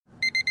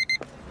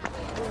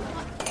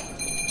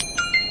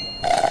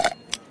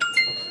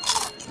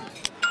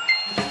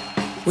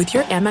With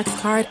your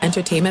Amex card,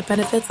 entertainment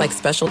benefits like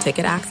special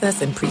ticket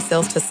access and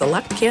pre-sales to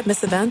select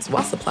can't-miss events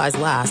while supplies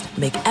last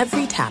make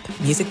every tap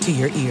music to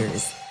your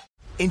ears.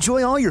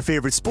 Enjoy all your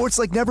favorite sports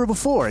like never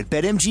before at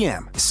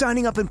BetMGM.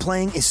 Signing up and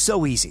playing is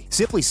so easy.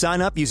 Simply sign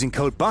up using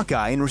code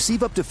Buckeye and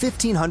receive up to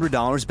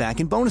 $1,500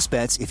 back in bonus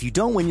bets if you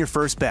don't win your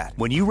first bet.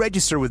 When you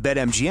register with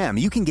BetMGM,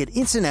 you can get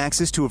instant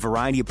access to a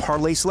variety of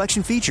parlay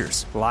selection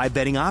features, live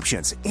betting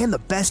options, and the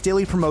best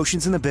daily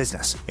promotions in the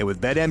business. And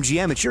with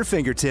BetMGM at your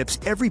fingertips,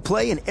 every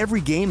play and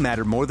every game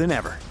matter more than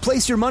ever.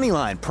 Place your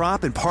moneyline,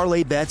 prop, and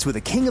parlay bets with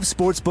the king of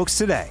sportsbooks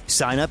today.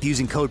 Sign up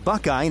using code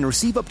Buckeye and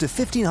receive up to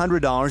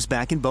 $1,500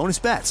 back in bonus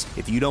bets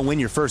if you don't win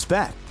your first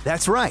bet.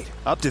 That's right,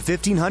 up to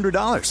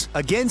 $1,500.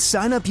 Again,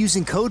 sign up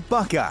using code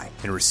Buckeye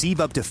and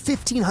receive up to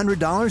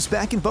 $1,500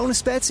 back in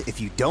bonus bets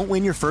if you don't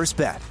win your first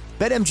bet.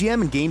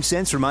 BetMGM and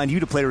GameSense remind you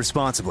to play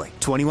responsibly.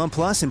 21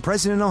 plus and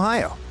present in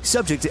Ohio.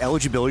 Subject to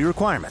eligibility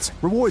requirements.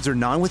 Rewards are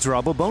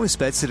non-withdrawable bonus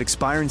bets that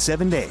expire in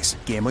 7 days.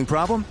 Gambling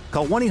problem?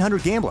 Call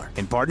 1-800-GAMBLER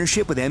in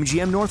partnership with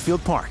MGM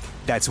Northfield Park.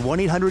 That's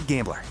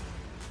 1-800-GAMBLER.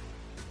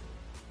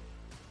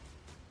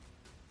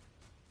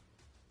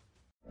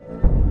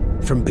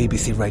 From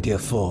BBC Radio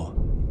 4,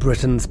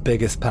 Britain's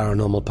biggest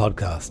paranormal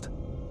podcast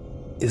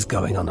is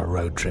going on a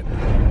road trip.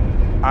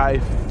 I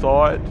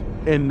thought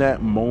in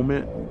that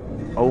moment,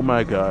 oh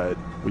my God,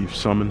 we've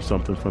summoned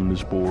something from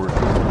this board.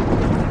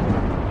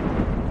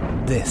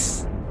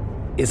 This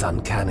is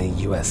Uncanny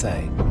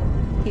USA.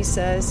 He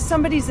says,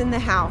 somebody's in the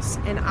house,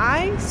 and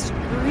I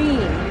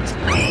screamed.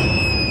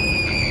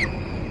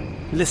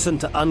 Listen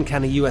to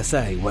Uncanny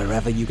USA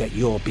wherever you get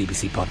your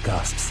BBC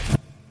podcasts,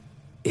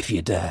 if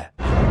you dare.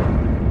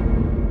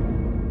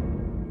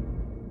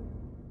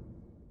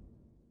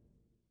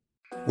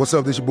 What's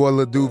up, this your boy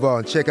Lil Duval,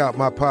 and check out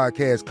my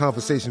podcast,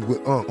 Conversations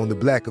with Unc, on the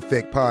Black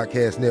Effect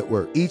Podcast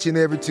Network. Each and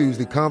every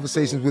Tuesday,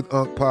 Conversations with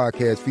Unc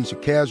podcast feature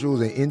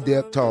casuals and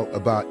in-depth talk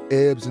about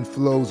ebbs and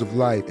flows of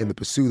life and the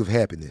pursuit of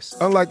happiness.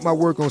 Unlike my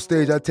work on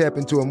stage, I tap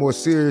into a more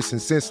serious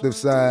and sensitive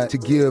side to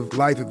give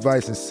life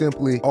advice and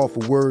simply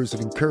offer words of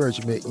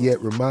encouragement, yet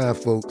remind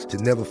folks to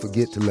never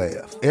forget to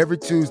laugh. Every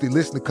Tuesday,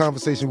 listen to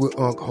Conversations with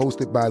Unc,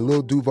 hosted by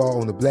Lil Duval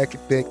on the Black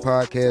Effect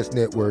Podcast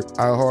Network,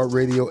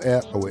 iHeartRadio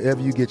app, or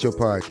wherever you get your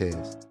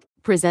podcasts.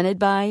 Presented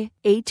by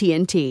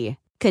AT&T.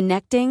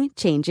 Connecting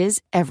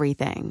changes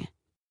everything.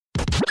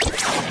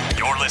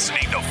 You're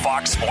listening to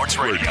Fox Sports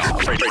Radio.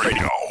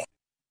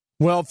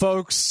 Well,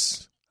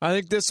 folks, I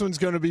think this one's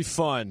going to be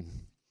fun.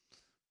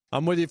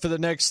 I'm with you for the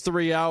next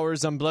 3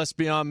 hours. I'm blessed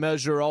beyond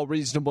measure, all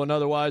reasonable and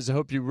otherwise. I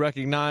hope you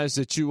recognize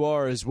that you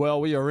are as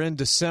well. We are in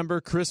December,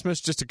 Christmas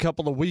just a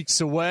couple of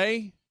weeks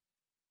away.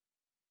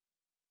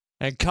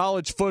 And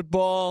college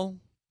football,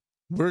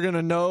 we're going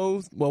to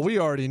know, well, we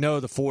already know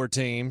the 4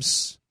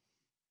 teams.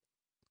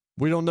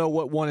 We don't know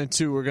what 1 and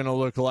 2 are going to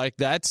look like.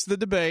 That's the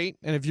debate.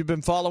 And if you've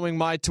been following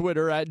my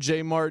Twitter at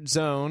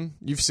JMartZone,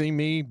 you've seen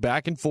me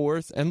back and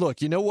forth. And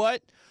look, you know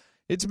what?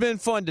 It's been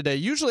fun today.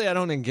 Usually I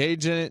don't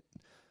engage in it.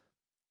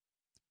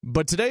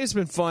 But today has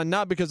been fun,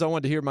 not because I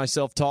wanted to hear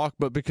myself talk,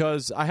 but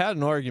because I had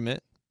an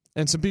argument.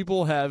 And some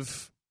people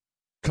have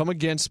come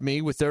against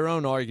me with their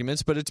own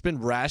arguments, but it's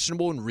been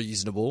rational and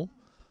reasonable.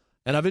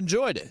 And I've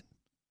enjoyed it.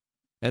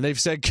 And they've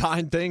said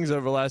kind things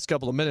over the last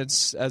couple of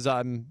minutes as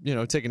I'm,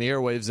 taking the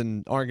airwaves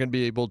and aren't going to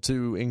be able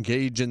to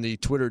engage in the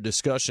Twitter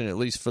discussion, at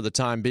least for the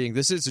time being.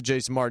 This is the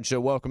Jason Martin Show.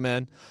 Welcome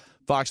in.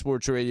 Fox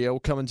Sports Radio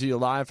coming to you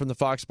live from the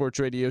Fox Sports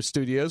Radio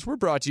studios. We're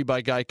brought to you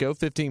by Geico.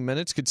 15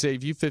 minutes could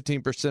save you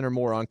 15% or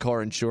more on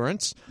car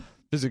insurance.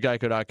 Visit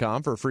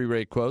geico.com for a free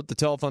rate quote. The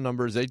telephone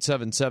number is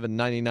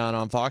 877-99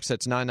 on Fox.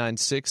 That's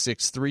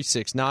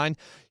 996-6369.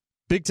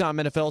 Big-time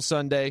NFL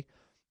Sunday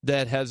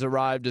that has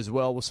arrived as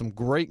well with some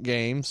great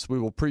games. We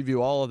will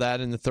preview all of that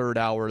in the third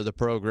hour of the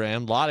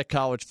program. A lot of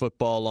college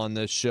football on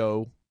this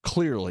show,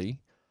 clearly.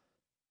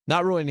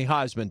 Not really any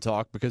Heisman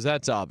talk because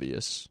that's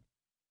obvious.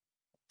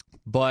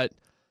 But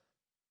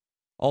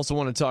also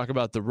want to talk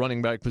about the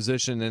running back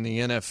position in the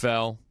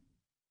NFL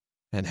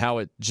and how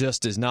it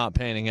just is not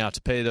panning out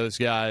to pay those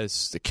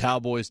guys. The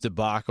Cowboys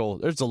debacle.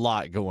 There's a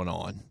lot going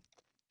on.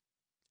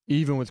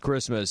 Even with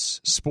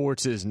Christmas,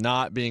 sports is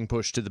not being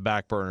pushed to the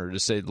back burner, to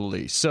say the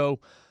least. So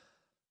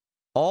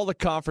all the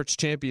conference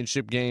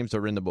championship games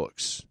are in the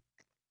books.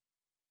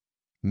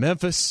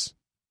 Memphis,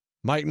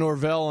 Mike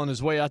Norvell on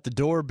his way out the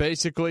door,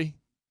 basically,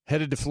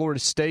 headed to Florida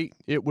State,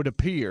 it would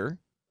appear.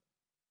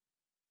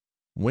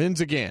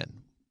 Wins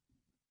again.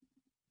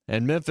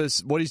 And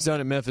Memphis, what he's done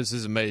at Memphis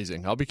is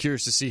amazing. I'll be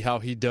curious to see how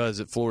he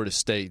does at Florida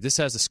State. This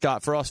has a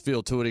Scott Frost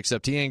feel to it,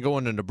 except he ain't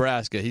going to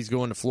Nebraska. He's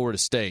going to Florida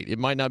State. It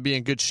might not be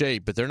in good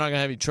shape, but they're not going to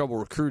have any trouble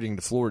recruiting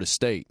to Florida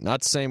State.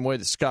 Not the same way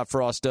that Scott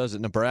Frost does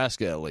at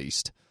Nebraska, at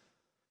least.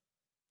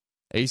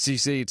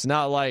 ACC, it's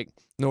not like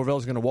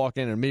Norvell's going to walk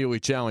in and immediately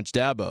challenge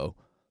Dabo.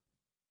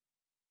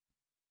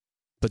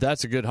 But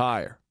that's a good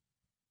hire.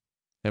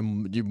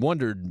 And you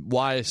wondered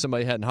why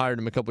somebody hadn't hired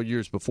him a couple of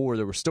years before.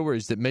 There were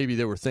stories that maybe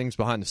there were things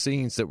behind the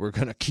scenes that were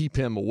going to keep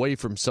him away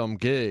from some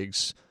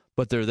gigs,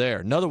 but they're there.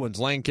 Another one's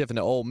Lane Kiffin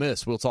at Ole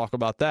Miss. We'll talk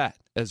about that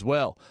as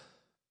well.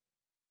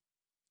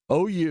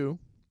 OU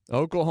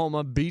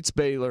Oklahoma beats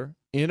Baylor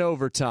in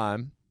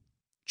overtime.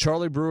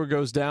 Charlie Brewer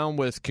goes down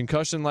with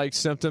concussion-like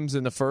symptoms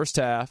in the first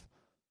half.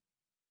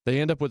 They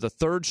end up with a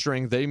third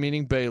string, they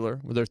meaning Baylor,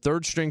 with their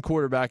third string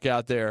quarterback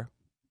out there.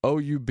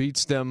 OU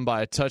beats them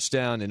by a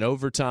touchdown in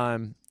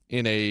overtime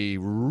in a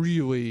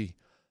really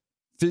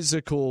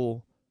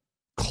physical,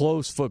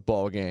 close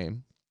football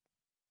game.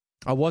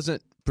 I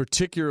wasn't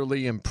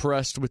particularly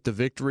impressed with the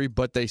victory,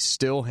 but they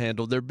still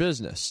handled their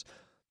business.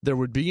 There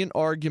would be an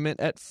argument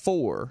at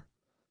 4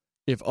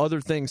 if other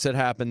things had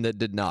happened that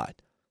did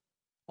not.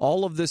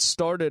 All of this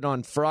started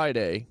on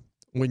Friday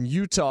when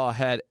Utah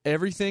had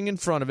everything in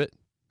front of it,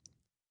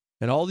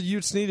 and all the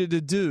Utes needed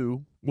to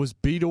do was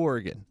beat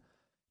Oregon.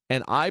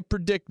 And I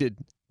predicted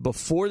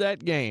before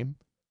that game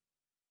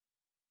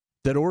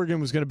that Oregon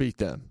was going to beat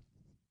them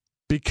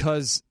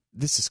because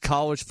this is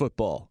college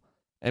football.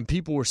 And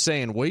people were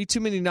saying way too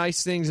many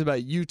nice things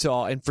about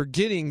Utah and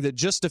forgetting that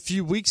just a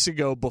few weeks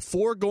ago,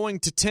 before going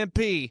to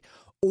Tempe,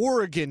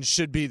 Oregon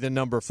should be the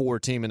number 4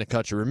 team in the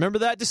country. Remember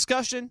that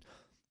discussion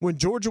when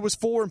Georgia was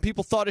 4 and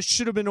people thought it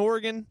should have been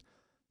Oregon,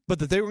 but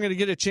that they were going to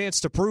get a chance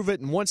to prove it,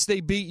 and once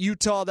they beat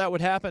Utah, that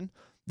would happen?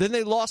 Then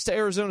they lost to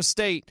Arizona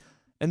State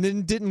and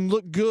then didn't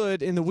look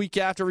good in the week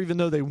after, even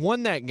though they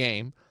won that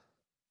game.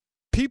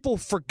 People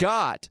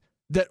forgot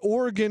that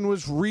Oregon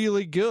was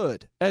really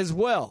good as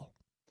well.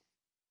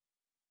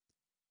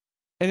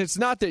 And it's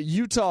not that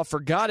Utah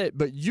forgot it,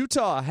 but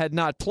Utah had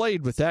not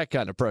played with that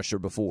kind of pressure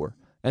before.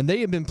 And they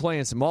had been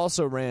playing some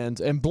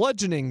also-rans and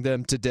bludgeoning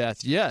them to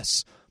death,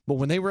 yes. But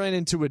when they ran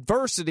into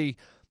adversity,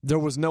 there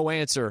was no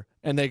answer,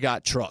 and they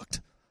got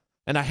trucked.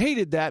 And I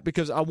hated that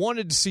because I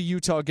wanted to see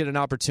Utah get an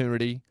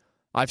opportunity.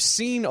 I've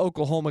seen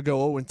Oklahoma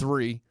go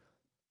 0-3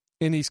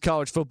 in these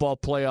college football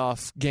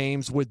playoff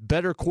games with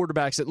better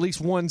quarterbacks, at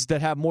least ones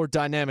that have more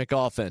dynamic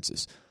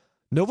offenses.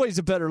 Nobody's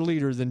a better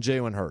leader than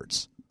Jalen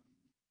Hurts.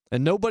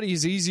 And nobody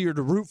is easier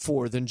to root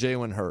for than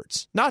Jalen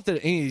Hurts. Not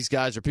that any of these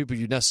guys are people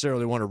you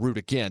necessarily want to root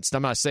against.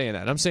 I'm not saying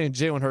that. I'm saying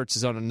Jalen Hurts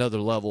is on another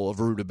level of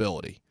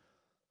rootability.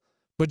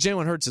 But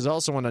Jalen Hurts is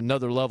also on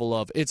another level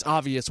of it's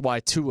obvious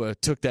why Tua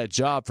took that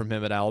job from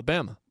him at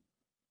Alabama.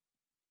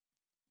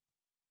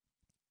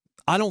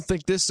 I don't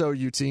think this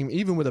OU team,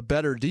 even with a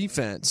better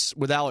defense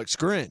with Alex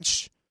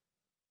Grinch,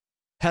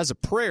 has a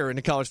prayer in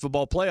the college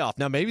football playoff.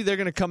 Now, maybe they're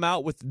going to come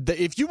out with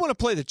if you want to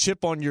play the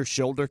chip on your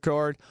shoulder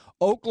card,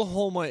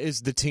 Oklahoma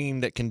is the team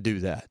that can do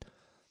that.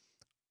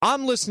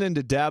 I'm listening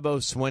to Dabo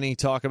Swinney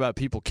talk about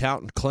people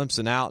counting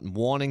Clemson out and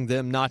wanting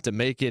them not to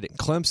make it, and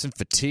Clemson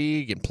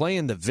fatigue and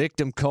playing the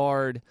victim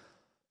card.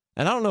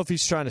 And I don't know if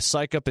he's trying to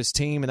psych up his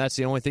team and that's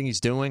the only thing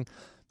he's doing,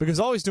 because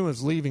all he's doing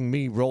is leaving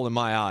me rolling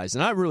my eyes.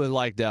 And I really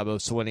like Dabo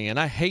Swinney, and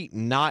I hate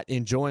not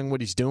enjoying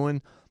what he's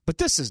doing, but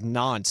this is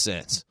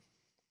nonsense.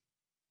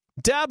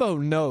 Dabo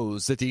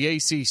knows that the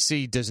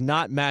ACC does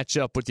not match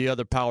up with the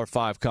other Power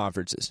 5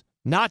 conferences.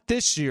 Not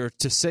this year,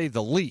 to say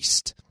the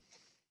least.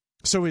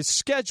 So his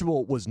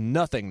schedule was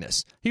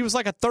nothingness. He was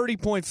like a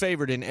 30-point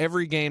favorite in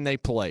every game they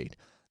played.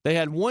 They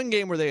had one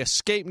game where they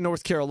escaped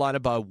North Carolina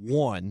by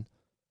 1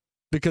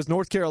 because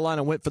North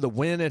Carolina went for the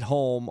win at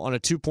home on a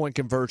 2-point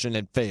conversion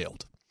and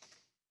failed.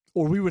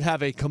 Or we would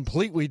have a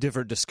completely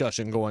different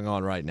discussion going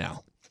on right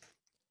now.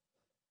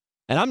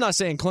 And I'm not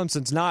saying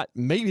Clemson's not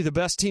maybe the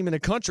best team in the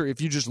country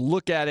if you just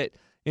look at it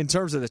in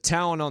terms of the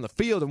talent on the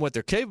field and what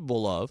they're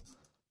capable of.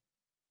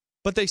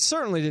 But they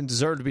certainly didn't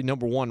deserve to be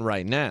number 1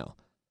 right now.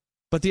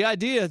 But the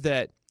idea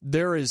that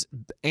there is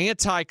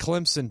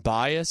anti-Clemson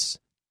bias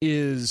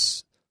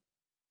is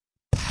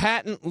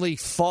patently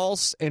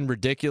false and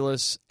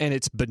ridiculous, and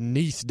it's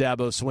beneath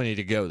Dabo Swinney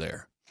to go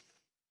there.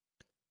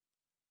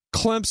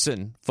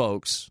 Clemson,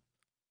 folks,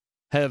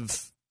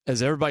 has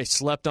everybody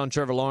slept on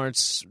Trevor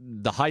Lawrence?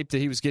 The hype that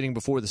he was getting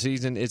before the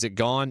season, is it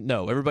gone?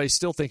 No. Everybody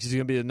still thinks he's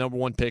going to be the number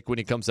 1 pick when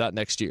he comes out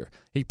next year.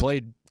 He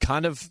played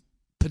kind of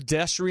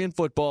pedestrian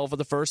football for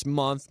the first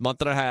month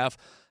and a half,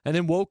 and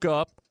then woke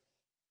up.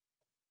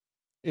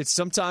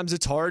 Sometimes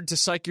it's hard to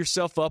psych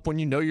yourself up when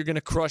you know you're going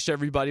to crush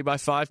everybody by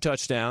 5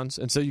 touchdowns,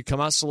 and so you come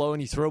out slow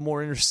and you throw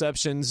more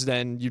interceptions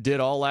than you did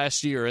all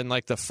last year in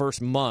like the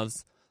first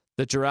month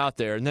that you're out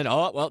there. And then,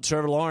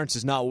 Trevor Lawrence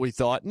is not what we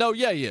thought. No,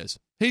 yeah, he is.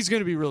 He's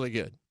going to be really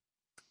good.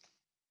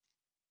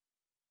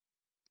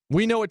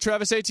 We know what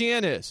Travis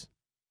Etienne is.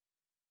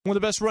 One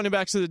of the best running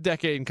backs of the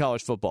decade in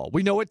college football.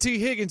 We know what T.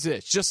 Higgins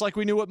is, just like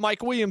we knew what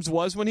Mike Williams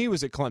was when he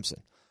was at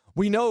Clemson.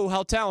 We know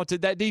how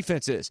talented that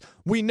defense is.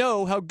 We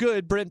know how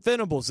good Brent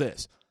Venables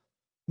is.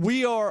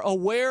 We are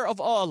aware of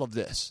all of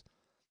this.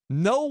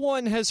 No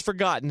one has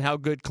forgotten how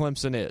good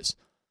Clemson is.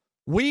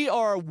 We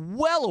are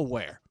well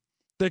aware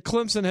that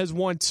Clemson has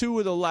won 2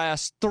 of the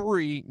last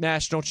 3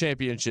 national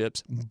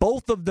championships,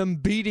 both of them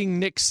beating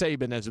Nick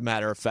Saban, as a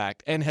matter of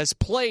fact, and has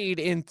played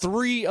in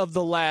 3 of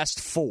the last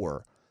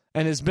 4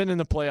 and has been in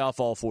the playoff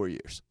all 4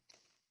 years.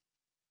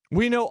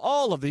 We know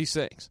all of these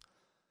things.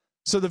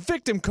 So the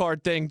victim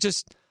card thing,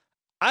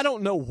 I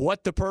don't know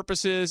what the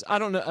purpose is. I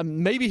don't know.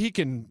 Maybe he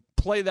can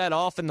play that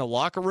off in the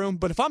locker room,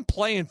 but if I'm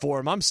playing for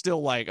him, I'm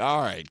still like,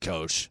 all right,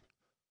 coach,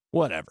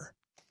 whatever.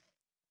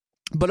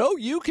 But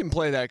OU can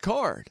play that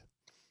card.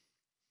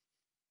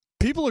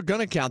 people are going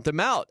to count them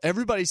out.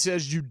 Everybody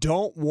says you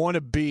don't want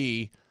to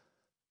be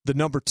the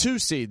number 2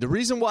 seed. The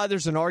reason why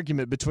there's an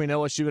argument between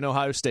LSU and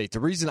Ohio State, the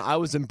reason I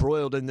was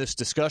embroiled in this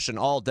discussion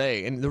all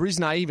day, and the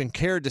reason I even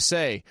cared to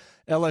say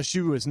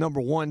LSU is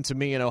number 1 to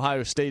me and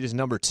Ohio State is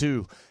number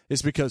 2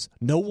 is because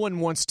no one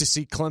wants to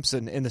see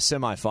Clemson in the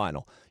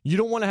semifinal. You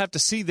don't want to have to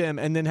see them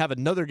and then have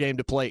another game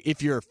to play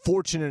if you're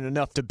fortunate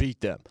enough to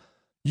beat them.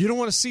 You don't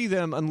want to see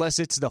them unless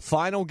it's the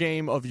final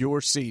game of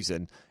your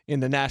season in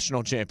the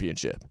national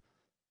championship.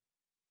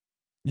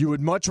 You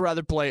would much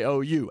rather play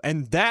OU.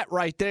 And that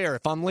right there,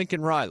 if I'm Lincoln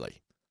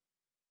Riley,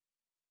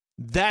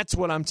 that's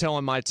what I'm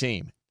telling my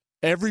team.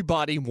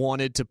 Everybody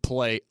wanted to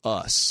play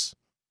us.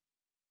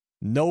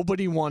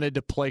 Nobody wanted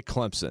to play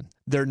Clemson.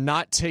 They're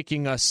not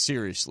taking us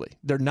seriously.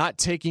 They're not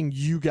taking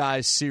you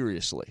guys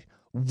seriously.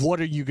 What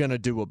are you going to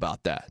do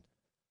about that?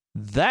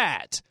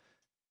 That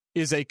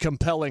is a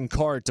compelling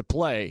card to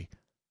play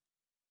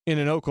in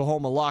an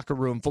Oklahoma locker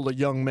room full of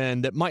young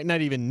men that might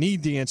not even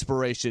need the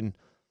inspiration,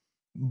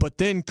 but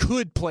then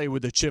could play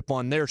with a chip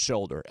on their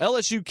shoulder.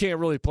 LSU can't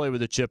really play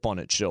with a chip on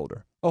its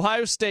shoulder.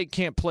 Ohio State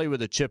can't play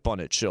with a chip on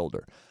its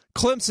shoulder.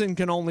 Clemson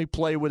can only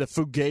play with a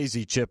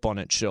Fugazi chip on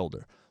its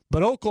shoulder.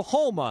 But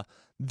Oklahoma,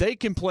 they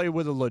can play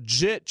with a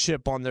legit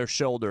chip on their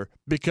shoulder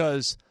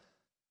because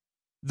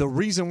the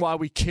reason why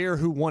we care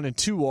who 1 and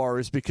 2 are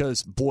is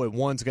because, boy,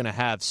 1's going to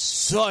have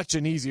such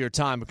an easier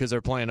time because they're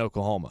playing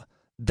Oklahoma.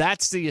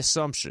 That's the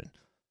assumption.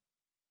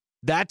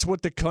 That's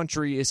what the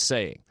country is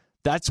saying.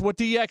 That's what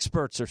the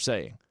experts are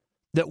saying.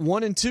 That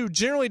 1 and 2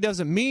 generally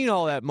doesn't mean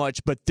all that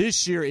much, but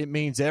this year it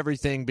means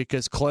everything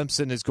because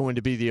Clemson is going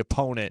to be the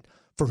opponent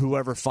for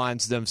whoever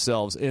finds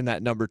themselves in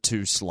that number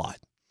 2 slot.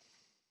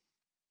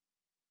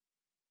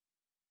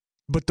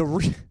 But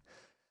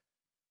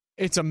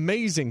it's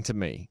amazing to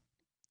me.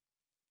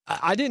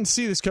 I didn't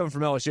see this coming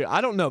from LSU. I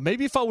don't know.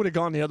 Maybe if I would have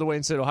gone the other way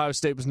and said Ohio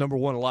State was number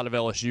 1, a lot of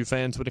LSU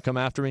fans would have come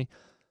after me.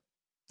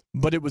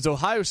 But it was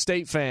Ohio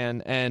State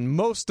fan, and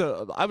I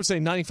would say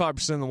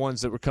 95% of the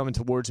ones that were coming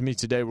towards me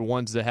today were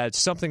ones that had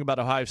something about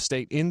Ohio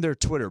State in their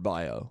Twitter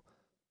bio.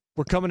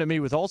 Were coming to me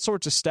with all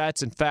sorts of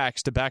stats and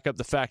facts to back up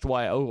the fact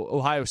why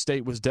Ohio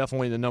State was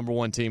definitely the number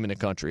 1 team in the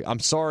country. I'm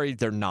sorry,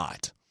 they're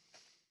not.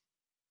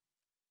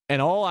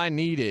 And all I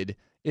needed,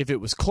 if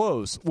it was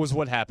close, was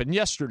what happened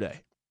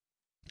yesterday.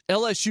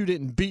 LSU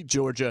didn't beat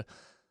Georgia.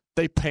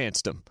 They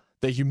pantsed them.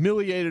 They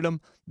humiliated them.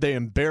 They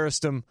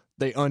embarrassed them.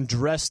 They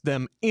undressed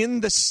them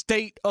in the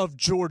state of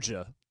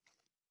Georgia,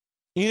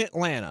 in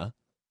Atlanta,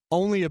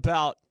 only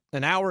about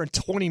an hour and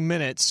 20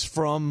 minutes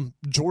from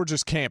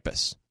Georgia's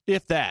campus,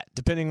 if that,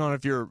 depending on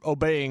if you're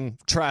obeying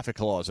traffic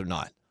laws or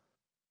not.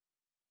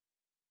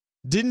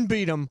 Didn't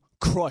beat them,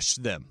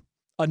 crushed them,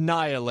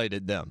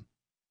 annihilated them.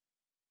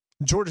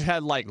 Georgia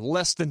had like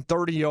less than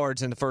 30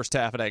 yards in the first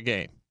half of that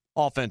game,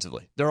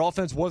 offensively. Their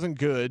offense wasn't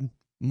good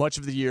much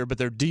of the year, but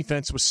their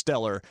defense was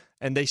stellar,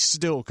 and they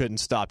still couldn't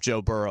stop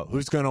Joe Burrow,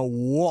 who's going to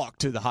walk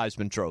to the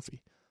Heisman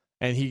Trophy.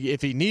 And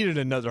if he needed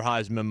another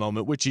Heisman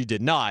moment, which he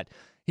did not,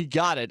 he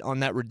got it on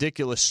that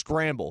ridiculous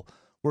scramble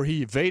where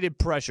he evaded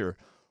pressure,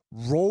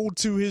 rolled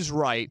to his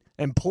right,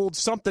 and pulled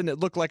something that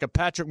looked like a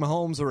Patrick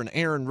Mahomes or an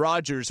Aaron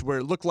Rodgers, where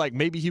it looked like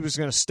maybe he was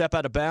going to step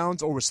out of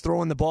bounds or was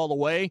throwing the ball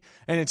away,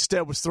 and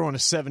instead was throwing a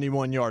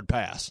 71-yard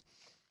pass,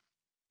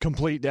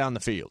 complete down the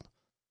field.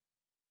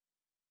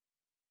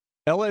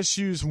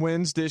 LSU's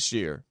wins this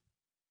year,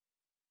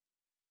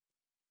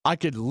 I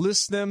could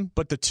list them,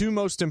 but the 2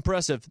 most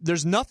impressive,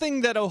 there's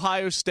nothing that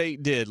Ohio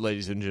State did,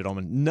 ladies and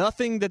gentlemen,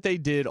 nothing that they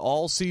did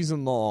all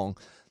season long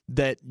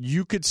that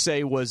you could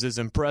say was as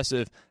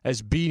impressive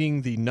as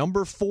beating the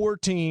number 4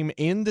 team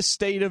in the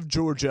state of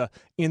Georgia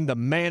in the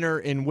manner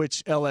in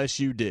which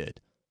LSU did.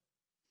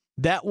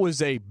 That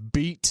was a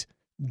beat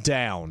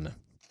down.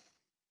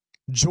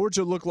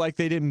 Georgia looked like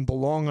they didn't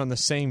belong on the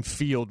same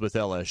field with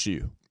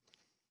LSU.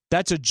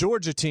 That's a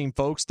Georgia team,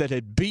 folks, that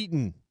had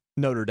beaten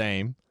Notre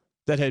Dame,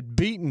 that had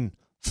beaten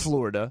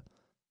Florida,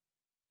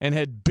 and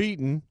had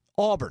beaten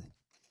Auburn.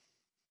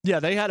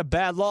 Yeah, they had a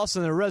bad loss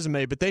on their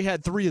resume, but they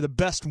had 3 of the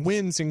best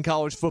wins in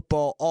college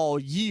football all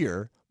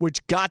year,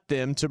 which got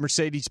them to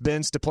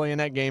Mercedes-Benz to play in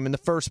that game in the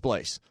first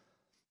place.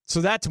 So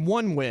that's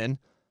one win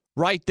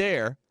right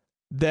there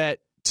that,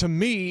 to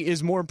me,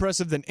 is more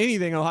impressive than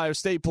anything Ohio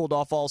State pulled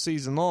off all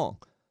season long.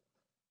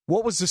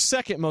 What was the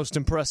second most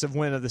impressive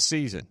win of the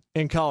season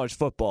in college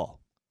football?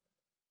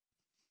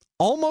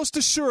 Almost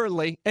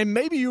assuredly, and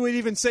maybe you would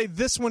even say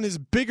this one is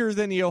bigger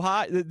than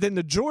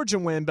the Georgia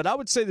win, but I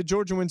would say the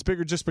Georgia win's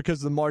bigger just because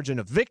of the margin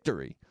of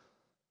victory.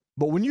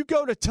 But when you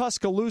go to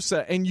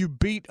Tuscaloosa and you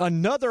beat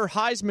another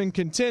Heisman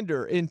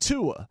contender in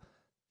Tua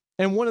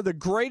and one of the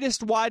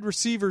greatest wide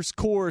receivers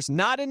cores,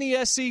 not in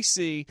the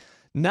SEC,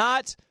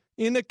 not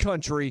in the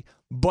country,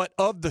 but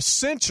of the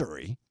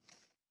century,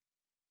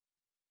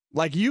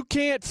 like you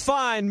can't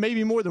find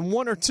maybe more than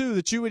 1 or 2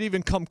 that you would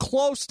even come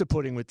close to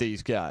putting with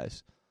these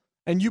guys.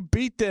 And you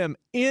beat them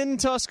in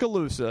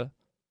Tuscaloosa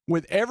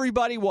with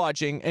everybody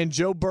watching, and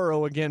Joe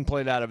Burrow again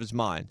played out of his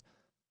mind.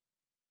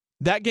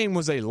 That game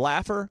was a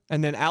laugher,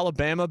 and then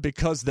Alabama,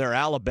 because they're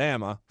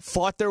Alabama,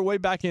 fought their way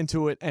back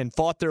into it and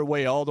fought their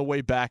way all the way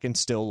back and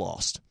still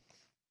lost.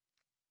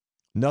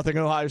 Nothing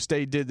Ohio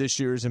State did this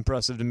year is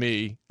impressive to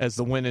me as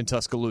the win in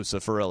Tuscaloosa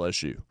for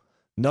LSU.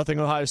 Nothing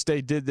Ohio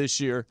State did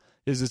this year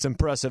is as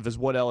impressive as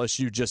what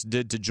LSU just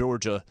did to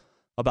Georgia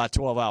about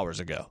 12 hours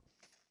ago.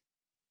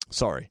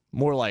 Sorry,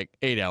 more like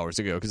 8 hours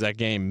ago because that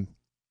game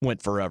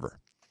went forever.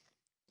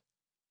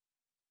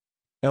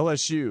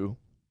 LSU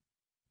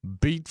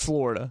beat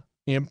Florida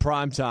in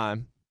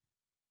primetime,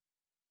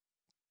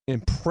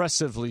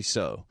 impressively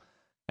so.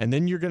 And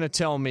then you're going to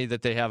tell me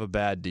that they have a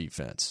bad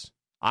defense.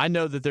 I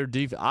know that their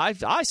defense,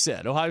 I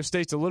said Ohio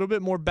State's a little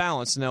bit more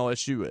balanced than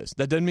LSU is.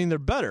 That doesn't mean they're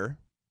better.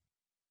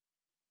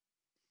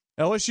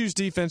 LSU's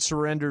defense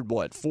surrendered,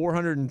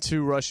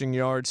 402 rushing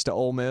yards to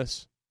Ole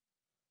Miss?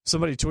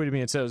 Somebody tweeted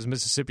me and said it was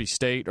Mississippi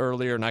State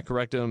earlier, and I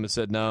corrected them and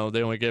said, no,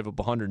 they only gave up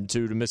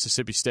 102 to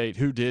Mississippi State,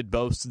 who did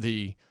boast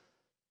the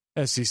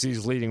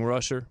SEC's leading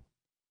rusher.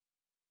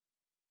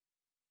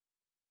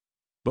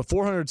 But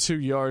 402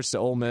 yards to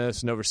Ole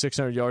Miss and over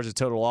 600 yards of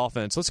total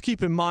offense. Let's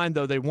keep in mind,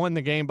 though, they won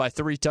the game by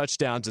 3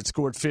 touchdowns and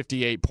scored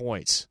 58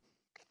 points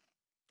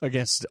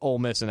against Ole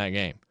Miss in that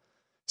game.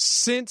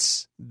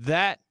 Since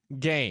that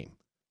game,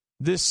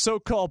 this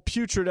so-called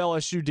putrid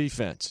LSU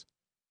defense,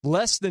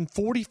 less than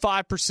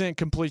 45%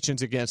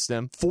 completions against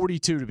them,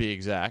 42 to be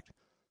exact.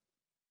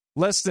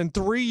 Less than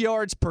 3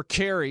 yards per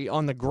carry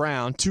on the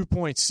ground,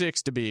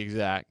 2.6 to be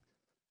exact.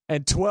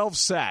 And 12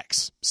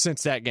 sacks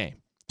since that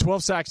game.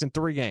 12 sacks in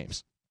 3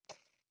 games.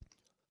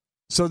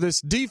 So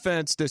this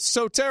defense that's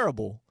so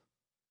terrible,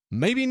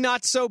 maybe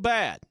not so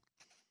bad.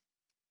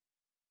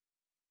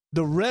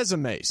 The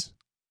resumes.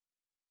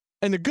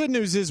 And the good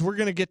news is we're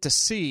going to get to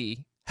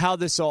see how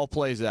this all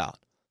plays out.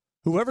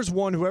 Whoever's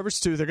 1, whoever's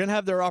 2, they're going to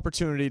have their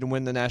opportunity to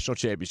win the national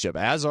championship,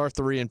 as are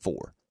 3 and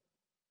 4.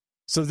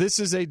 So this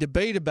is a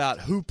debate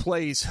about who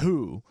plays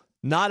who,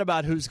 not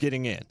about who's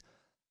getting in.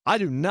 I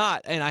do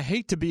not, and I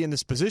hate to be in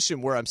this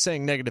position where I'm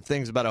saying negative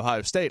things about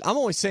Ohio State. I'm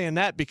only saying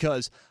that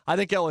because I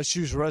think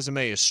LSU's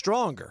resume is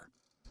stronger.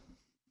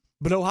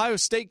 But Ohio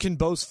State can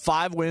boast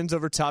 5 wins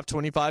over top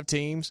 25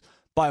 teams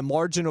by a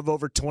margin of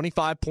over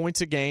 25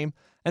 points a game,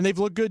 and they've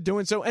looked good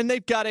doing so. And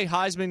they've got a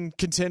Heisman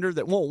contender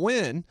that won't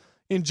win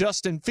in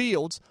Justin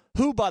Fields,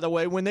 who, by the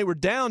way, when they were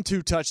down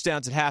 2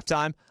 touchdowns at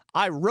halftime,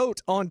 I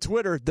wrote on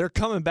Twitter, they're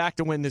coming back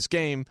to win this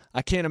game.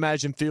 I can't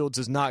imagine Fields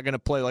is not going to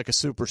play like a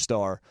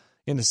superstar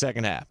in the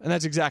second half. And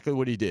that's exactly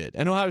what he did.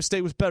 And Ohio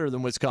State was better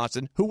than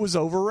Wisconsin, who was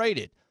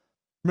overrated.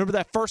 Remember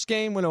that first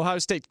game when Ohio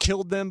State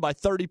killed them by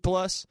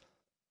 30+?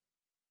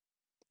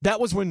 That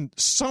was when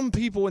some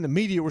people in the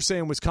media were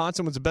saying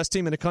Wisconsin was the best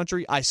team in the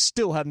country. I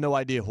still have no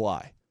idea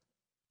why.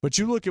 But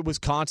you look at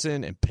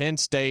Wisconsin and Penn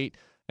State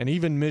and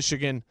even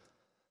Michigan,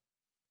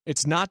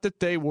 it's not that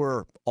they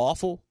were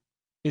awful.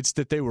 It's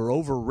that they were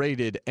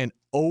overrated and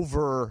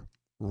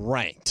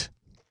overranked,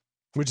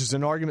 which is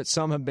an argument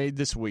some have made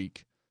this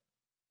week.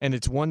 And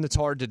it's one that's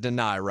hard to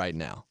deny right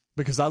now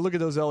because I look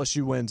at those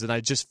LSU wins and I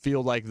just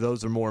feel like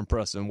those are more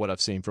impressive than what I've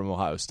seen from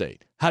Ohio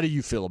State. How do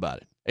you feel about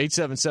it?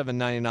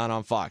 877-99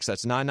 on Fox.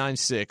 That's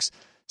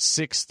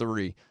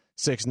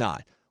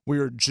 996-6369. We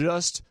are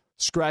just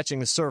scratching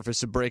the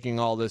surface of breaking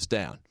all this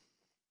down.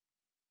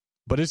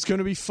 But it's going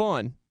to be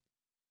fun.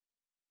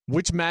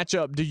 Which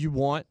matchup do you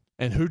want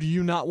and who do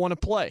you not want to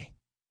play?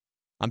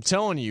 I'm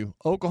telling you,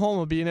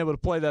 Oklahoma being able to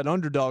play that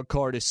underdog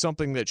card is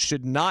something that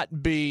should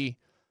not be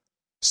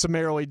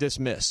summarily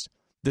dismissed.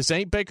 This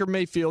ain't Baker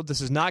Mayfield.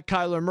 This is not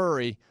Kyler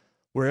Murray,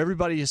 where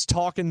everybody is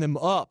talking them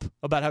up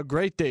about how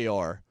great they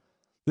are.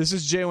 This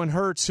is Jalen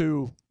Hurts,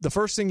 who the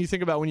first thing you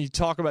think about when you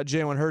talk about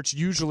Jalen Hurts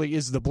usually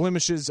is the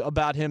blemishes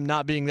about him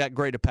not being that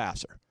great a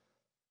passer.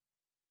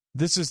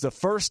 This is the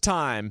first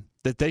time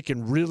that they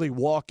can really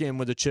walk in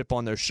with a chip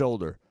on their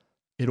shoulder.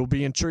 It'll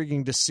be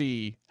intriguing to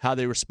see how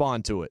they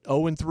respond to it.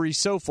 0-3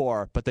 so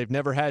far, but they've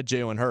never had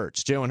Jalen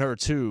Hurts. Jalen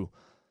Hurts, who,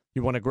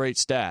 you want a great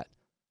stat,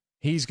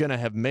 he's going to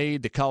have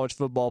made the college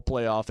football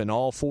playoff in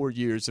all 4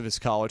 years of his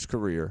college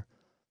career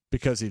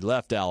because he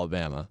left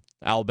Alabama.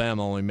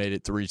 Alabama only made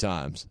it 3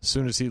 times. As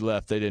soon as he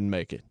left, they didn't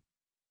make it.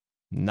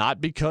 Not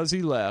because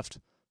he left,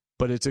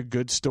 but it's a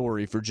good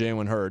story for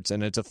Jalen Hurts,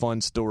 and it's a fun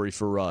story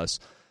for us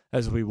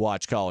as we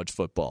watch college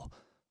football.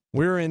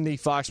 We're in the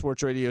Fox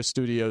Sports Radio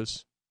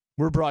studios.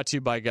 We're brought to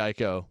you by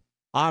Geico.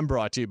 I'm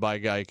brought to you by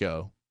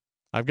Geico.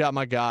 I've got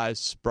my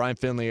guys, Brian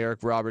Finley, Eric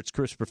Roberts,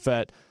 Chris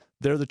Perfett.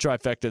 They're the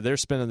trifecta. They're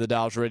spinning the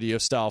dials radio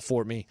style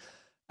for me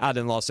out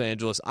in Los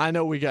Angeles. I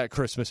know we got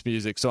Christmas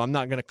music, so I'm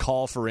not going to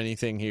call for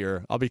anything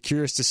here. I'll be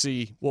curious to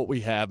see what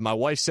we have. My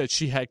wife said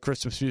she had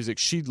Christmas music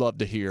she'd love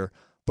to hear,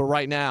 but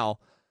right now,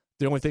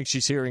 the only thing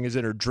she's hearing is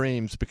in her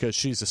dreams because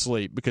she's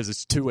asleep because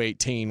it's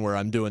 2:18 where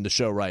I'm doing the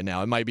show right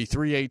now. It might be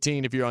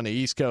 3:18 if you're on the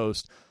East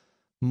Coast.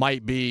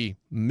 Might be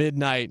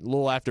midnight, a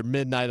little after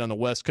midnight on the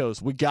West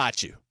Coast. We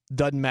got you.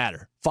 Doesn't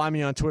matter. Find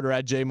me on Twitter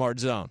at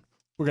JMartZone.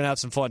 We're going to have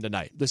some fun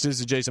tonight. This is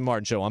the Jason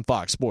Martin Show on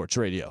Fox Sports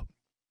Radio.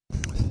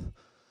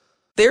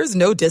 There's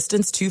no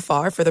distance too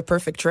far for the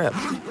perfect trip.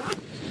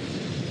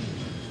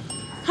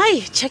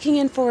 Hi, checking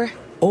in for...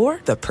 Or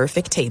the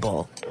perfect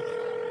table.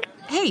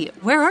 Hey,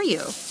 where are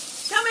you?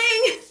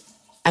 Coming!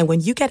 And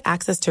when you get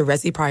access to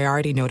Resi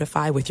Priority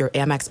Notify with your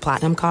Amex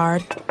Platinum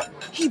card...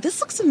 Hey, this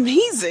looks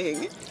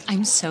amazing.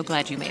 I'm so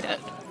glad you made it.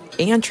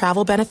 And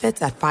travel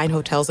benefits at fine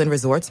hotels and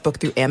resorts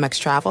booked through Amex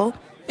Travel,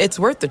 it's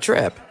worth the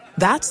trip.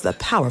 That's the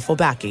powerful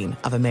backing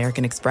of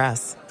American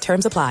Express.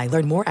 Terms apply.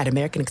 Learn more at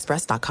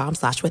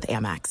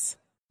americanexpress.com/withAmex.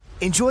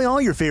 Enjoy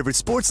all your favorite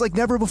sports like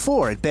never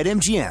before at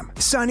BetMGM.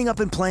 Signing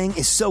up and playing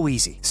is so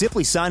easy.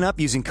 Simply sign up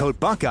using code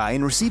Buckeye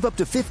and receive up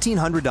to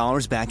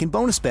 $1,500 back in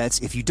bonus bets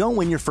if you don't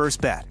win your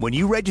first bet. When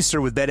you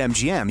register with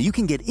BetMGM, you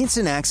can get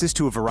instant access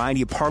to a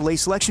variety of parlay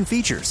selection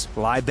features,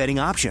 live betting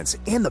options,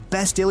 and the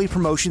best daily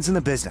promotions in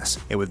the business.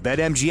 And with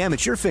BetMGM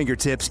at your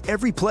fingertips,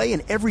 every play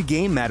and every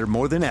game matter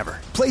more than ever.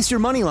 Place your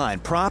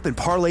moneyline, prop, and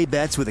parlay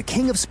bets with the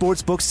king of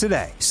sportsbooks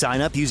today.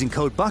 Sign up using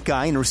code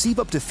Buckeye and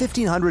receive up to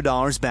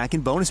 $1,500 back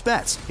in bonus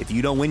bets if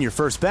you don't win your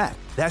first bet.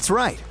 That's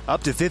right,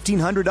 up to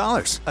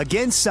 $1,500.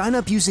 Again, sign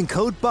up using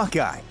code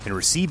Buckeye and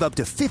receive up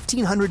to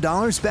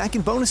 $1,500 back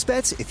in bonus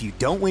bets if you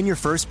don't win your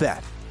first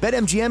bet.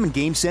 BetMGM and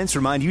GameSense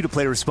remind you to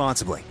play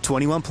responsibly.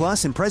 21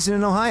 plus and present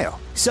in Ohio.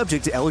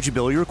 Subject to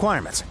eligibility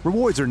requirements.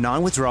 Rewards are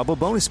non-withdrawable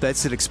bonus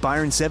bets that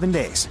expire in 7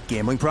 days.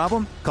 Gambling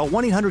problem? Call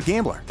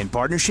 1-800-GAMBLER in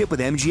partnership with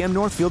MGM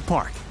Northfield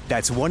Park.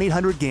 That's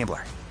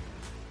 1-800-GAMBLER.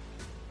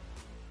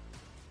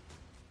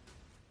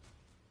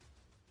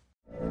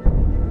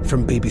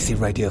 From BBC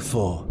Radio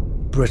 4,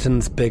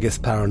 Britain's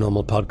biggest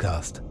paranormal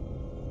podcast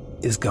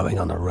is going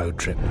on a road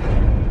trip.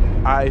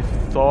 I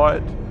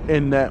thought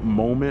in that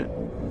moment,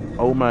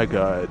 oh my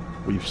God,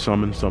 we've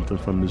summoned something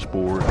from this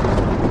board.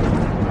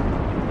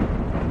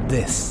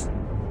 This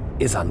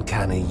is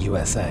Uncanny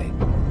USA.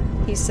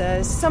 He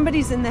says,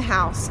 somebody's in the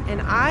house,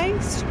 and I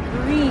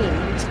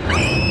screamed.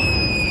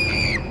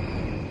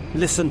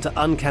 Listen to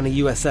Uncanny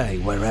USA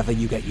wherever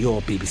you get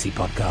your BBC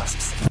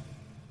podcasts,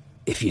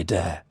 if you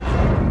dare.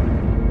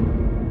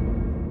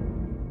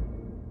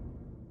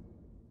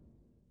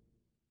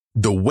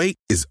 The wait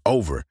is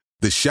over.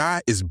 The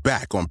Chi is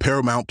back on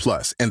Paramount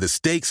Plus, and the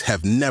stakes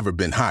have never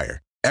been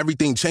higher.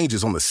 Everything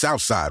changes on the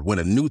South Side when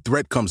a new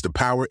threat comes to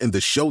power in the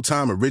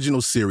Showtime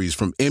original series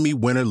from Emmy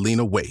winner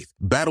Lena Waithe.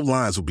 Battle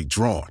lines will be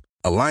drawn,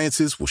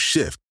 alliances will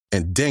shift,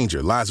 and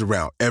danger lies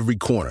around every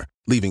corner,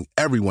 leaving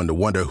everyone to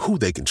wonder who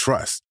they can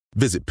trust.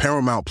 Visit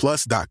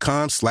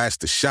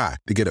ParamountPlus.com/The Chi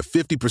to get a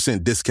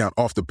 50% discount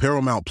off the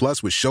Paramount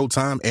Plus with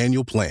Showtime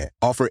annual plan.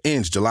 Offer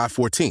ends July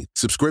 14th.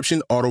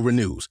 Subscription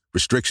auto-renews.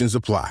 Restrictions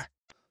apply.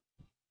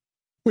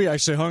 We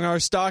actually hung our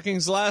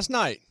stockings last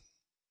night.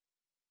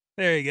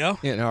 There you go.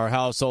 In our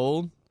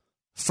household.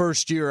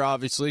 First year,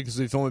 obviously, because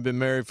we've only been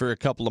married for a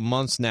couple of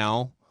months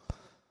now.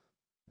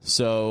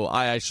 So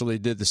I actually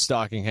did the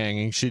stocking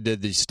hanging. She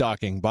did the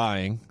stocking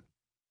buying.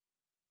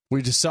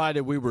 We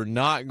decided we were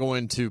not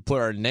going to put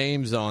our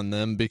names on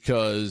them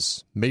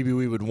because maybe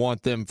we would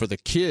want them for the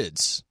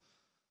kids.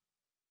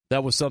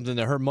 That was something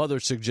that her mother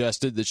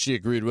suggested that she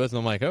agreed with. And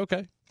I'm like,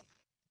 okay.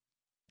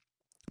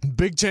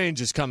 Big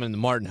change is coming in the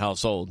Martin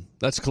household.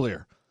 That's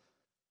clear.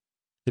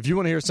 If you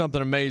want to hear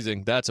something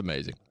amazing, that's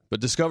amazing. But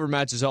Discover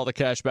matches all the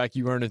cash back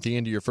you earn at the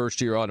end of your first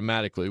year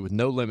automatically with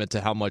no limit to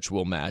how much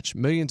we'll match.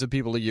 Millions of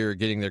people a year are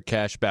getting their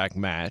cash back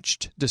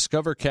matched.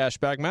 Discover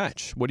Cashback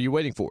Match. What are you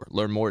waiting for?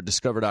 Learn more at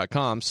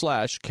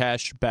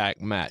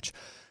discover.com/cashbackmatch.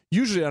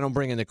 Usually I don't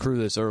bring in the crew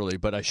this early,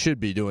 but I should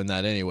be doing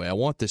that anyway. I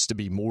want this to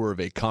be more of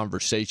a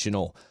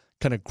conversational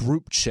kind of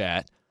group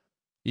chat.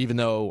 Even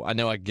though I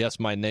know I guess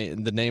the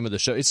name of the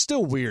show. It's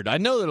still weird. I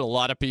know that a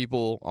lot of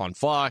people on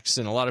Fox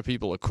and a lot of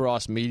people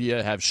across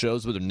media have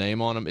shows with their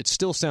name on them. It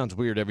still sounds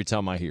weird every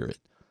time I hear it.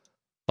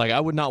 Like, I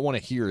would not want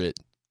to hear it.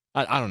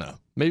 I don't know.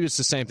 Maybe it's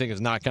the same thing as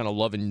not kind of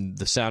loving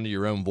the sound of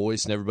your own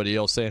voice and everybody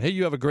else saying, hey,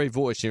 you have a great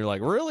voice. And you're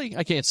like, really?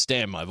 I can't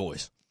stand my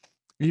voice,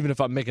 even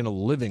if I'm making a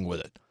living with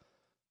it.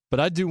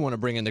 But I do want to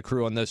bring in the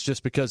crew on this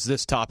just because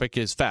this topic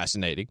is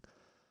fascinating.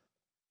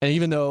 And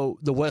even though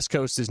the West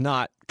Coast is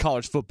not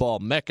college football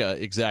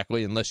mecca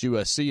exactly, unless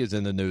USC is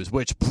in the news,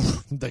 which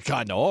they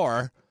kind of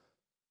are,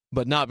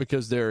 but not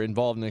because they're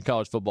involved in the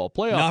college football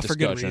playoff not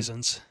discussion. for good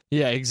reasons.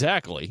 Yeah,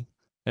 exactly.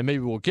 And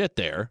maybe we'll get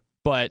there.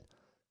 But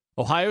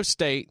Ohio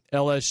State,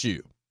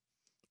 LSU.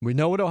 We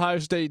know what Ohio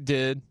State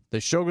did.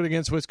 They struggled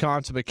against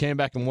Wisconsin, but came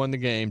back and won the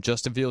game.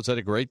 Justin Fields had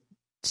a great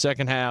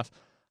second half.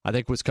 I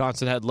think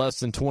Wisconsin had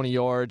less than 20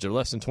 yards or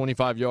less than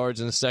 25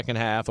 yards in the second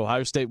half.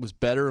 Ohio State was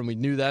better, and we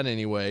knew that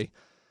anyway.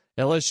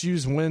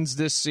 LSU's wins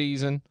this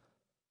season.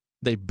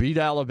 They beat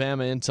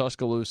Alabama in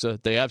Tuscaloosa.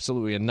 They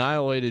absolutely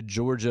annihilated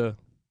Georgia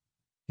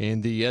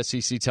in the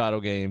SEC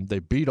title game. They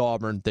beat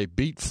Auburn. They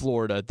beat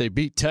Florida. They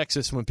beat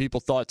Texas when people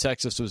thought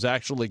Texas was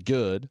actually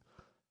good.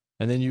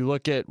 And then you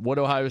look at what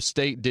Ohio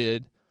State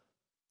did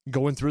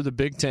going through the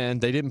Big Ten.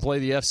 They didn't play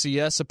the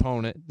FCS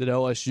opponent that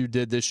LSU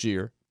did this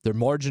year. Their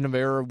margin of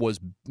error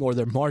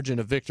their margin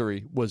of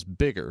victory was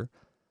bigger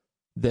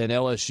than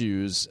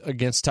LSU's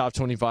against top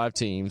 25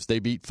 teams. They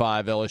beat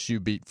 5,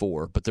 LSU beat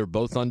 4, but they're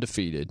both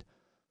undefeated.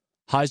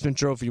 Heisman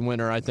Trophy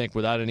winner, I think,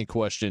 without any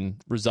question,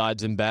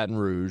 resides in Baton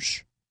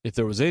Rouge. if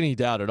there was any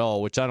doubt at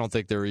all, which I don't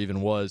think there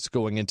even was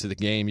going into the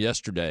game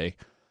yesterday,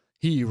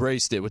 he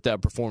erased it with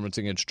that performance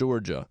against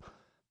Georgia.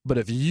 But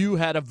if you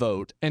had a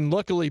vote, and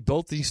luckily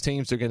both these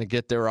teams are going to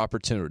get their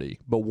opportunity,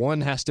 but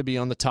one has to be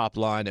on the top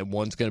line and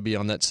one's going to be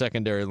on that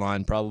secondary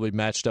line, probably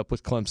matched up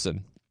with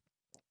Clemson.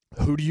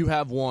 Who do you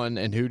have one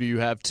and who do you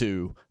have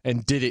two?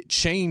 And did it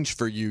change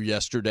for you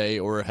yesterday,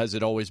 or has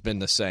it always been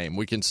the same?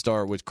 We can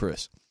start with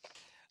Chris.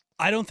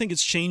 I don't think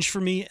it's changed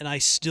for me, and I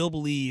still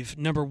believe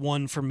number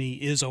one for me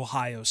is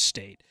Ohio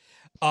State.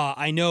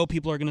 I know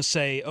people are going to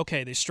say,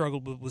 okay, they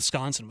struggled with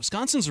Wisconsin.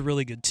 Wisconsin's a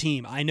really good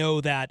team. I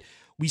know that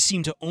we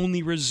seem to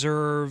only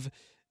reserve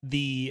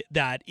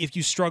that if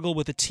you struggle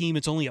with a team,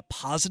 it's only a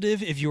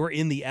positive. If you're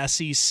in the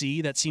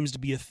SEC, that seems to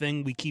be a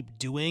thing we keep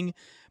doing.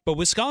 But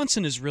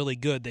Wisconsin is really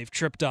good. They've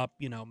tripped up,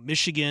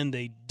 Michigan.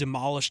 They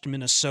demolished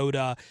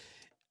Minnesota.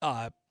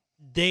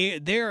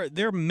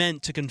 They're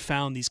meant to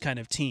confound these kind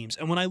of teams.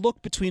 And when I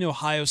look between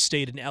Ohio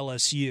State and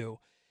LSU,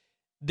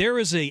 there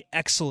is a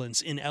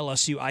excellence in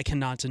LSU I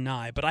cannot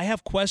deny. But I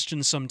have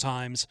questions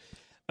sometimes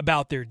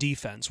about their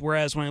defense.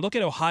 Whereas when I look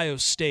at Ohio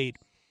State,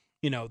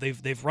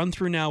 they've run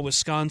through now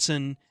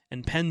Wisconsin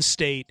and Penn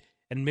State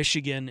and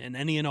Michigan and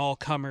any and all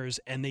comers,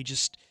 and they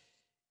just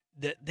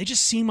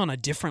seem on a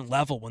different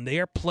level when they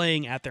are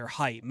playing at their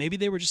height. Maybe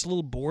they were just a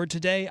little bored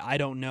today. I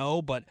don't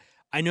know, but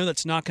I know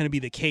that's not going to be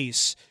the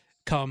case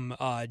come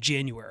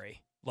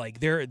January. Like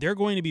they're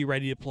going to be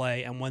ready to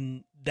play, and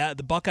when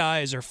the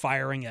Buckeyes are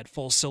firing at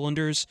full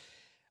cylinders,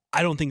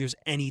 I don't think there's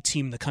any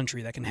team in the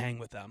country that can hang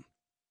with them.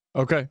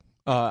 Okay.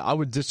 I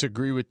would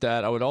disagree with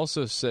that. I would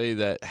also say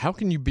that how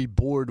can you be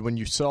bored when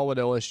you saw what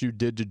LSU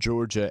did to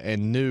Georgia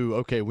and knew,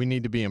 okay, we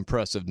need to be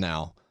impressive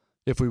now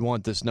if we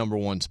want this number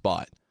one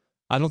spot?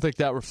 I don't think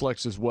that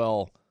reflects as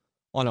well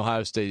on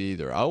Ohio State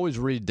either. I always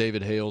read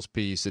David Hale's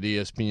piece at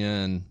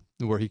ESPN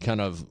where he kind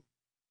of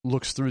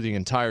looks through the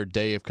entire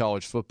day of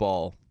college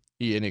football,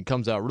 and it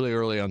comes out really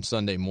early on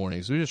Sunday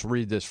mornings. We just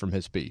read this from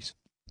his piece.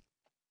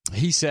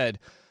 He said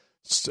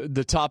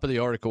the top of the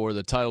article, or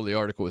the title of the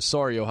article, is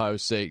Sorry, Ohio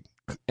State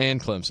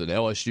and Clemson,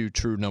 LSU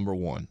true number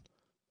one.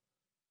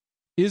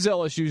 Is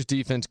LSU's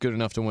defense good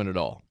enough to win it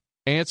all?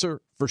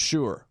 Answer, for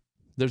sure.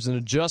 There's an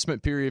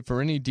adjustment period for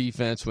any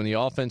defense when the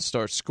offense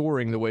starts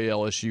scoring the way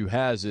LSU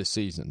has this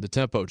season. The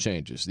tempo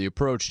changes, the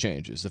approach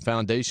changes, the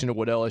foundation of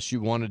what LSU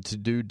wanted to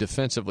do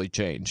defensively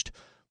changed.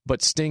 But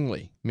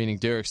Stingley, meaning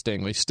Derek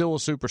Stingley, still a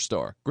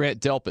superstar.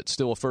 Grant Delpit,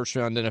 still a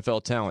first-round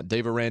NFL talent.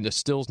 Dave Aranda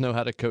still knows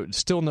how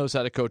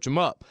to coach him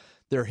up.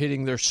 They're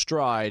hitting their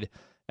stride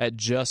at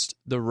just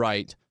the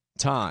right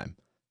time.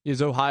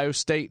 Is Ohio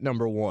State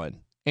number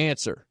one?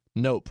 Answer,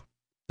 nope.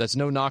 That's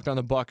no knock on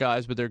the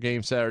Buckeyes, but their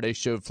game Saturday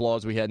showed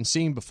flaws we hadn't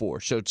seen before.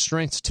 Showed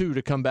strengths, too,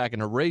 to come back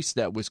and erase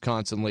that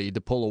Wisconsin lead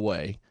to pull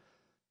away.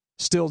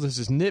 Still, this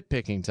is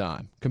nitpicking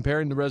time.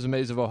 Comparing the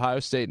resumes of Ohio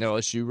State and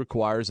LSU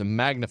requires a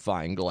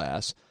magnifying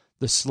glass.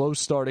 The slow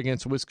start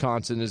against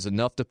Wisconsin is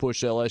enough to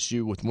push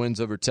LSU with wins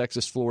over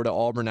Texas, Florida,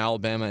 Auburn,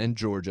 Alabama, and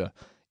Georgia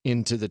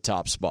into the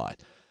top spot.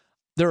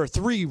 There are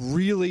three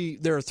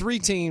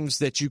teams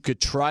that you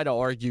could try to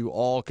argue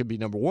all could be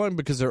number one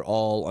because they're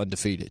all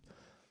undefeated.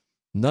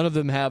 None of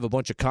them have a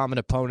bunch of common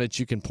opponents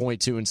you can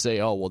point to and say,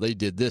 oh, well, they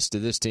did this to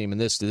this team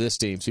and this to this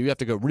team. So you have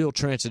to go real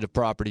transitive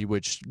property,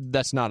 which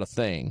that's not a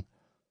thing.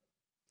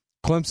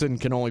 Clemson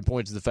can only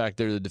point to the fact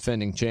they're the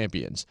defending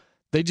champions.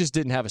 They just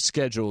didn't have a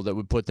schedule that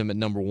would put them at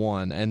number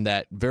one, and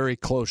that very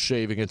close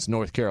shave against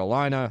North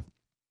Carolina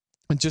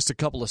and just a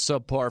couple of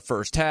subpar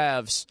first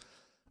halves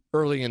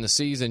early in the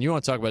season. You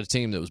want to talk about a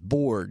team that was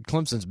bored.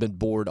 Clemson's been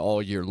bored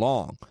all year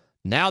long.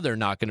 Now they're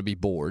not going to be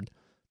bored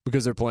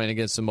because they're playing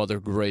against some other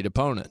great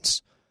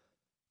opponents.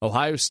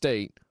 Ohio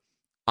State,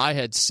 I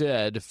had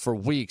said for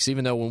weeks,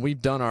 even though when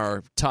we've done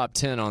our top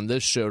 10 on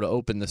this show to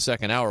open the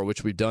second hour,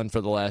 which we've done for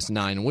the last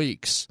 9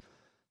 weeks,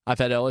 I've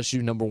had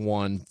LSU number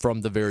one from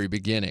the very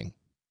beginning.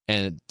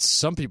 And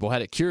some people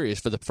had it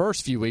curious for the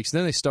first few weeks,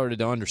 then they started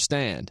to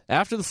understand.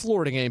 After the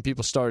Florida game,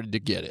 people started to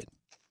get it.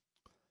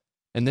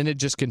 And then it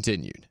just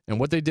continued. And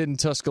what they did in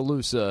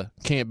Tuscaloosa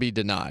can't be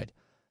denied.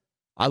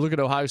 I look at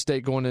Ohio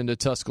State going into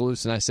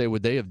Tuscaloosa and I say,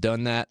 would they have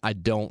done that? I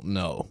don't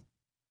know.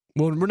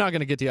 Well, we're not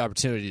going to get the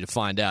opportunity to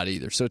find out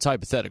either, so it's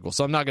hypothetical.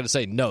 So I'm not going to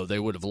say, no, they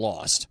would have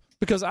lost,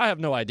 because I have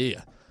no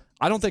idea.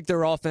 I don't think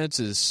their offense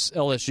is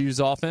LSU's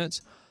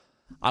offense.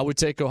 I would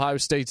take Ohio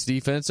State's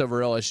defense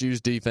over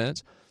LSU's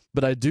defense,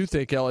 but I do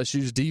think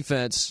LSU's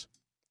defense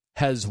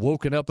has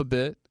woken up a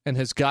bit and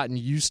has gotten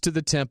used to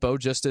the tempo,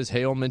 just as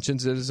Hale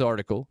mentions in his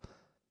article.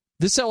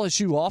 This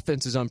LSU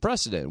offense is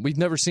unprecedented. We've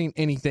never seen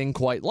anything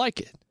quite like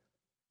it.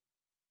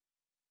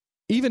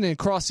 Even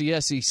across the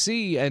SEC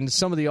and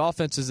some of the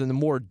offenses and the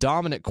more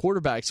dominant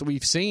quarterbacks that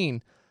we've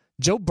seen,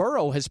 Joe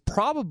Burrow has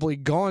probably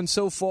gone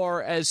so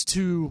far as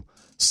to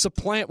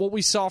supplant what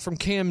we saw from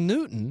Cam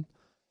Newton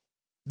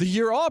the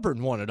year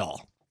Auburn won it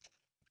all.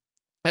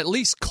 At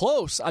least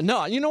close.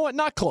 No, you know what?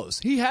 Not close.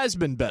 He has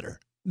been better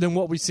than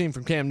what we've seen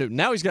from Cam Newton.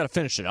 Now he's got to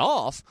finish it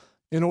off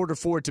in order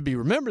for it to be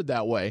remembered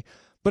that way.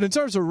 But in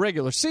terms of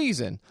regular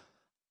season,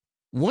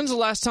 When's the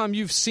last time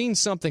you've seen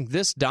something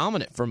this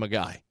dominant from a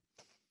guy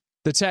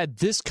that's had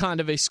this kind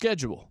of a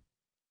schedule?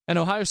 And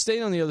Ohio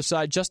State on the other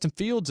side, Justin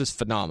Fields is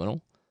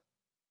phenomenal.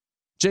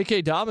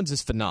 J.K. Dobbins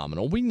is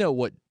phenomenal. We know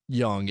what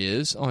Young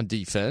is on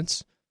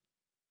defense.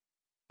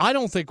 I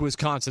don't think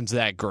Wisconsin's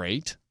that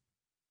great.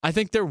 I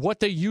think they're what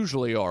they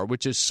usually are,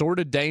 which is sort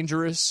of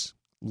dangerous,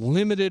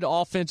 limited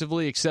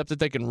offensively, except that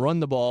they can run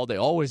the ball. They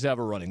always have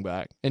a running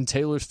back, and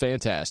Taylor's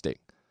fantastic.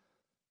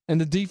 And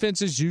the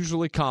defense is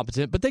usually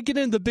competent, but they get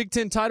into the Big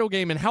Ten title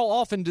game, and how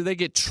often do they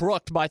get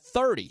trucked by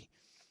 30?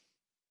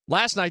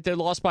 Last night they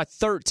lost by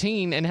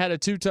 13 and had a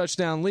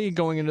 2-touchdown lead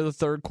going into the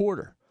third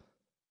quarter.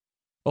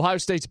 Ohio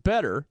State's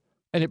better,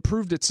 and it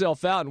proved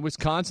itself out, and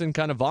Wisconsin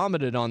kind of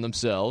vomited on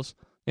themselves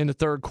in the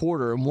third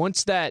quarter. And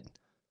once that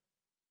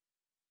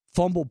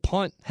fumbled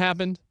punt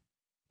happened,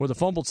 where the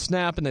fumbled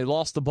snap and they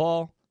lost the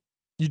ball,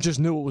 you just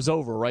knew it was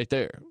over right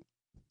there,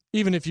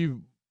 even if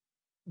you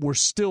were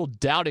still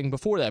doubting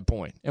before that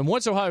point. And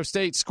once Ohio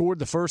State scored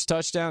the first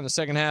touchdown in the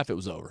second half, it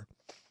was over.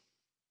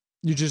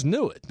 You just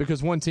knew it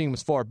because one team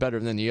was far better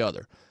than the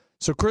other.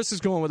 So Chris is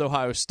going with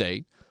Ohio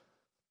State,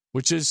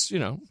 which is,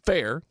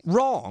 fair.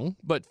 Wrong,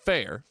 but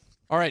fair.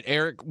 All right,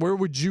 Eric, where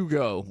would you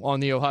go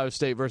on the Ohio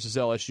State versus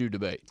LSU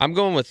debate? I'm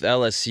going with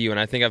LSU, and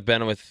I think I've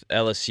been with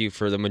LSU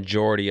for the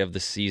majority of the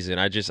season.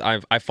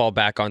 I fall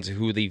back onto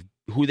who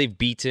they've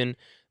beaten.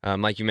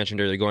 Like you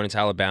mentioned earlier, going into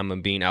Alabama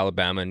and beating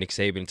Alabama and Nick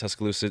Saban and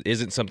Tuscaloosa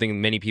isn't something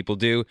many people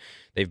do.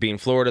 They've beaten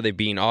Florida, they've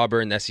beaten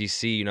Auburn. The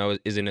SEC,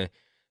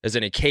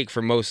 isn't a cake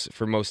for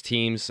most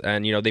teams,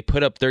 and they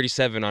put up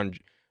 37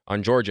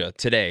 on Georgia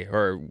today,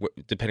 or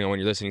depending on when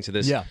you're listening to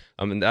this. Yeah.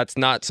 And that's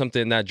not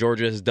something that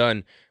Georgia has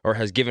done or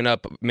has given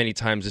up many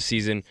times this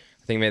season.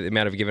 I think they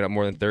might have given up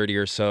more than 30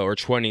 or so, or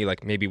 20,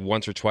 like maybe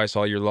once or twice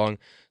all year long.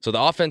 So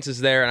the offense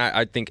is there, and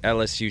I think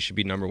LSU should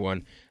be number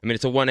one. I mean,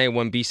 it's a 1A,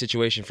 1B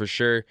situation for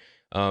sure.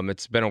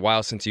 It's been a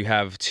while since you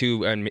have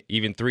 2 and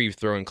even 3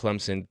 throwing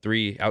Clemson,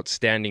 3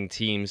 outstanding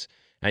teams.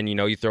 And,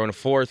 you throw in a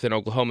 4th, and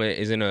Oklahoma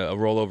isn't a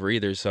rollover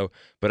either. So,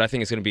 but I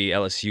think it's going to be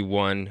LSU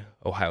 1,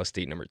 Ohio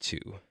State number 2.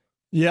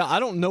 Yeah, I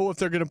don't know if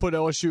they're going to put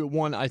LSU at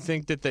 1. I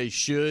think that they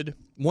should.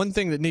 One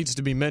thing that needs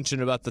to be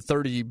mentioned about the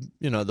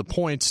 37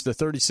 points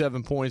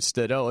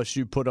that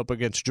LSU put up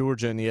against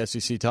Georgia in the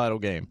SEC title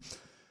game.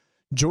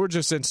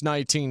 Georgia, since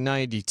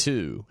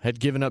 1992, had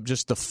given up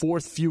just the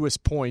 4th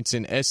fewest points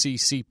in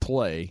SEC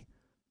play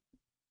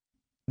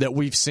that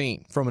we've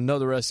seen from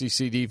another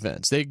SEC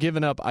defense. They'd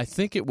given up, I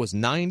think it was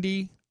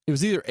 90. It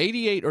was either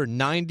 88 or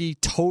 90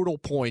 total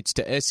points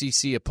to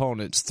SEC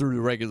opponents through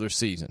the regular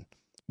season,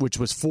 which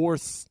was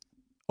 4th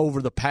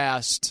over the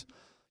past,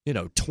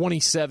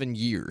 27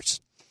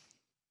 years.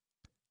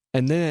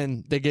 And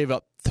then they gave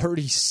up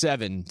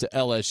 37 to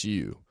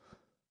LSU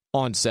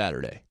on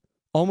Saturday.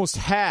 Almost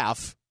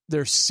half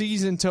their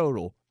season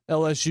total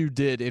LSU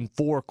did in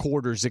 4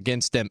 quarters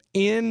against them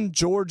in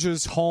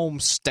Georgia's home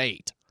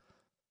state.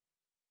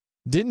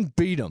 Didn't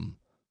beat them,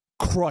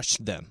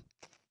 crushed them,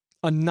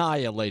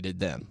 annihilated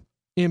them,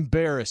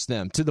 embarrassed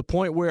them to the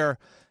point where,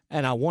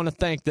 and I want to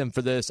thank them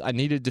for this, I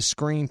needed to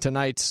screen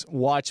tonight's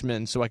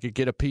Watchmen so I could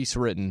get a piece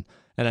written,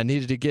 and I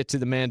needed to get to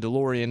The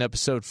Mandalorian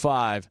episode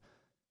 5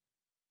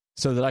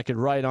 so that I could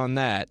write on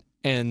that.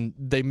 And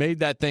they made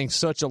that thing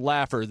such a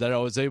laugher that I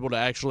was able to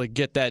actually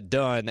get that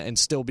done and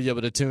still be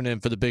able to tune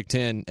in for the Big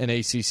Ten and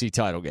ACC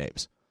title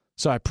games.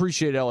 So I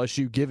appreciate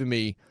LSU giving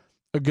me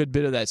a good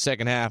bit of that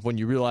second half when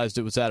you realized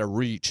it was out of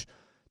reach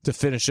to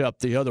finish up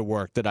the other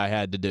work that I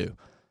had to do.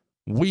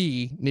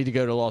 We need to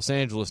go to Los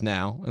Angeles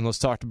now, and let's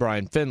talk to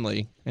Brian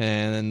Finley,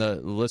 and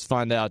then let's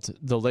find out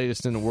the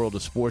latest in the world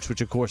of sports, which,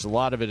 of course, a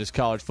lot of it is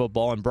college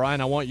football. And, Brian,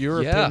 I want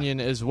your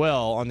opinion as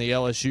well on the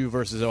LSU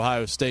versus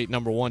Ohio State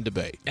number 1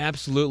 debate.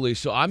 Absolutely.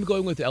 So I'm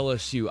going with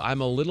LSU.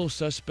 I'm a little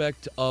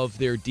suspect of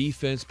their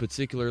defense,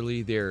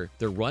 particularly their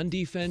run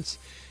defense.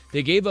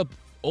 They gave up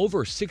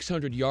over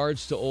 600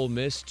 yards to Ole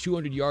Miss,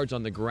 200 yards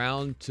on the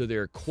ground to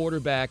their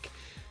quarterback.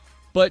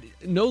 But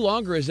no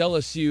longer is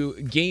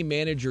LSU game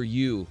manager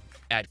you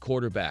at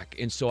quarterback.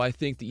 And so I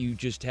think that you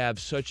just have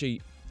such a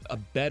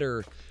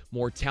better,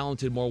 more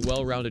talented, more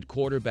well-rounded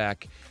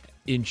quarterback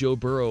in Joe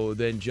Burrow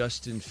than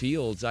Justin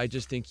Fields. I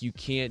just think you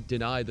can't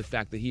deny the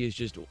fact that he is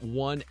just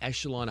one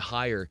echelon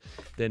higher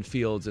than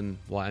Fields, and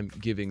I'm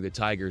giving the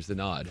Tigers the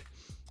nod.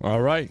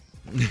 All right.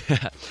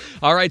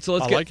 All right, so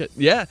let's like it.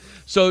 Yeah.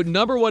 So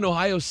number 1,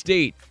 Ohio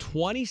State,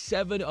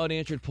 27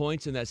 unanswered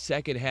points in that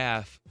second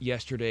half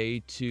yesterday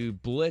to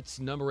blitz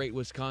number 8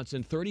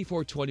 Wisconsin,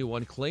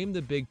 34-21, claim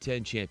the Big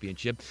Ten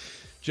championship.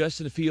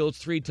 Justin Fields,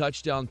 3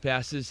 touchdown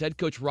passes. Head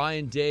coach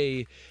Ryan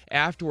Day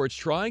afterwards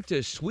trying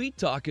to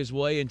sweet-talk his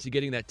way into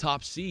getting that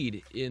top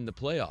seed in the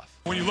playoff.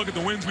 When you look at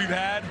the wins we've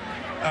had,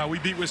 we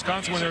beat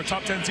Wisconsin when they were a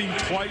top 10 team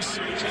twice.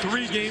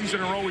 3 games in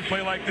a row we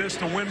play like this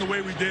to win the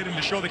way we did and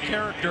to show the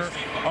character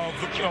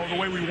of the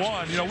way we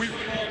won.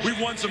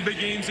 We've won some big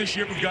games this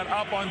year. We've got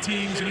up on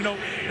teams, and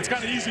it's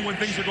kind of easy when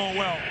things are going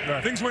well.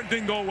 Right. Things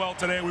didn't go well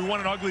today. We won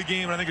an ugly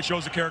game, and I think it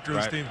shows the character of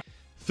this team.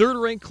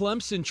 Third-ranked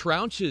Clemson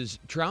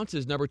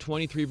trounces number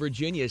 23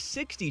 Virginia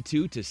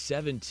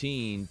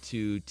 62-17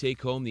 to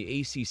take home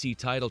the ACC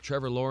title.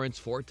 Trevor Lawrence,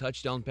 4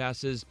 touchdown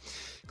passes.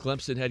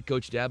 Clemson head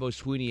coach Dabo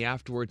Swinney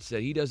afterwards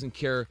said he doesn't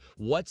care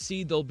what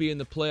seed they'll be in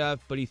the playoff,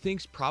 but he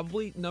thinks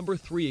probably number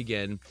 3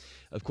 again.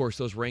 Of course,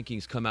 those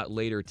rankings come out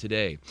later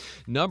today.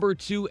 Number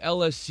 2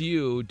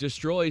 LSU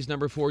destroys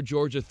number 4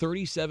 Georgia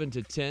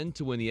 37-10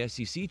 to win the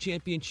SEC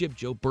championship.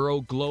 Joe Burrow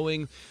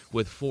glowing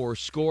with 4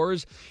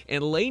 scores.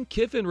 And Lane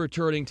Kiffin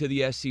returning to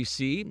the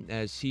SEC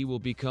as he will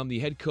become the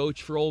head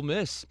coach for Ole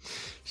Miss.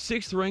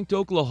 6th-ranked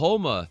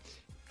Oklahoma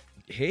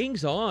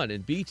hangs on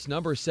and beats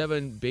number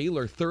 7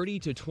 Baylor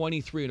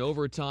 30-23 in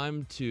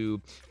overtime to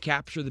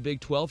capture the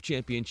Big 12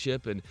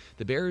 championship, and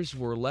the Bears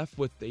were left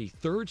with a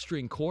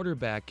third-string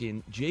quarterback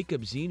in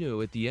Jacob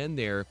Zeno at the end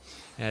there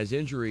as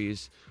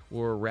injuries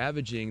were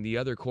ravaging the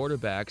other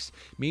quarterbacks.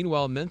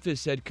 Meanwhile,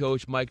 Memphis head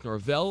coach Mike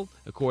Norvell,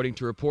 according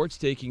to reports,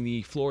 taking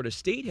the Florida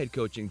State head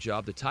coaching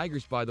job. The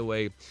Tigers, by the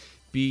way,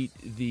 beat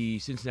the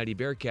Cincinnati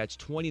Bearcats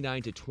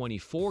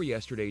 29-24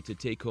 yesterday to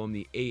take home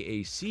the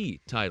AAC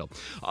title.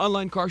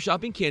 Online car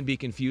shopping can be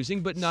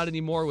confusing, but not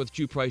anymore with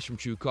True Price from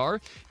True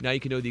Car. Now you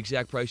can know the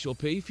exact price you'll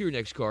pay for your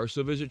next car,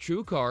 so visit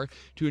True Car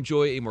to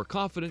enjoy a more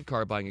confident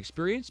car buying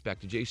experience.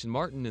 Back to Jason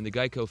Martin in the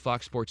Geico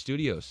Fox Sports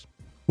Studios.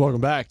 Welcome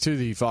back to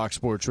the Fox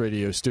Sports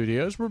Radio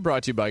studios. We're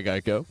brought to you by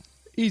Geico.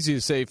 Easy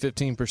to save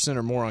 15%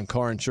 or more on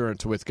car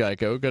insurance with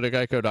Geico. Go to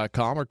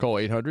geico.com or call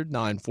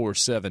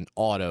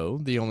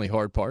 800-947-AUTO. The only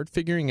hard part,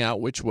 figuring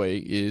out which way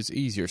is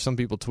easier. Some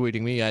people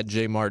tweeting me at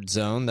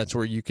JMartZone. That's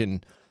where you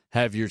can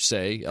have your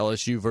say,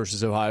 LSU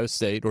versus Ohio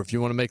State. Or if you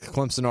want to make the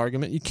Clemson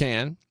argument, you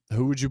can.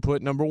 Who would you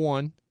put number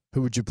 1?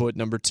 Who would you put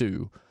number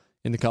 2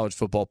 in the college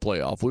football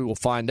playoff? We will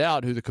find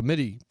out who the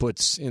committee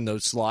puts in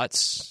those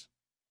slots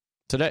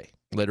today,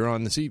 later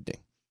on this evening.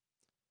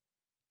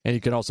 And you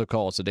can also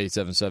call us at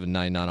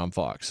 877-99 on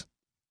Fox.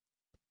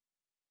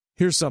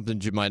 Here's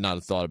something you might not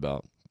have thought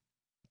about.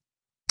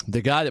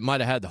 The guy that might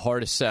have had the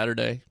hardest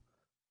Saturday,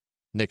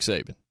 Nick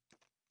Saban.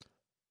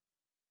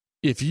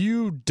 If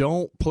you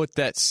don't put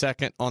that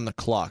second on the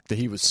clock that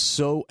he was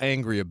so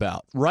angry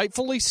about,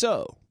 rightfully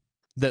so,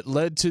 that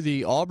led to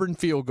the Auburn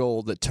field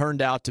goal that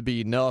turned out to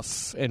be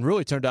enough and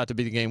really turned out to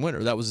be the game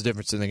winner. That was the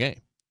difference in the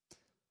game.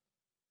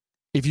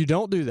 If you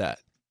don't do that,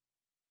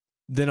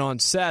 then on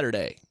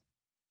Saturday,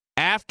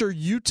 after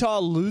Utah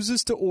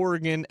loses to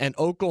Oregon and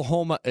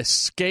Oklahoma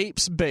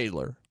escapes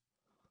Baylor,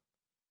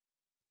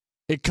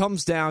 it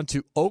comes down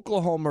to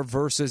Oklahoma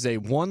versus a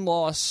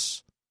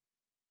one-loss,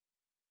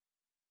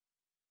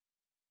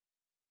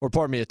 or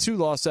pardon me, a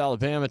two-loss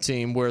Alabama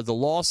team where the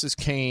losses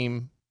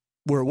came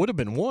where it would have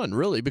been one,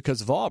 really, because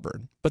of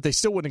Auburn, but they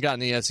still wouldn't have gotten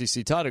the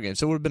SEC title game.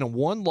 So it would have been a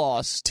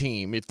one-loss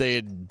team if they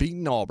had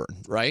beaten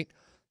Auburn, right?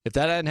 If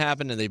that hadn't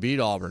happened and they beat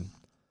Auburn,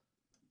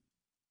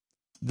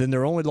 then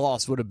their only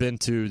loss would have been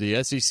to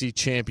the SEC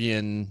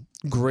champion,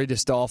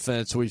 greatest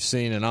offense we've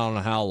seen in I don't know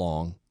how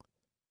long,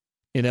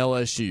 in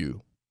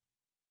LSU,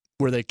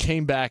 where they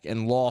came back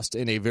and lost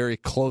in a very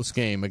close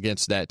game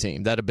against that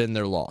team. That would have been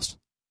their loss.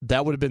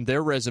 That would have been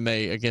their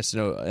resume against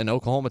an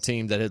Oklahoma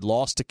team that had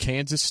lost to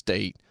Kansas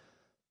State,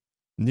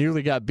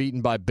 nearly got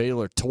beaten by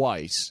Baylor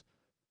twice,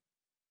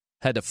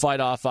 had to fight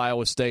off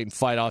Iowa State and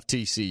fight off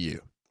TCU.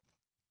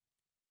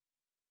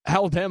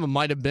 Alabama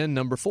might have been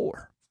number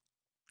 4.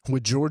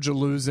 With Georgia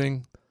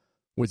losing,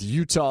 with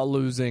Utah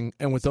losing,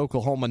 and with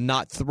Oklahoma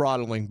not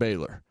throttling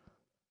Baylor.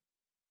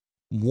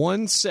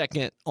 1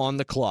 second on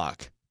the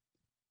clock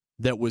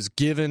that was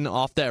given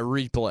off that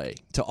replay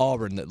to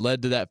Auburn that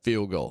led to that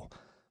field goal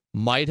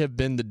might have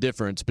been the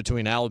difference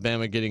between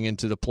Alabama getting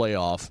into the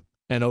playoff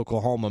and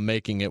Oklahoma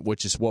making it,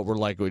 which is what we're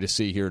likely to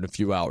see here in a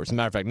few hours. As a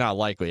matter of fact, not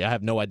likely. I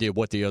have no idea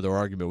what the other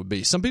argument would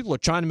be. Some people are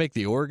trying to make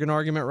the Oregon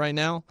argument right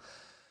now.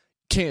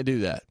 Can't do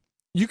that.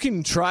 You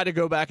can try to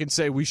go back and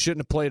say we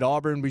shouldn't have played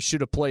Auburn. We should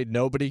have played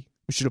nobody.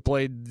 We should have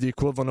played the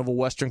equivalent of a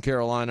Western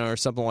Carolina or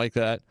something like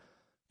that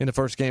in the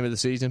first game of the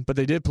season. But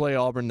they did play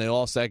Auburn. They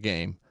lost that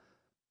game.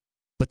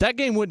 But that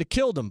game wouldn't have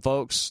killed them,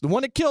 folks. The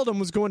one that killed them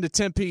was going to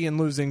Tempe and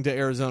losing to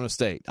Arizona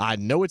State. I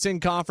know it's in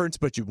conference,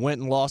 but you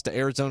went and lost to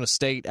Arizona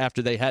State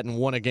after they hadn't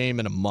won a game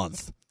in a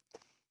month.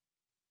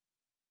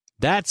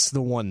 That's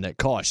the one that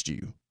cost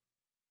you,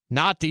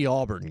 not the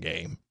Auburn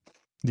game.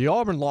 The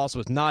Auburn loss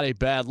was not a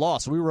bad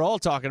loss. We were all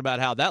talking about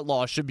how that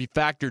loss should be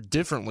factored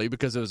differently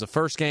because it was the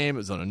first game. It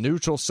was on a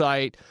neutral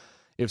site.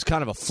 It was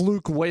kind of a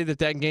fluke way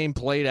that game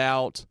played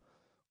out.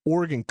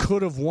 Oregon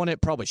could have won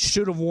it, probably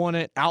should have won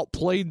it,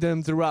 outplayed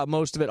them throughout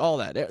most of it, all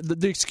that.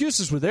 The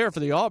excuses were there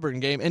for the Auburn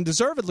game, and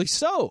deservedly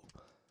so.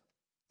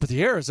 But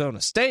the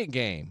Arizona State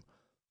game,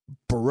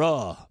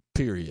 bruh,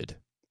 period.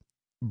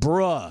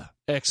 Bruh,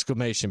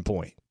 exclamation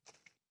point.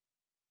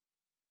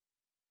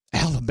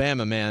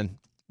 Alabama, man.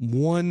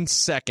 1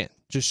 second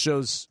just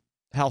shows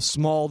how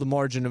small the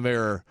margin of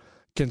error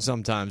can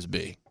sometimes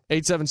be.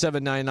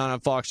 877-99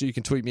 on Fox. You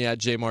can tweet me at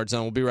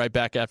JMartZone. We'll be right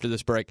back after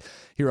this break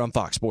here on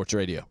Fox Sports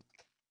Radio.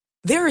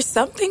 There are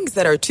some things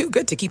that are too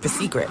good to keep a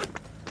secret.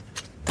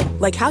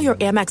 Like how your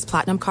Amex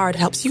Platinum card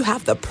helps you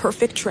have the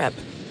perfect trip.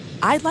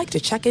 I'd like to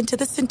check into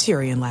the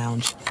Centurion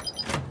Lounge.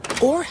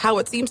 Or how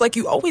it seems like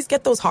you always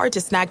get those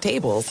hard-to-snag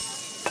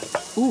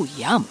tables. Ooh,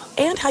 yum.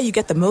 And how you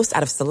get the most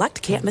out of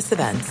select can't-miss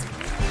events.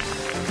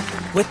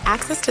 With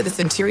access to the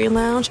Centurion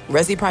Lounge,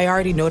 Resi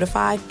Priority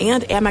Notified,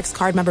 and Amex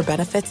card member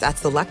benefits at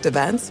select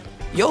events,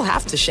 you'll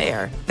have to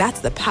share. That's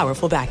the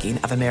powerful backing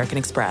of American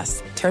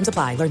Express. Terms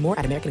apply. Learn more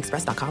at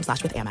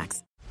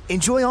americanexpress.com/withAmex.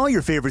 Enjoy all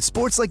your favorite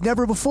sports like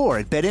never before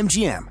at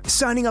BetMGM.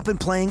 Signing up and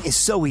playing is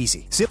so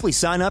easy. Simply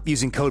sign up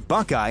using code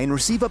Buckeye and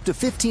receive up to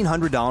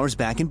 $1,500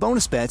 back in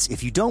bonus bets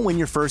if you don't win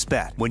your first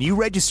bet. When you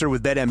register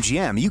with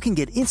BetMGM, you can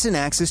get instant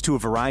access to a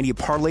variety of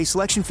parlay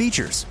selection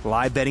features,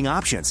 live betting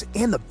options,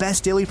 and the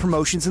best daily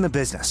promotions in the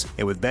business.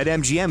 And with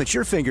BetMGM at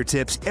your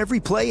fingertips, every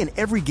play and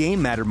every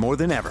game matter more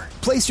than ever.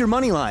 Place your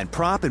moneyline,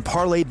 prop, and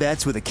parlay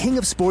bets with the king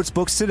of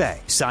sportsbooks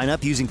today. Sign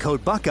up using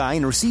code Buckeye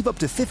and receive up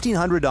to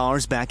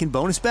 $1,500 back in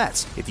bonus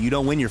bets if you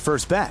don't win your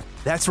first bet.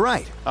 That's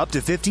right, up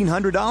to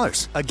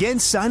 $1,500. Again,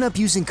 sign up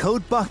using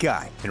code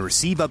Buckeye and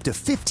receive up to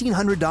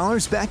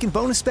 $1,500 back in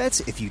bonus bets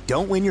if you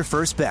don't win your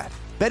first bet.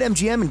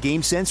 BetMGM and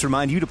GameSense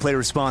remind you to play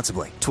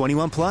responsibly.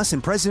 21 plus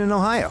and present in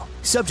Ohio.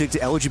 Subject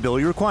to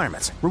eligibility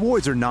requirements.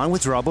 Rewards are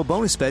non-withdrawable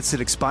bonus bets that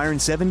expire in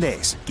 7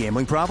 days.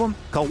 Gambling problem?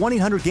 Call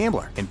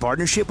 1-800-GAMBLER in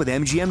partnership with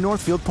MGM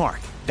Northfield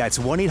Park. That's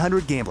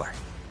 1-800-GAMBLER.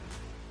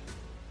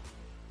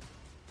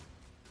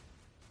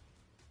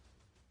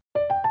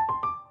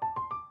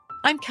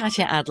 I'm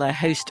Katya Adler,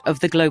 host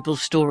of The Global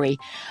Story.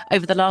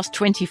 Over the last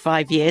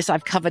 25 years,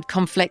 I've covered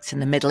conflicts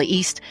in the Middle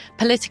East,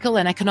 political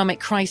and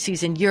economic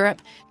crises in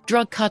Europe,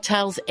 drug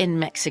cartels in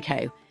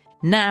Mexico.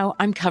 Now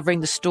I'm covering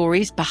the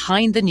stories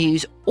behind the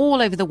news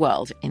all over the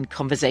world in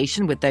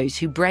conversation with those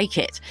who break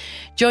it.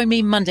 Join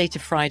me Monday to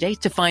Friday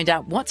to find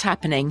out what's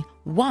happening,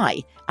 why,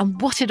 and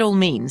what it all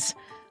means.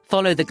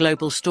 Follow The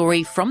Global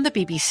Story from the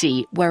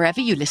BBC wherever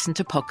you listen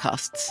to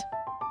podcasts.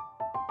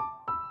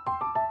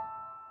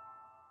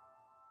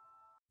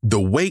 The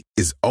wait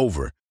is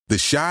over. The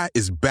Chi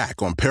is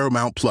back on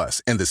Paramount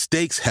Plus, and the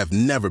stakes have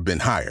never been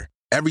higher.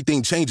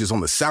 Everything changes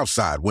on the South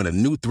Side when a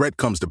new threat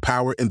comes to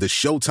power in the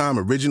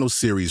Showtime original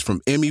series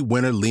from Emmy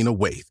winner Lena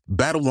Waithe.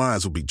 Battle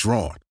lines will be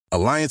drawn,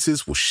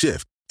 alliances will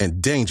shift,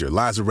 and danger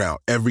lies around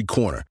every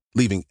corner,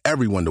 leaving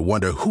everyone to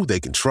wonder who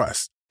they can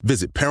trust.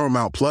 Visit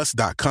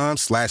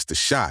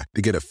ParamountPlus.com/The Chi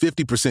to get a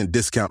 50%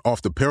 discount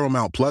off the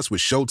Paramount Plus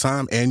with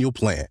Showtime annual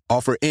plan.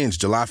 Offer ends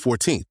July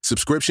 14th.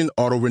 Subscription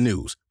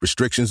auto-renews.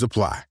 Restrictions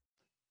apply.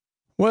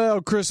 Well,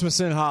 Christmas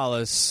in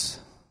Hollis.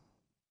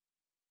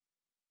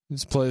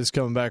 This play is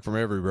coming back from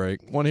every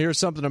break. Want to hear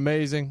something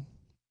amazing?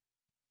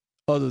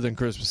 Other than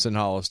Christmas in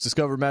Hollis.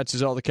 Discover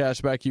matches all the cash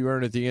back you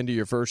earn at the end of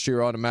your first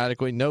year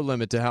automatically. No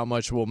limit to how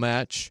much we'll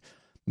match.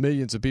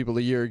 Millions of people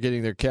a year are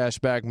getting their cash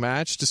back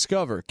match.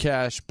 Discover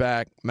Cash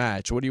Back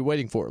Match. What are you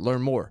waiting for?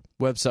 Learn more.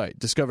 Website,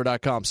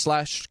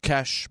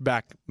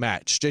 discover.com/cashback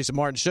match. Jason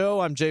Martin Show.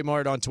 I'm Jay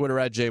Mart on Twitter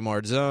at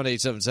JMartZone.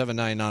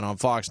 877-99 on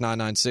Fox,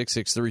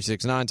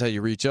 996-6369. How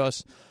you reach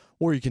us.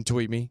 Or you can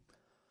tweet me.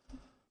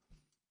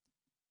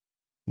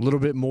 A little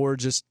bit more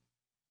just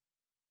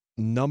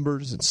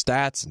numbers and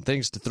stats and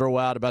things to throw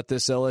out about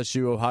this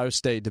LSU-Ohio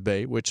State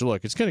debate, which,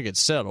 look, it's going to get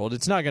settled.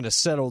 It's not going to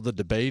settle the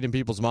debate in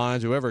people's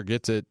minds. Whoever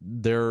gets it,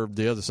 they're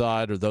the other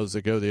side, or those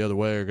that go the other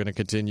way are going to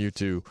continue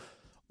to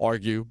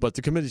argue. But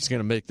the committee's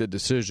going to make the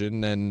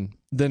decision, and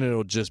then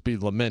it'll just be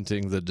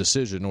lamenting the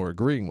decision or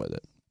agreeing with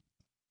it.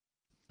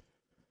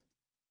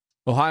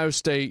 Ohio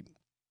State,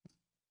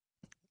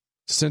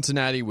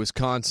 Cincinnati,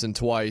 Wisconsin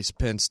twice,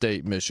 Penn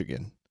State,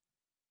 Michigan.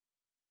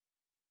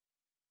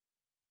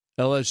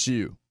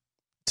 LSU,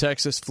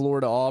 Texas,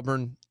 Florida,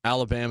 Auburn,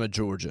 Alabama,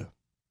 Georgia.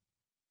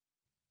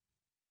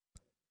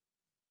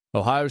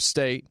 Ohio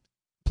State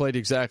played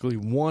exactly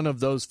one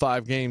of those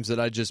 5 games that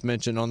I just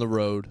mentioned on the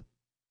road.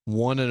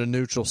 One at a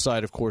neutral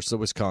site, of course, the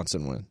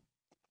Wisconsin win.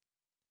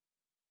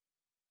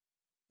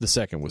 The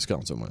second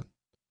Wisconsin win.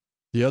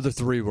 The other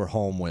 3 were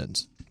home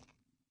wins.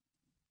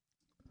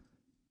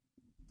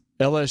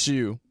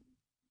 LSU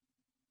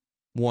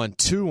won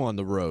 2 on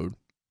the road.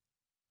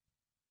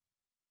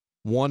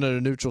 1 at a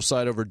neutral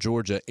site over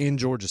Georgia, in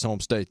Georgia's home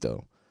state,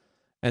 though,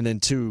 and then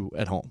 2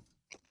 at home.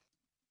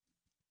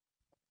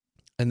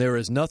 And there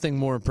is nothing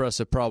more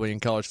impressive probably in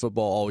college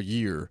football all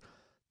year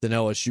than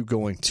LSU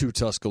going to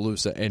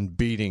Tuscaloosa and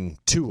beating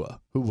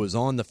Tua, who was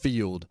on the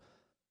field,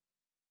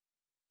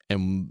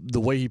 and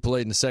the way he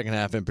played in the second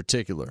half in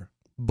particular,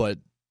 but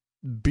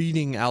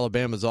beating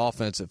Alabama's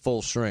offense at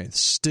full strength,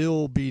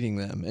 still beating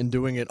them and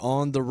doing it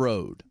on the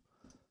road.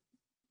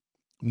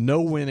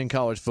 No win in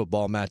college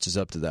football matches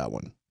up to that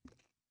one.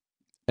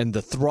 And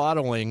the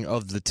throttling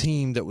of the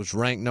team that was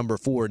ranked number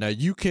 4. Now,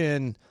 you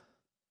can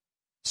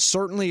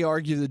certainly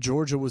argue that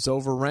Georgia was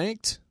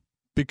overranked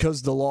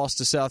because the loss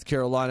to South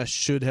Carolina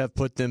should have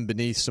put them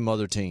beneath some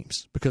other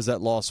teams because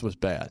that loss was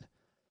bad.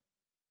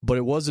 But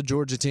it was a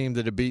Georgia team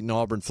that had beaten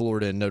Auburn,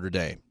 Florida, and Notre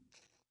Dame.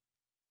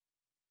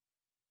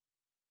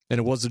 And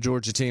it was a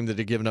Georgia team that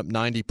had given up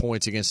 90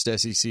 points against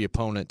SEC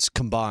opponents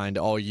combined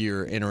all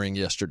year entering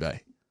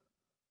yesterday.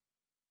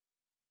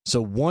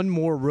 So one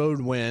more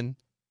road win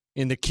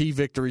in the key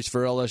victories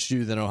for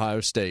LSU than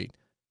Ohio State.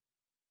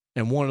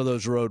 And one of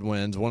those road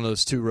wins, one of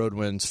those 2 road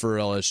wins for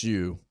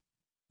LSU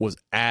was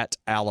at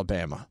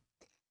Alabama.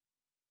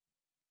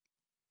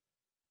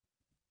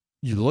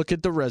 You look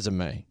at the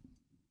resume.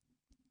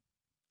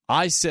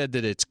 I said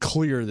that it's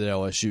clear that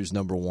LSU is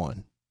number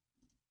 1.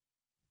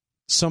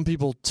 Some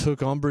people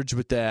took umbrage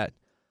with that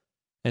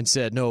and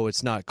said, no,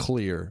 it's not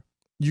clear.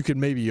 You could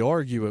maybe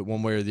argue it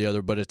one way or the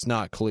other, but it's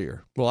not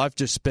clear. Well, I've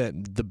just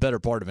spent the better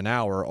part of an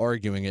hour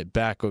arguing it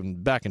back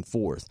and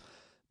forth.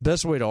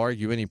 Best way to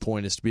argue any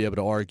point is to be able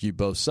to argue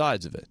both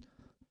sides of it.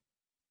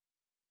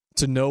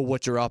 To know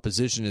what your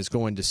opposition is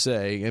going to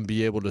say and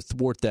be able to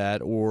thwart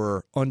that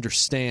or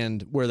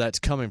understand where that's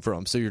coming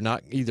from. So you're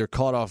not either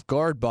caught off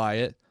guard by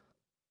it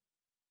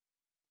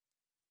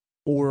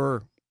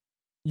or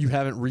you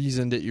haven't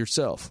reasoned it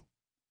yourself.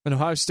 And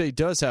Ohio State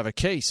does have a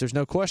case. There's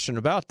no question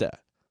about that.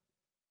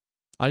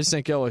 I just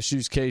think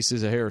LSU's case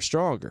is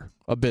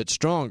a bit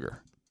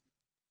stronger.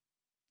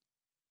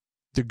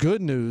 The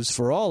good news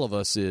for all of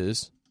us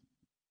is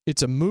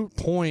it's a moot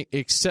point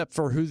except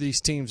for who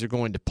these teams are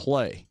going to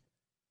play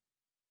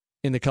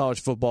in the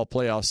college football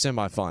playoff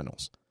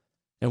semifinals.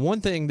 And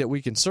one thing that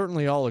we can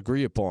certainly all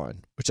agree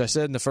upon, which I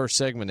said in the first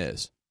segment,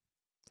 is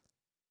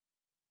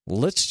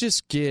let's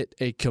just get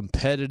a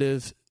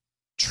competitive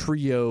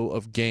trio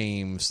of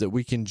games that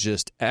we can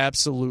just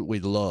absolutely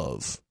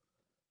love,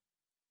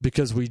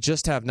 because we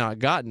just have not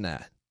gotten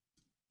that.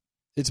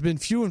 It's been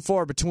few and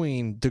far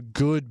between the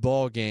good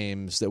ball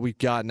games that we've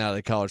gotten out of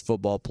the college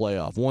football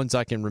playoff. Ones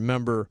I can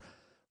remember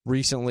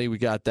recently, we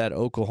got that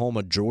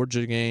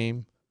Oklahoma-Georgia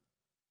game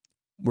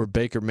where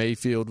Baker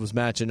Mayfield was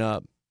matching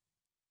up,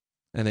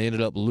 and they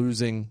ended up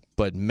losing.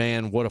 But,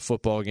 man, what a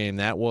football game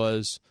that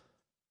was.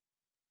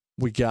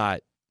 We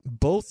got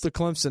both the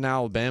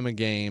Clemson-Alabama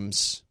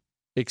games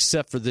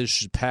except for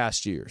this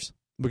past year's.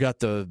 We got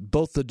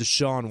both the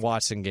Deshaun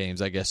Watson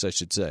games, I guess I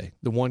should say.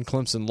 The one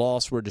Clemson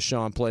lost where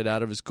Deshaun played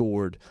out of his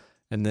gourd,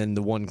 and then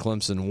the one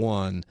Clemson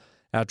won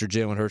after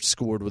Jalen Hurts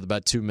scored with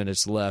about 2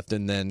 minutes left,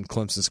 and then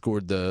Clemson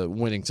scored the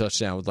winning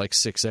touchdown with like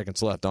 6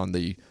 seconds left on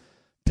the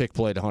pick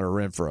play to Hunter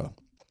Renfrow.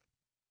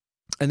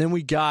 And then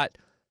we got,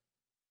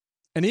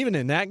 and even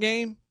in that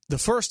game, the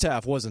first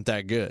half wasn't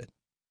that good.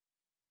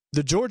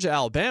 The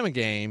Georgia-Alabama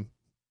game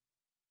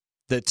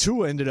that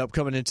Tua ended up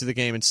coming into the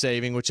game and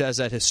saving, which has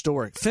that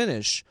historic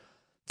finish,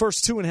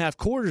 first 2.5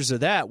 quarters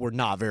of that were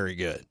not very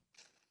good.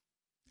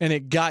 And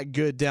it got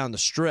good down the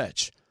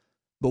stretch.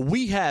 But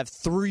we have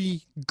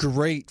 3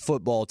 great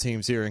football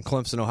teams here in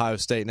Clemson, Ohio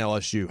State, and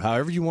LSU,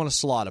 however you want to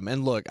slot them.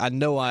 And look, I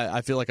know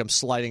I feel like I'm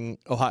sliding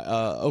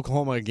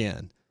Oklahoma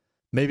again.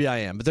 Maybe I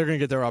am, but they're going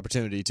to get their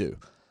opportunity too.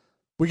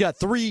 We got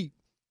 3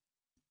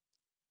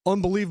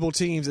 unbelievable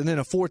teams and then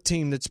a 4th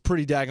team that's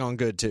pretty daggone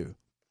good too.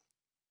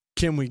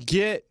 Can we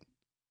get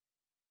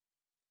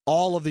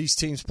all of these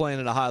teams playing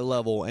at a high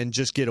level and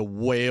just get a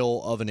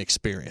whale of an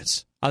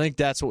experience? I think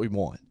that's what we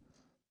want.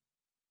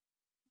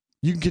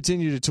 You can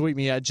continue to tweet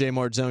me at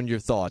JMartzone your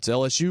thoughts.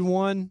 LSU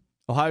 1,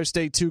 Ohio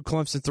State 2,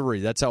 Clemson 3.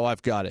 That's how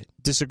I've got it.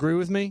 Disagree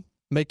with me?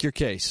 Make your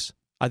case.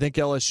 I think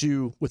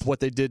LSU, with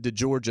what they did to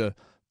Georgia,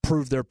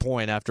 proved their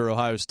point after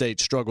Ohio State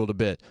struggled a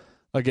bit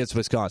against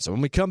Wisconsin.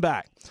 When we come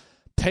back,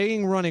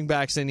 paying running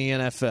backs in the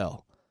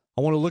NFL.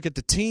 I want to look at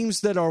the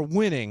teams that are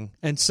winning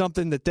and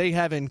something that they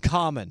have in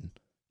common.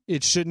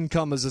 It shouldn't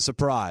come as a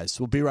surprise.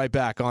 We'll be right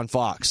back on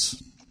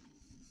Fox.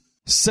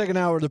 Second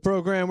hour of the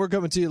program. We're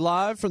coming to you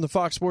live from the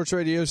Fox Sports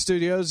Radio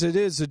studios. It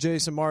is the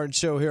Jason Martin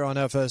Show here on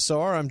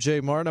FSR. I'm Jay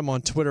Martin. I'm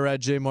on Twitter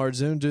at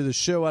JMartZoon. Do the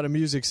show out of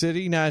Music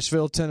City,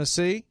 Nashville,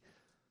 Tennessee.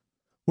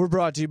 We're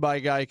brought to you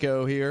by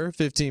Geico here.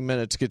 15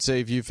 minutes could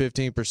save you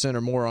 15%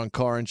 or more on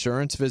car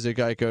insurance. Visit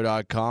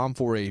geico.com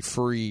for a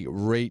free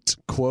rate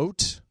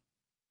quote.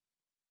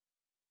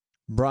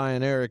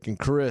 Brian, Eric, and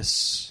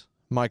Chris,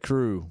 my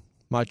crew,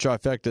 my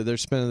trifecta, they're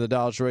spinning the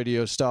Dallas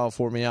radio style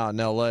for me out in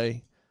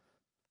L.A.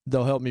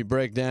 They'll help me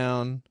break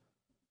down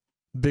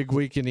big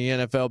week in the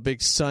NFL,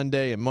 big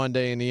Sunday and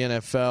Monday in the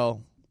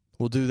NFL.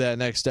 We'll do that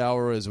next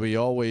hour as we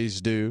always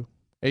do.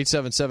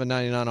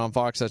 877-99 on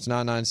Fox. That's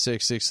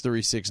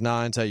 996-6369.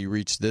 That's how you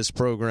reach this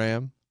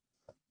program.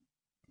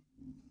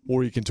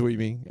 Or you can tweet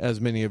me, as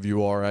many of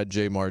you are, at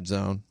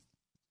JMartzone.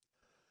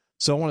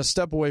 So I want to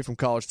step away from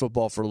college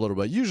football for a little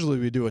bit. Usually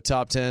we do a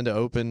top 10 to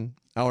open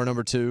hour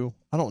number 2.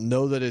 I don't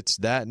know that it's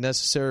that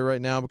necessary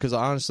right now because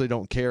I honestly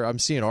don't care. I'm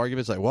seeing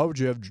arguments like, why would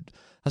you have...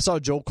 I saw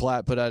Joel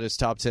Klatt put out his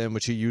top 10,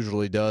 which he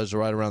usually does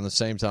right around the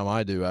same time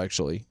I do,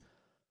 actually.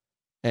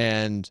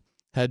 And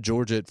had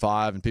Georgia at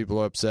 5, and people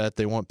are upset.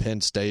 They want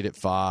Penn State at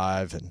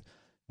 5, and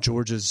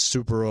Georgia's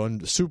super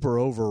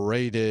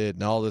overrated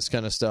and all this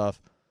kind of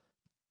stuff.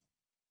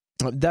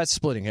 That's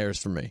splitting hairs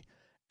for me.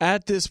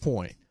 At this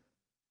point,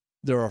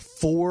 there are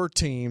 4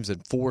 teams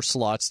and 4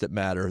 slots that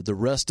matter. The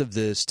rest of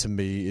this, to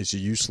me, is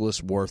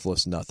useless,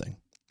 worthless, nothing.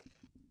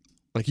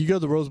 Like, you go to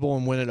the Rose Bowl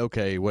and win it,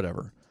 okay,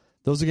 whatever.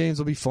 Those games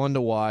will be fun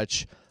to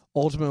watch.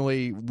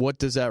 Ultimately, what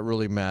does that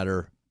really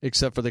matter,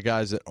 except for the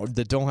guys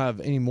that don't have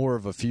any more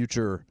of a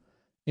future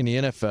in the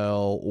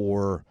NFL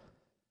or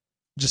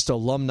just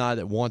alumni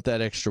that want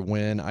that extra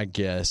win, I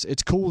guess.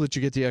 It's cool that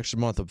you get the extra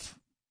month of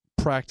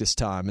practice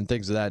time and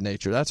things of that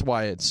nature. That's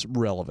why it's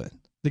relevant.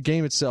 The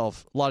game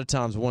itself, a lot of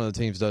times one of the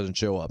teams doesn't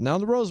show up. Now,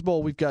 in the Rose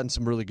Bowl, we've gotten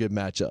some really good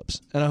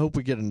matchups, and I hope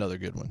we get another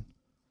good one.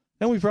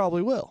 And we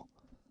probably will.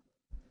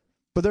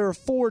 But there are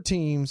 4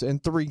 teams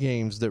and 3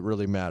 games that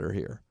really matter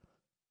here.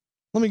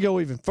 Let me go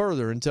even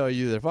further and tell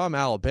you that if I'm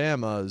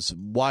Alabama's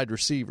wide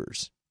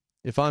receivers,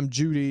 if I'm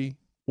Judy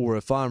or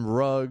if I'm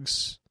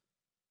Ruggs,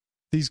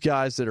 these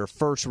guys that are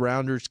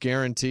first-rounders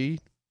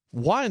guaranteed,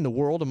 why in the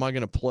world am I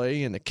going to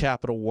play in the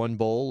Capital One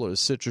Bowl or the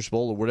Citrus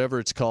Bowl or whatever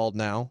it's called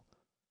now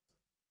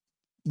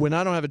when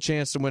I don't have a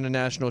chance to win a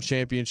national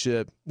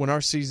championship, when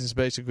our season's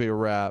basically a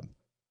wrap?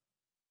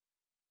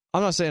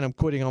 I'm not saying I'm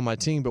quitting on my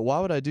team, but why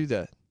would I do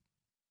that?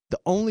 The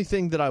only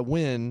thing that I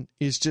win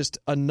is just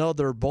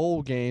another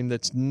bowl game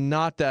that's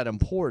not that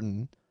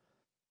important,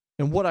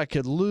 and what I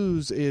could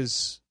lose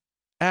is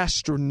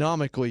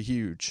astronomically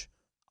huge.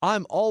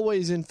 I'm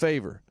always in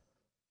favor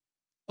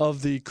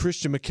of the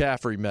Christian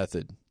McCaffrey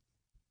method,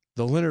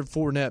 the Leonard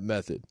Fournette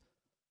method.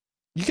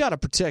 You got to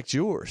protect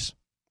yours.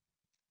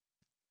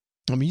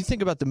 I mean, you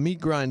think about the meat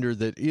grinder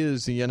that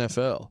is the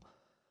NFL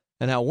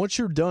and how once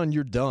you're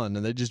done,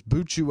 and they just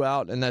boot you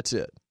out, and that's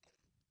it.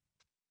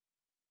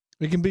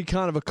 It can be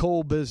kind of a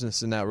cold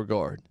business in that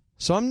regard.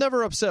 So I'm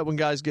never upset when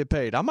guys get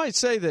paid. I might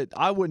say that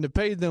I wouldn't have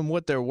paid them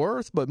what they're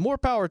worth, but more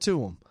power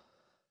to them.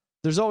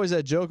 There's always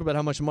that joke about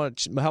how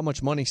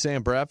much money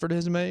Sam Bradford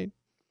has made.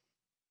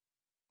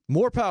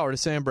 More power to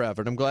Sam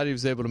Bradford. I'm glad he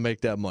was able to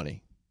make that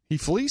money. He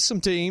fleeced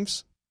some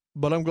teams,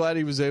 but I'm glad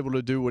he was able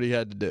to do what he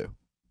had to do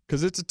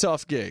because it's a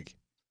tough gig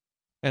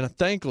and a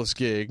thankless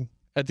gig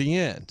at the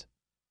end.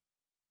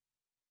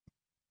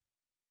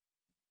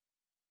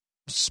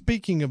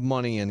 Speaking of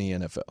money in the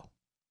NFL,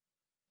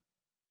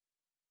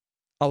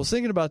 I was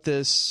thinking about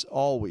this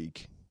all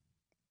week,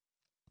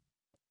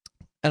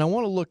 and I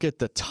want to look at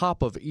the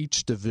top of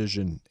each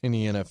division in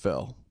the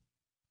NFL,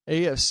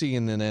 AFC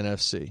and then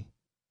NFC.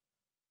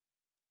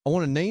 I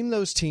want to name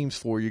those teams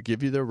for you,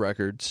 give you their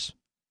records,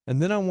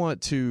 and then I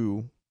want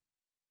to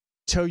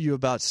tell you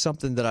about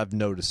something that I've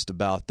noticed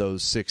about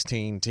those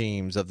 16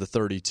 teams of the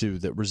 32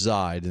 that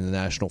reside in the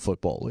National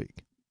Football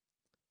League.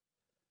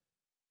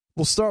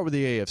 We'll start with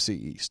the AFC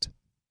East,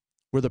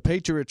 where the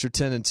Patriots are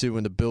 10-2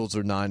 and the Bills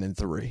are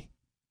 9-3.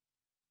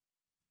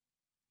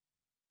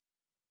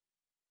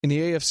 In the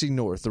AFC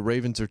North, the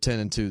Ravens are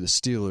 10-2, the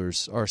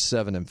Steelers are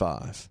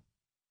 7-5.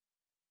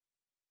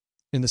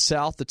 In the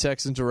South, the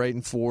Texans are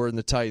 8-4, and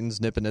the Titans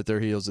nipping at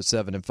their heels at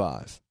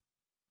 7-5.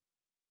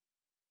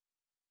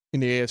 In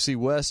the AFC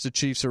West, the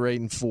Chiefs are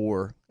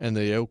 8-4, and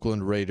the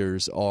Oakland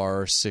Raiders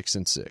are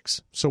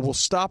 6-6. So we'll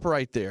stop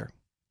right there,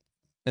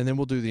 and then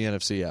we'll do the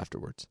NFC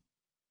afterwards.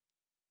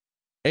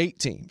 8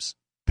 teams: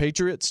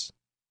 Patriots,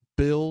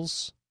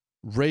 Bills,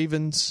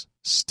 Ravens,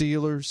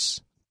 Steelers,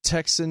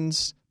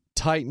 Texans,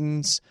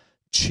 Titans,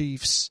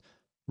 Chiefs,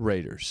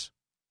 Raiders.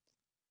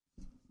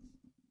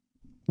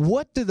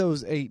 What do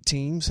those 8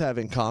 teams have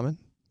in common?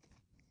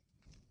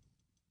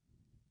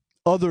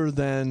 Other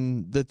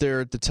than that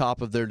they're at the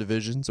top of their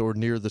divisions or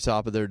near the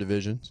top of their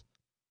divisions.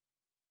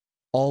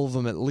 All of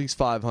them at least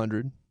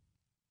 500.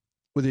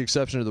 With the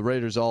exception of the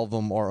Raiders, all of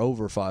them are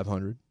over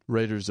 500.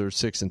 Raiders are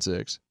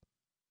 6-6.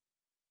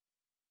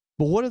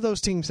 But what do those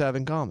teams have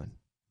in common?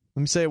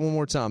 Let me say it one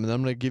more time, and then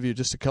I'm going to give you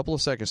just a couple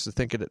of seconds to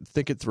think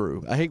it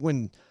through.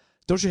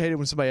 Don't you hate it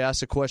when somebody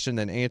asks a question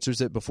and answers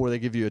it before they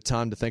give you a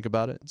time to think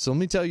about it? So let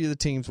me tell you the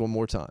teams one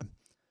more time.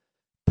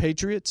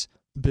 Patriots,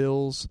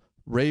 Bills,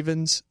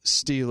 Ravens,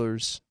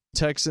 Steelers,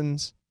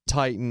 Texans,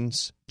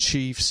 Titans,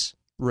 Chiefs,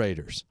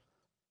 Raiders.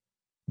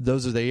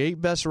 Those are the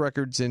 8 best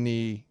records in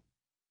the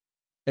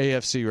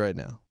AFC right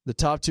now. The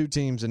top 2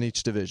 teams in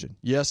each division.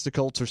 Yes, the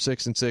Colts are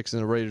 6-6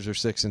 and the Raiders are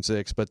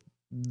 6-6, but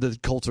the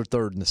Colts are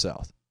 3rd in the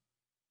South.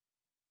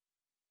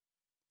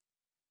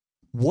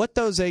 What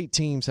those 8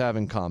 teams have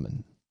in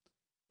common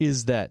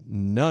is that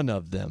none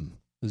of them,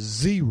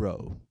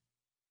 0,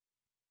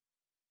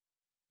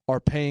 are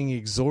paying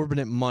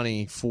exorbitant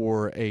money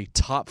for a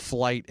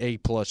top-flight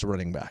A-plus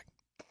running back.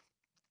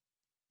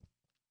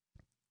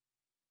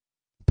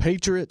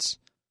 Patriots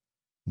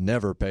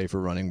never pay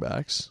for running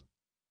backs.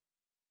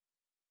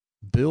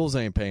 Bills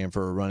ain't paying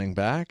for a running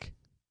back.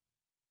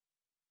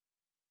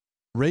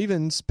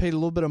 Ravens paid a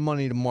little bit of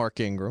money to Mark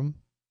Ingram,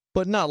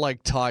 but not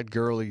like Todd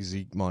Gurley,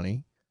 Zeke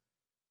money.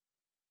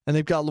 And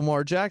they've got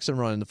Lamar Jackson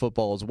running the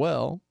football as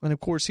well. And, of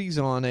course, he's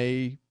on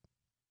a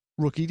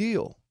rookie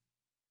deal.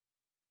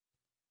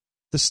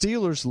 The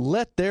Steelers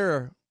let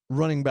their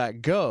running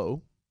back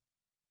go,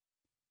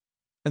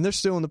 and they're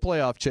still in the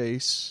playoff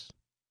chase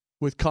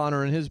with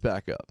Connor and his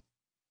backup.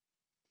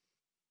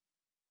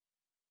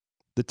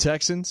 The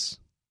Texans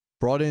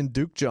brought in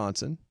Duke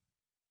Johnson,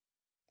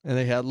 and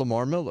they had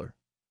Lamar Miller.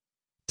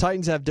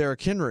 Titans have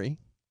Derrick Henry,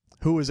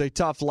 who is a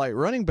top-flight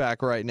running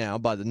back right now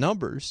by the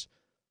numbers,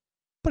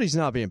 but he's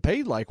not being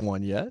paid like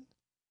one yet.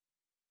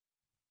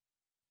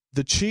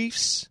 The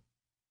Chiefs,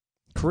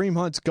 Kareem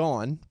Hunt's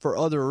gone for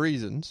other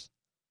reasons,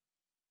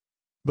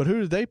 but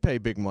who do they pay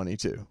big money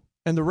to?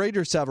 And the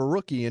Raiders have a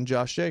rookie in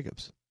Josh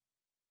Jacobs.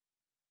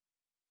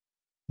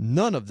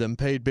 None of them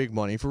paid big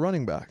money for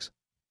running backs.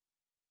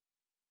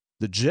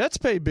 The Jets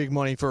paid big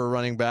money for a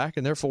running back,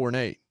 and they're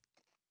 4-8.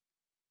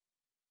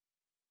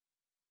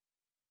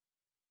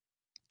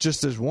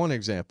 Just as one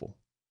example.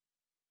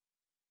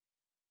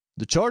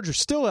 The Chargers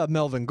still have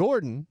Melvin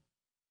Gordon.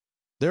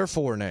 They're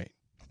 4-8.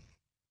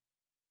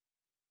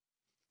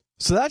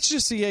 So that's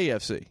just the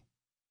AFC.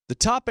 The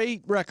top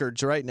 8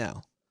 records right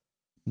now.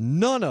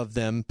 None of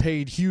them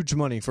paid huge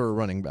money for a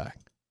running back.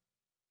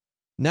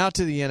 Now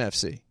to the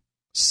NFC.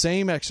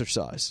 Same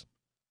exercise.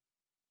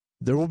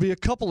 There will be a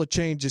couple of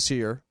changes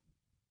here,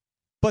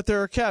 but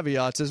there are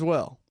caveats as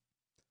well.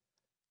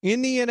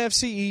 In the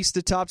NFC East,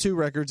 the top 2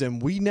 records,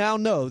 and we now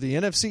know the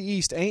NFC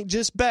East ain't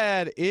just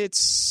bad,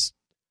 it's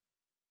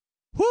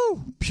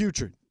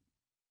putrid.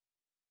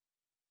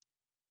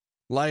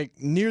 Like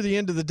near the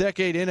end of the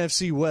decade,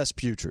 NFC West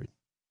putrid.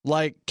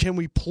 Like, can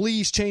we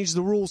please change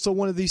the rules so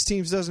one of these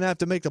teams doesn't have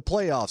to make the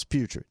playoffs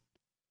putrid?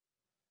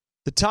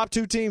 The top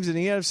 2 teams in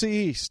the NFC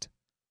East,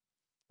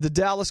 the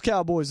Dallas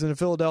Cowboys and the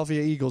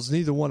Philadelphia Eagles,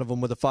 neither one of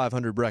them with a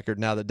 500 record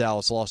now that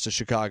Dallas lost to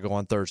Chicago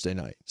on Thursday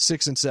night.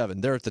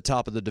 6-7. They're at the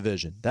top of the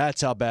division.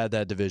 That's how bad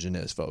that division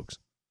is, folks.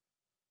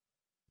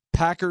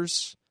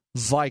 Packers,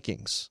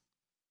 Vikings,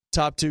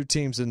 top 2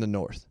 teams in the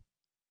North.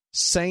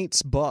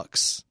 Saints,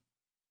 Bucks,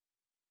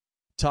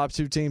 top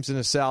 2 teams in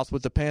the South,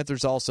 with the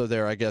Panthers also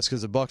there, I guess,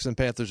 because the Bucks and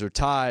Panthers are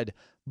tied,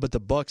 but the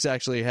Bucks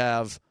actually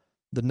have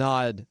the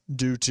nod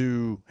due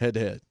to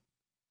head-to-head.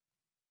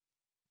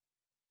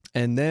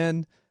 And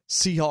then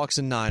Seahawks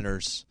and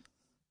Niners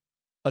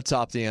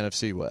atop the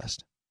NFC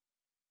West.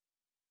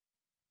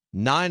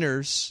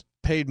 Niners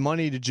paid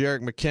money to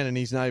Jerick McKinnon.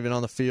 He's not even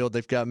on the field.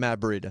 They've got Matt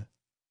Breida.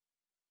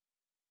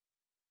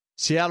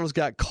 Seattle's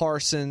got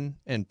Carson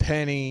and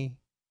Penny.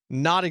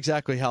 Not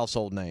exactly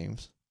household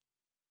names.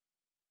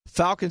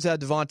 Falcons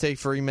had Devontae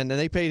Freeman, and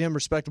they paid him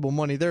respectable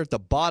money. They're at the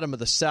bottom of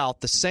the South.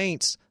 The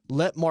Saints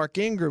let Mark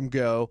Ingram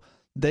go.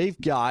 They've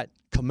got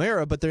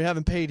Kamara, but they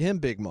haven't paid him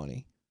big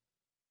money.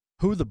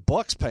 Who are the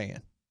Bucks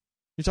paying?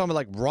 You're talking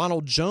about like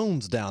Ronald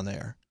Jones down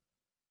there.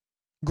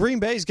 Green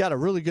Bay's got a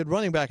really good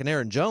running back in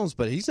Aaron Jones,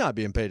 but he's not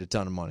being paid a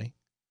ton of money.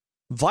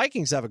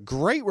 Vikings have a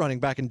great running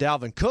back in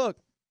Dalvin Cook.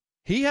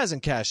 He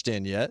hasn't cashed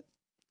in yet.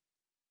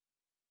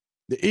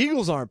 The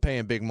Eagles aren't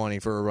paying big money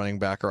for a running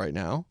back right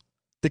now.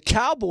 The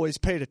Cowboys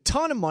paid a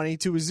ton of money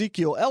to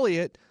Ezekiel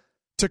Elliott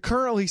to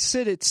currently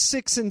sit at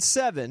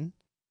 6-7,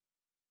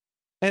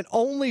 and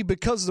only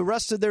because the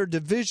rest of their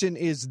division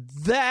is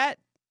that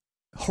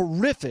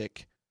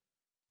horrific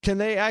can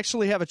they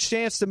actually have a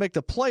chance to make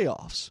the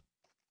playoffs.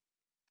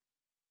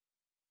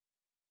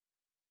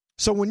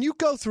 So when you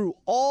go through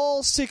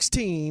all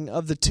 16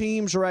 of the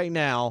teams right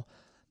now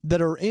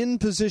that are in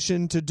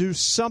position to do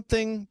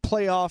something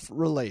playoff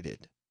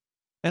related,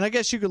 and I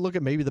guess you could look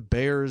at maybe the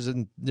Bears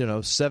and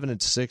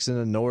 7-6 in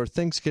the North,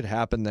 things could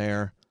happen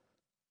there.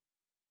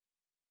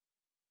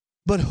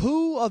 But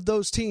who of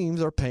those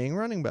teams are paying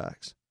running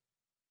backs?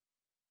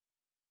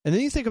 And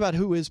then you think about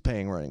who is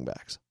paying running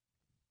backs.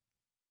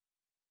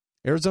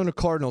 Arizona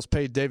Cardinals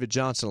paid David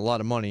Johnson a lot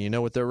of money. You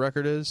know what their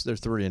record is? They're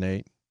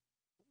 3-8.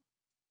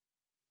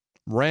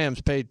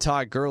 Rams paid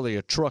Todd Gurley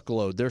a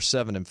truckload. They're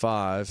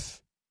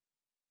 7-5.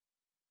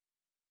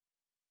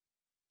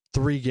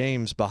 3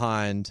 games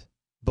behind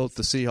both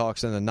the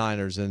Seahawks and the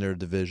Niners in their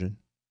division.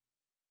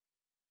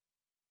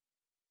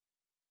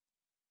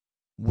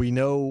 We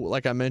know,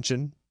 like I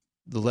mentioned,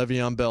 the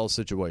Le'Veon Bell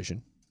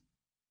situation.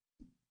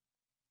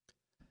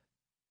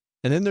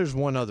 And then there's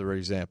one other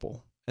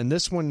example. And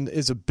this one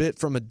is a bit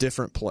from a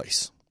different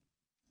place.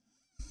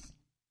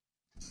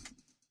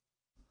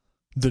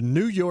 The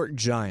New York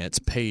Giants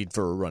paid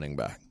for a running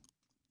back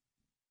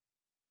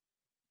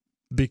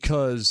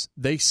because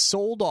they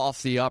sold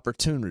off the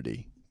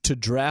opportunity to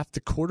draft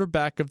the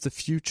quarterback of the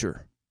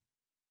future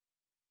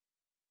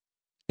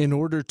in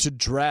order to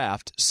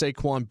draft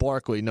Saquon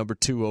Barkley, number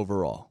 2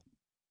 overall.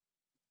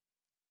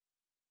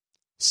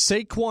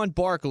 Saquon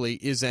Barkley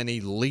is an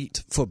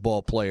elite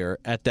football player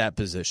at that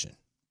position.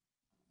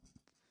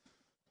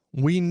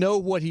 We know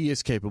what he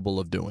is capable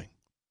of doing.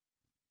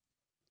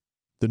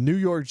 The New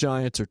York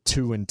Giants are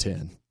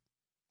 2-10.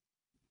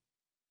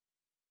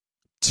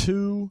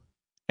 2-10.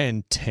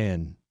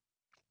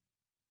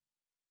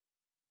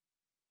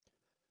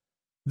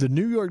 The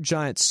New York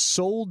Giants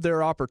sold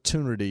their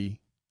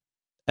opportunity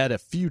at a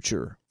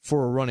future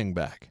for a running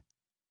back.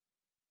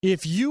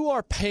 If you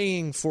are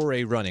paying for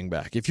a running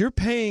back, if you're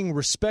paying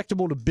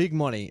respectable to big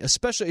money,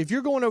 especially if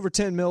you're going over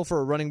 $10 million for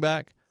a running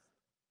back,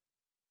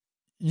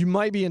 you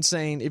might be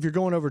insane. If you're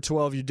going over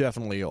 12, you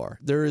definitely are.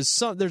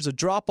 There's a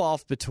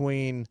drop-off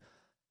between,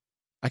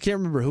 I can't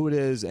remember who it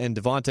is, and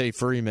Devontae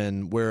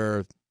Freeman,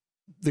 where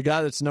the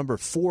guy that's number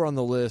 4 on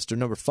the list or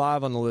number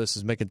 5 on the list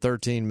is making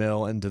 $13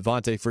 million, and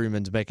Devontae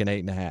Freeman's making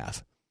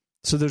 $8.5.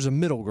 So there's a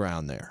middle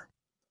ground there.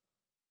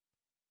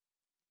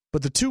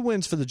 But the 2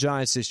 wins for the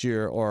Giants this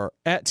year are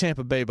at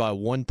Tampa Bay by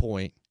 1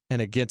 point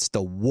and against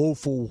the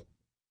woeful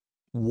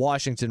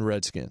Washington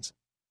Redskins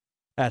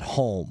at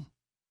home.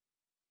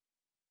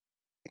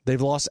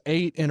 They've lost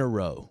 8 in a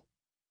row.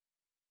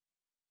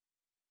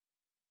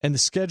 And the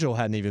schedule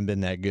hadn't even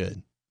been that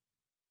good.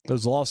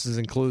 Those losses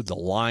include the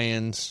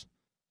Lions.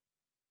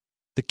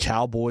 The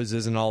Cowboys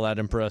isn't all that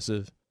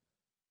impressive.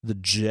 The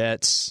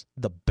Jets,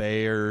 the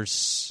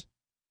Bears,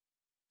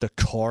 the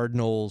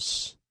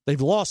Cardinals.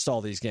 They've lost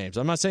all these games.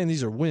 I'm not saying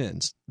these are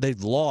wins.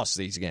 They've lost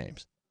these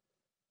games.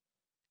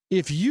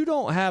 If you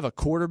don't have a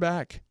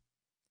quarterback,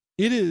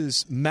 it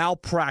is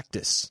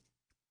malpractice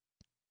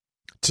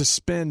to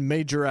spend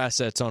major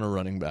assets on a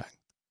running back.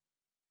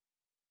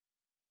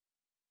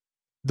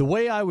 The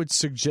way I would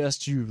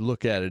suggest you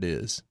look at it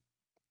is,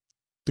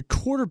 the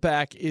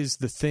quarterback is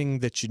the thing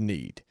that you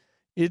need.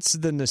 It's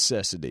the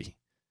necessity.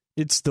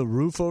 It's the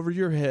roof over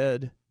your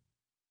head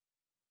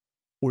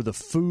or the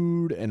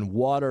food and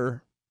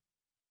water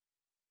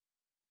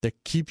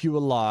that keep you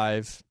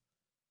alive.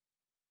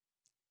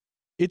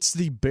 It's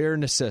the bare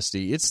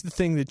necessity. It's the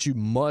thing that you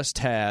must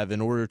have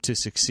in order to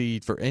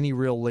succeed for any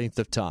real length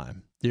of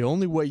time. The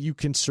only way you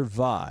can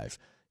survive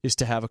is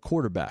to have a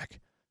quarterback.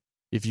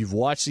 If you've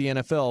watched the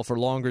NFL for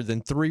longer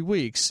than 3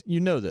 weeks, you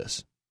know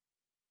this.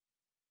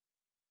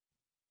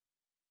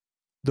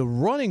 The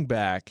running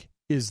back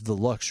is the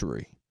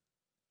luxury.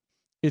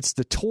 It's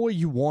the toy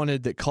you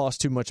wanted that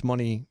cost too much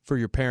money for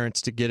your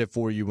parents to get it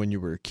for you when you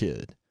were a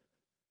kid.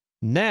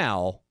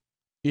 Now,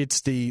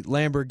 it's the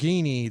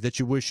Lamborghini that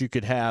you wish you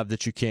could have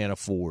that you can't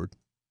afford.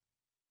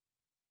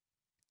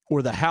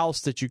 Or the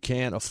house that you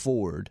can't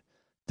afford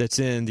that's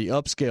in the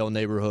upscale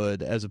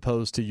neighborhood as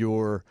opposed to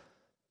your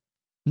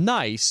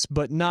nice,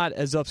 but not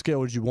as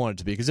upscale as you want it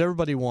to be, because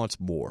everybody wants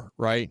more,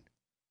 right?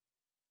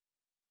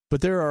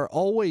 But there's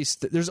always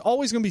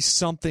going to be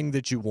something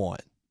that you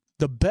want.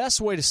 The best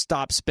way to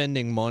stop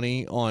spending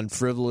money on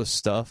frivolous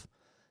stuff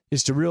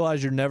is to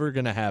realize you're never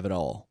going to have it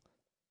all.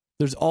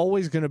 There's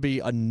always going to be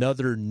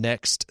another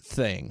next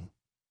thing.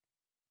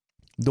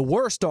 The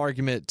worst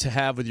argument to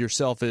have with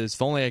yourself is,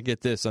 if only I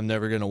get this, I'm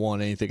never going to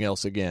want anything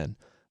else again.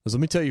 Because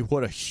let me tell you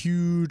what a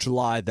huge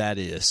lie that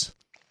is.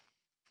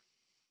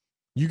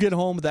 You get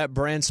home with that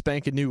brand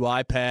spanking new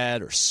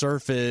iPad or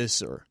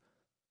Surface or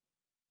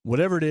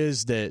whatever it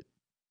is that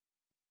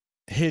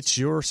hits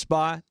your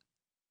spot.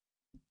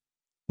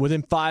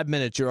 Within 5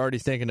 minutes, you're already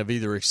thinking of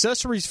either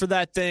accessories for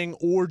that thing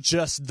or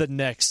just the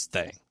next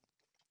thing.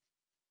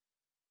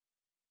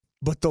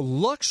 But the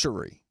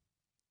luxury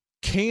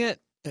can't,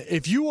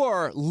 if you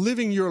are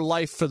living your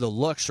life for the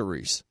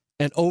luxuries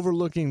and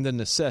overlooking the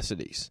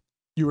necessities,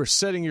 you are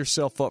setting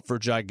yourself up for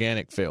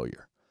gigantic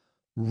failure.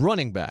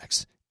 Running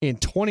backs in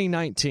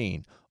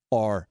 2019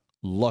 are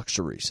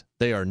luxuries.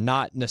 They are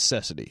not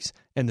necessities.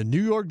 And the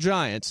New York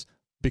Giants,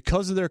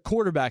 because of their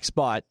quarterback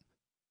spot,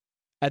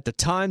 at the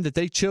time that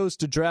they chose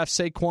to draft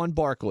Saquon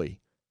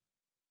Barkley,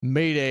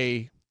 made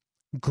a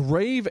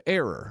grave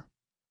error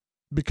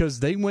because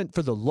they went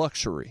for the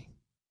luxury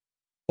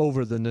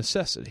over the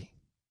necessity.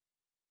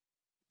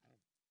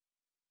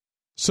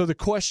 So the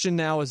question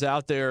now is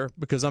out there,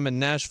 because I'm in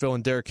Nashville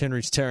and Derrick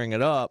Henry's tearing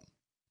it up.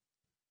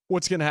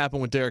 What's going to happen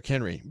with Derrick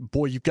Henry?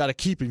 Boy, you've got to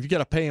keep him. You've got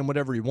to pay him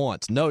whatever he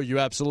wants. No, you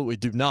absolutely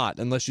do not,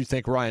 unless you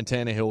think Ryan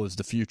Tannehill is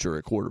the future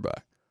at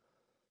quarterback.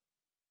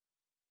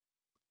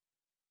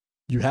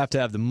 You have to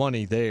have the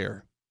money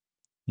there.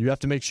 You have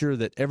to make sure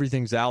that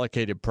everything's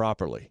allocated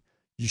properly.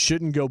 You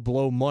shouldn't go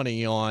blow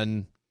money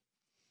on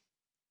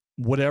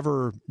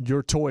whatever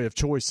your toy of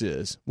choice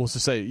is. Well, to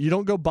say, you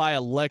don't go buy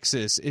a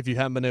Lexus if you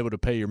haven't been able to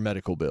pay your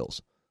medical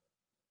bills.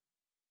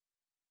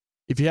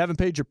 If you haven't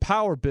paid your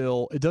power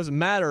bill, it doesn't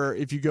matter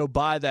if you go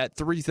buy that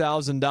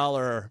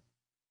 $3,000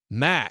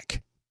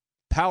 Mac,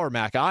 Power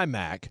Mac,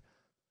 iMac,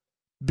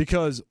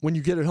 because when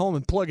you get it home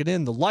and plug it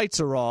in, the lights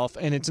are off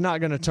and it's not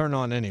going to turn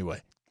on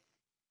anyway.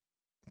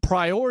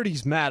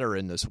 Priorities matter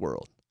in this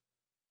world.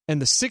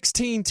 And the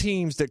 16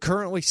 teams that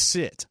currently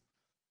sit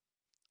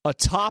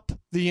atop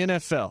the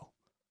NFL,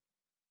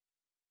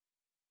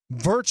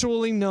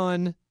 virtually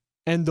none,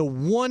 and the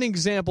one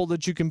example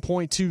that you can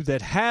point to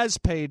that has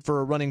paid for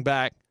a running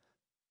back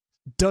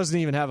doesn't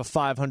even have a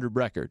 500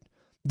 record.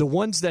 The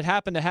ones that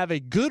happen to have a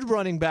good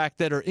running back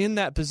that are in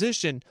that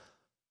position,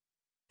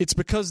 it's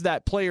because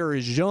that player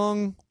is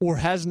young or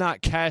has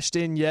not cashed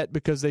in yet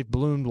because they've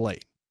bloomed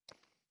late.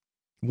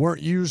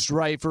 Weren't used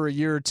right for a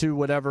year or two,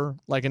 whatever,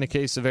 like in the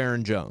case of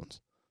Aaron Jones.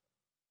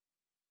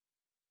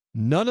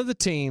 None of the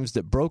teams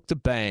that broke the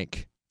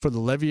bank for the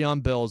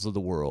Le'Veon Bells of the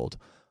world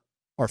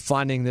are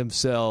finding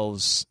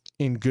themselves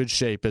in good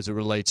shape as it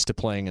relates to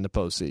playing in the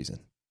postseason.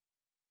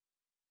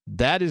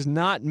 That is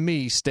not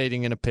me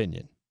stating an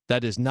opinion.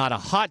 That is not a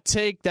hot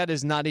take. That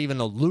is not even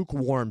a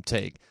lukewarm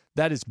take.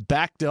 That is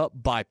backed up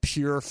by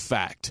pure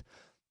fact.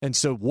 And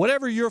so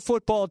whatever your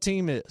football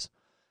team is,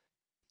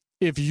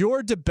 if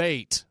your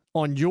debate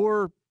on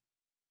your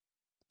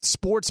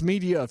sports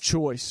media of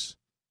choice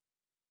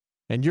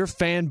and your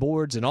fan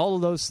boards and all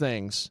of those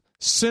things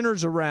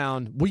centers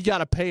around, we got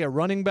to pay a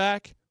running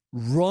back,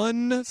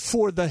 run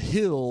for the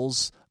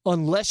hills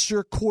unless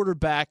your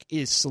quarterback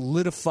is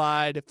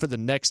solidified for the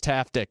next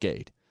half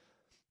decade.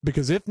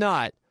 Because if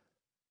not,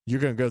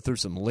 you're going to go through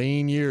some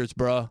lean years,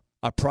 bruh.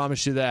 I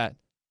promise you that.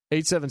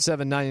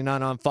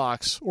 877-99 on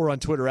Fox or on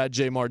Twitter at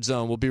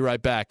JMartzone. We'll be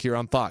right back here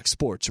on Fox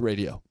Sports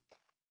Radio.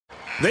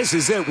 This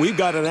is it. We've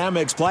got an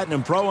Amex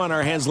Platinum Pro on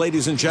our hands,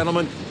 ladies and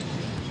gentlemen.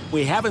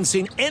 We haven't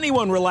seen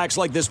anyone relax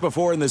like this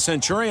before in the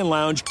Centurion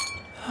Lounge.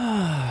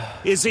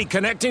 Is he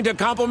connecting to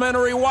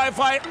complimentary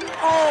Wi-Fi?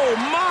 Oh,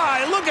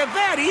 my. Look at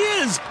that. He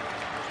is.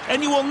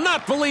 And you will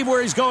not believe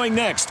where he's going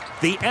next.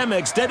 The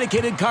Amex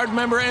dedicated card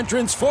member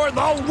entrance for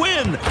the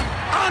win.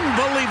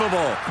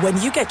 Unbelievable.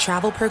 When you get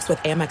travel perks with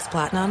Amex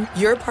Platinum,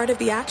 you're part of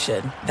the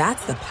action.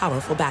 That's the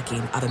powerful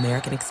backing of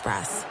American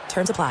Express.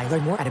 Terms apply.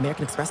 Learn more at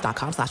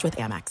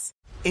americanexpress.com/withAmex.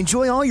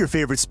 Enjoy all your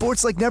favorite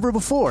sports like never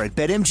before at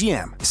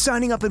BetMGM.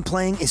 Signing up and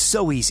playing is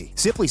so easy.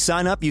 Simply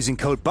sign up using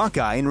code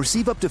Buckeye and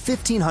receive up to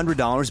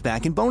 $1,500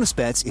 back in bonus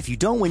bets if you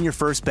don't win your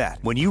first bet.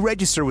 When you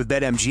register with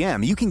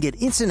BetMGM, you can get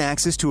instant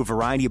access to a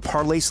variety of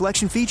parlay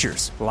selection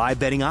features, live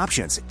betting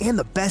options, and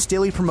the best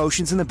daily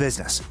promotions in the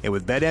business. And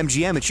with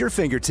BetMGM at your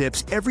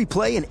fingertips, every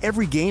play and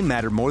every game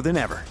matter more than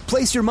ever.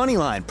 Place your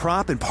moneyline,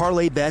 prop, and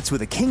parlay bets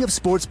with the king of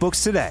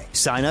sportsbooks today.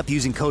 Sign up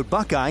using code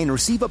Buckeye and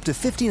receive up to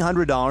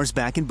 $1,500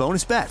 back in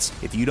bonus bets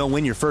if you don't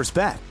win your first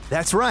bet.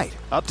 That's right,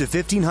 up to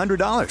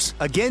 $1,500.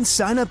 Again,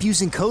 sign up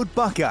using code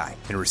Buckeye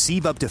and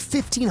receive up to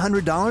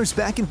 $1,500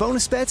 back in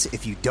bonus bets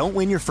if you don't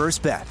win your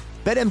first bet.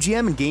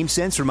 BetMGM and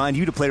GameSense remind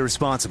you to play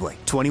responsibly.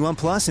 21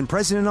 plus and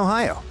present in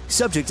Ohio.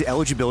 Subject to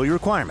eligibility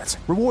requirements.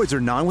 Rewards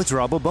are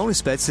non-withdrawable bonus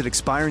bets that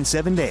expire in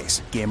 7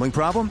 days. Gambling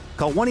problem?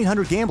 Call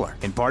 1-800-GAMBLER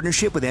in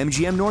partnership with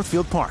MGM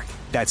Northfield Park.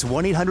 That's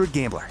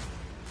 1-800-GAMBLER.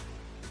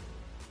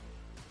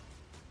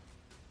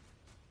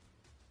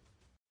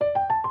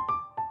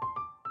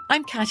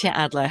 I'm Katya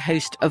Adler,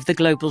 host of The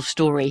Global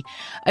Story.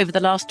 Over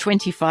the last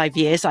 25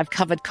 years, I've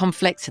covered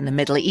conflicts in the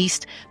Middle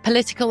East,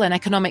 political and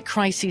economic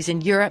crises in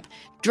Europe,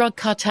 drug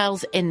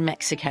cartels in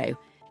Mexico.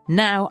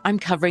 Now I'm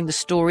covering the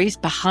stories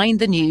behind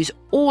the news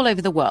all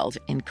over the world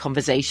in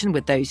conversation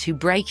with those who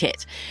break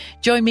it.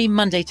 Join me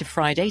Monday to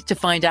Friday to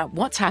find out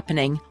what's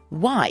happening,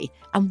 why,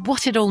 and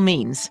what it all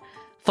means.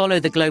 Follow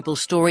The Global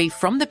Story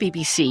from the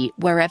BBC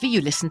wherever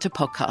you listen to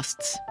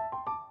podcasts.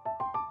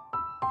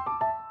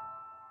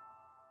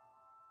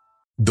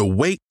 The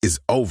wait is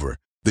over.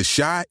 The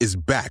Chi is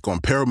back on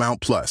Paramount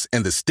Plus,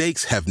 and the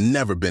stakes have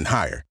never been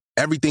higher.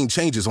 Everything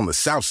changes on the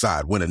South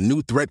Side when a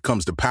new threat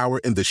comes to power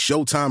in the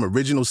Showtime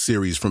original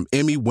series from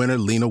Emmy winner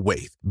Lena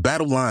Waithe.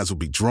 Battle lines will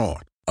be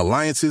drawn,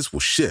 alliances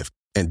will shift,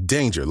 and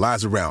danger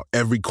lies around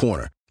every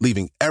corner,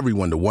 leaving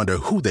everyone to wonder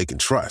who they can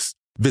trust.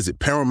 Visit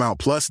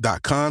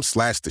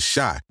ParamountPlus.com/The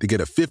Chi to get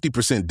a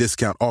 50%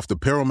 discount off the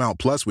Paramount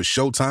Plus with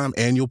Showtime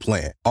annual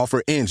plan.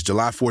 Offer ends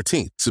July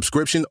 14th.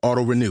 Subscription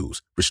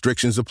auto-renews.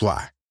 Restrictions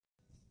apply.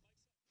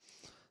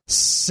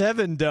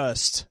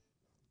 Sevendust.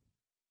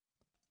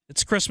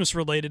 It's Christmas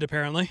related,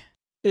 apparently.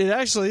 It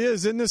actually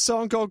is. Isn't this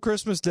song called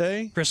Christmas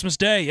Day? Christmas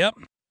Day, yep.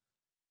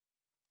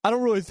 I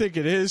don't really think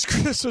it is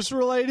Christmas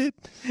related.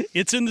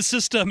 It's in the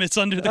system. It's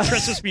under the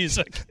Christmas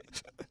music.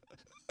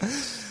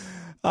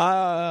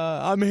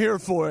 I'm here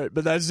for it,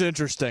 but that's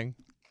interesting.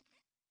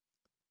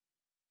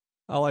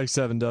 I like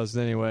Sevendust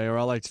anyway, or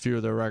I liked a few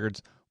of their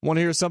records. Want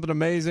to hear something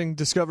amazing?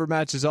 Discover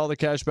matches all the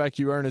cash back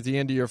you earn at the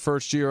end of your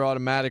first year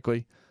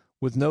automatically,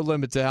 with no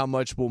limit to how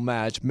much will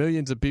match.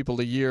 Millions of people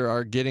a year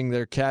are getting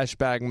their cash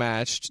back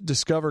matched.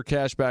 Discover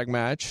Cashback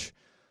Match.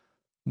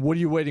 What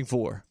are you waiting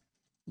for?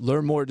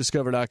 Learn more at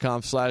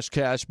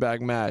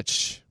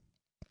discover.com/cashbackmatch.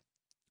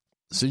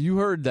 So you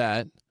heard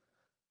that,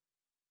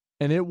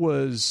 and it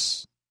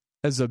was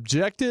as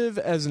objective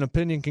as an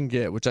opinion can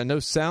get, which I know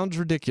sounds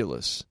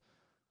ridiculous,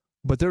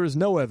 but there is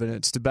no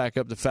evidence to back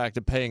up the fact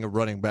that paying a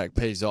running back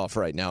pays off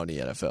right now in the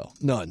NFL.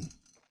 None.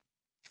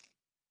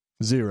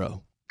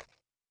 Zero.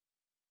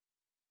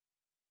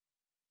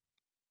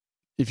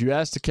 If you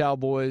ask the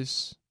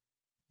Cowboys,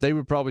 they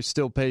would probably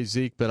still pay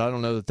Zeke, but I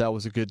don't know that that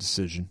was a good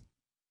decision.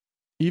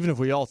 Even if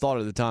we all thought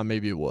at the time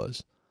maybe it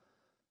was.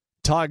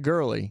 Todd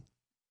Gurley,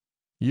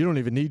 you don't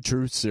even need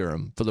truth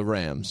serum for the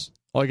Rams.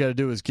 All you got to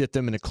do is get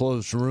them in a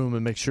closed room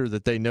and make sure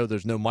that they know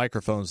there's no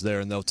microphones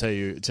there, and they'll tell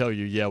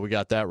you, yeah, we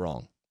got that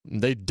wrong.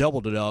 And they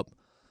doubled it up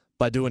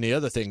by doing the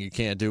other thing you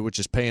can't do, which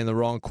is paying the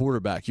wrong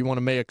quarterback. You want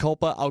a mea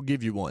culpa? I'll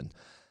give you one.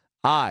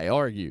 I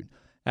argued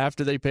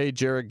after they paid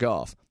Jared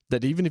Goff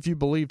that even if you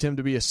believed him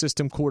to be a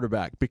system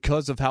quarterback,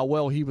 because of how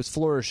well he was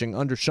flourishing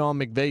under Sean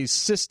McVay's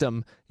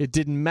system, it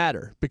didn't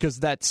matter because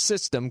that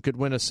system could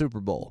win a Super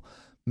Bowl.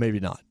 Maybe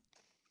not.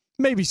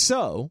 Maybe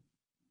so.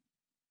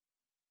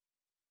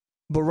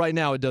 But right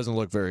now, it doesn't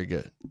look very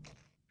good.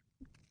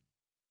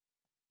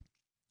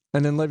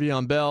 And then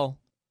Le'Veon Bell.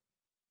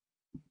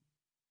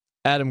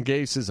 Adam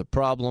Gase is a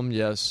problem,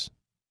 yes.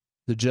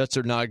 The Jets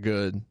are not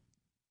good.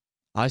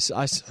 I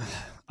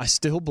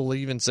still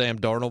believe in Sam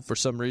Darnold for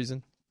some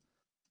reason.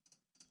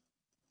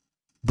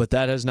 But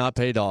that has not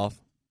paid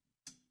off.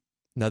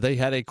 Now, they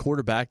had a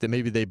quarterback that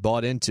maybe they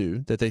bought into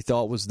that they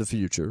thought was the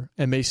future,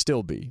 and may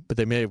still be. But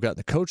they may have gotten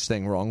the coach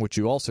thing wrong, which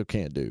you also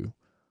can't do.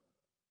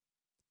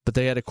 But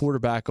they had a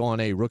quarterback on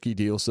a rookie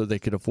deal so they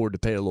could afford to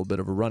pay a little bit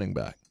of a running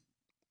back.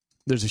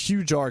 There's a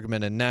huge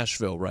argument in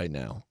Nashville right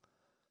now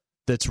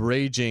that's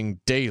raging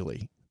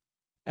daily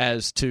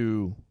as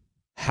to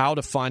how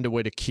to find a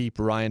way to keep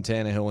Ryan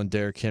Tannehill and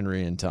Derrick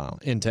Henry in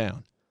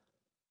town.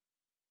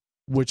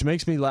 Which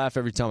makes me laugh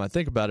every time I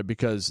think about it,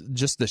 because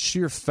just the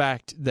sheer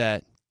fact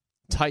that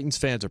Titans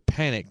fans are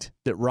panicked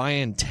that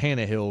Ryan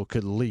Tannehill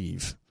could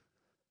leave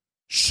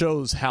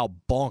shows how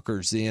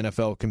bonkers the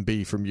NFL can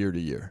be from year to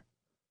year.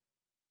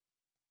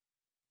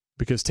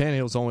 Because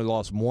Tannehill's only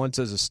lost once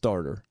as a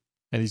starter,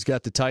 and he's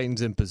got the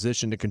Titans in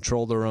position to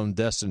control their own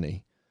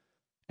destiny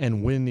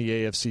and win the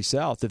AFC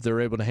South if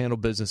they're able to handle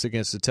business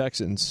against the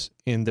Texans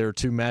in their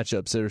two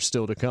matchups that are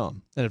still to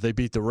come. And if they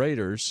beat the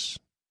Raiders,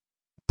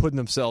 putting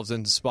themselves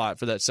in the spot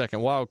for that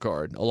second wild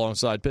card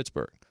alongside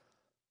Pittsburgh.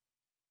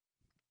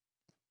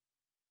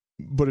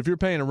 But if you're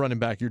paying a running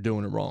back, you're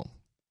doing it wrong.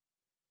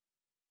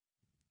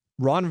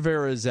 Ron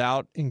Rivera is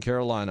out in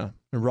Carolina,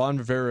 and Ron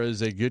Rivera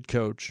is a good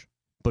coach,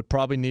 but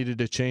probably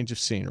needed a change of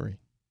scenery.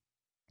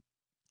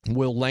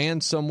 Will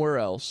land somewhere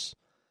else,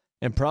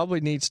 and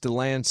probably needs to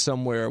land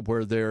somewhere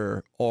where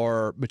there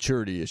are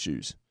maturity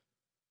issues,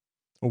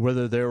 or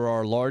whether there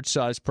are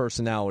large-sized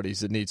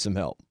personalities that need some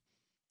help.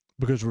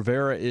 Because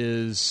Rivera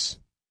he's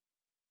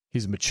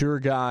a mature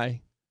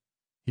guy.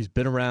 He's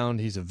been around.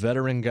 He's a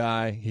veteran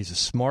guy. He's a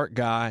smart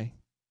guy.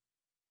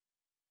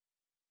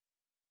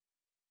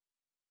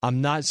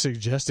 I'm not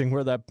suggesting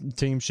where that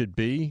team should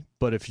be,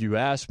 but if you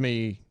ask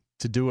me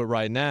to do it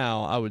right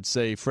now, I would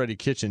say Freddie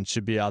Kitchens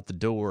should be out the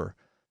door,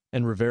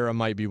 and Rivera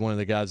might be one of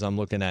the guys I'm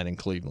looking at in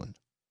Cleveland.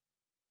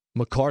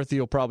 McCarthy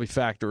will probably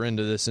factor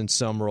into this in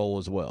some role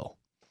as well.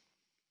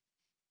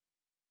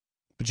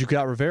 But you've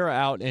got Rivera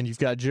out, and you've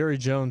got Jerry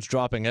Jones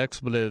dropping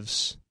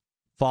expletives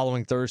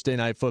following Thursday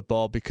Night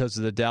Football because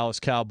of the Dallas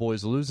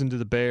Cowboys losing to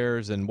the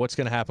Bears and what's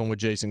going to happen with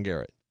Jason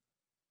Garrett.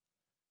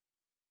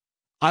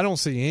 I don't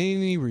see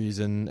any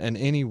reason and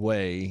any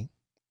way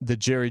that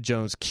Jerry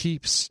Jones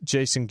keeps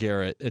Jason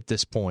Garrett at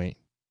this point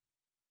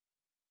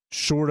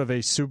short of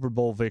a Super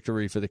Bowl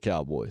victory for the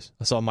Cowboys.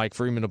 I saw Mike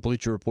Freeman of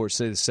Bleacher Report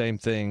say the same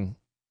thing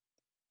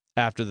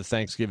after the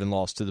Thanksgiving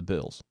loss to the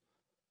Bills.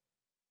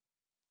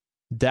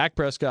 Dak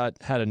Prescott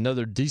had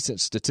another decent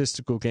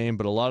statistical game,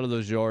 but a lot of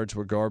those yards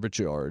were garbage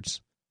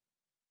yards.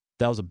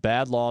 That was a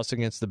bad loss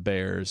against the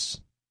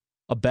Bears.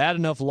 A bad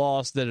enough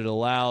loss that it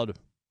allowed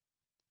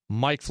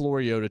Mike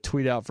Florio to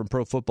tweet out from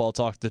Pro Football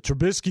Talk, the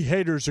Trubisky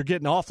haters are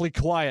getting awfully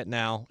quiet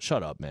now.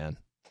 Shut up, man.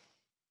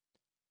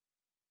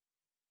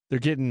 They're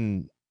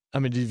getting,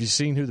 have you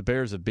seen who the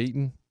Bears have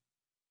beaten?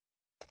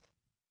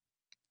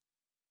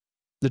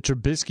 The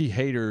Trubisky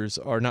haters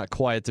are not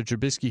quiet. The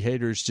Trubisky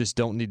haters just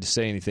don't need to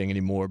say anything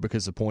anymore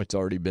because the point's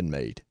already been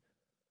made.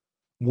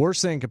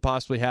 Worst thing could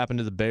possibly happen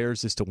to the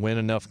Bears is to win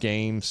enough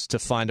games to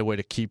find a way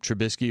to keep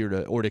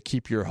Trubisky or to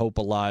keep your hope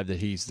alive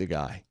that he's the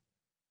guy.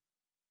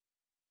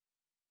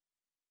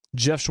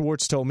 Jeff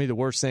Schwartz told me the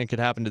worst thing that could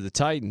happen to the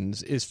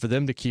Titans is for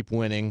them to keep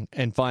winning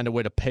and find a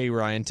way to pay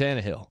Ryan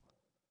Tannehill.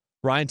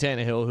 Ryan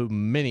Tannehill, who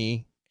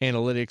many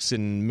analytics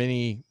and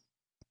many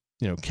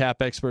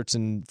cap experts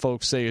and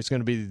folks say is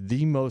going to be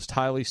the most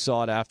highly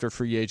sought-after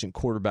free agent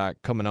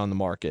quarterback coming on the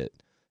market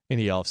in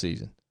the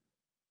offseason.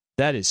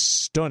 That is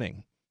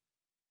stunning,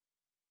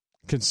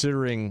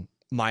 considering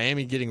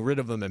Miami getting rid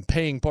of him and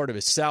paying part of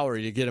his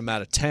salary to get him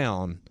out of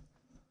town.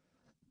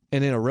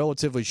 And in a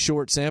relatively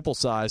short sample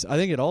size, I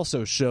think it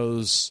also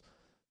shows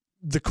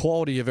the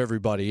quality of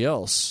everybody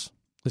else.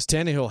 Because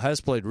Tannehill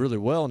has played really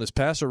well, and his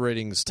passer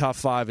rating is top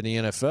 5 in the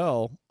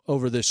NFL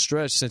over this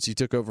stretch since he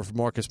took over from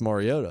Marcus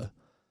Mariota.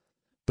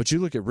 But you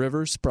look at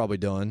Rivers, probably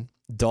done.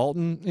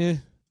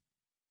 Dalton,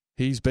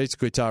 he's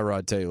basically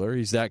Tyrod Taylor.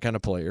 He's that kind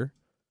of player.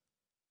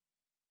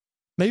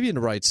 Maybe in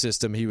the right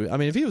system,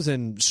 if he was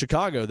in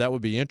Chicago, that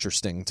would be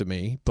interesting to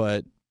me.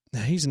 But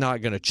he's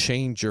not going to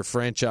change your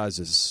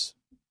franchise's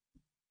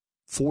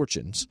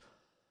fortunes.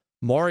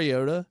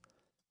 Mariota,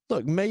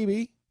 look,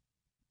 maybe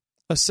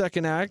a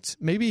second act.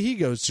 Maybe he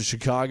goes to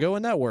Chicago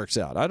and that works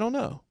out. I don't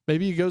know.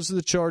 Maybe he goes to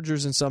the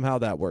Chargers and somehow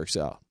that works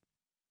out.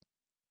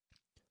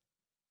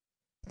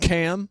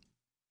 Cam,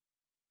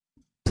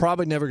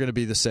 probably never going to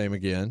be the same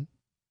again.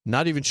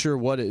 Not even sure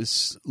what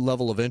his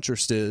level of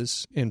interest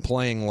is in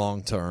playing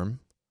long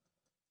term.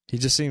 He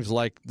just seems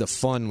like the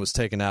fun was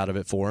taken out of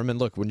it for him. And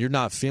look, when you're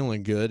not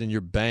feeling good and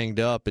you're banged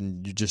up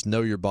and you just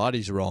know your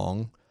body's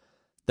wrong,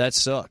 that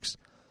sucks.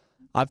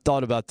 I've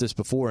thought about this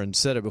before and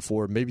said it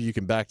before. Maybe you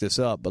can back this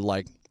up. But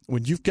like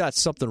when you've got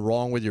something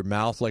wrong with your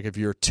mouth, like if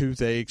your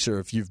tooth aches or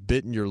if you've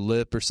bitten your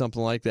lip or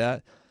something like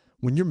that,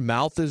 when your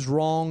mouth is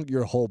wrong,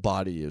 your whole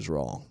body is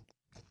wrong.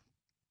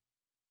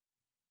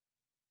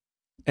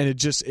 And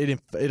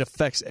it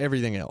affects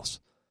everything else.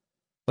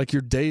 Like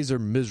your days are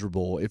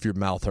miserable if your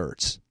mouth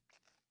hurts.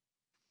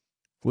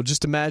 Well,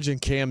 just imagine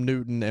Cam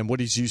Newton and what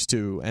he's used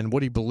to and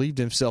what he believed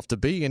himself to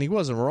be. And he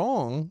wasn't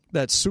wrong.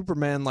 That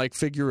Superman-like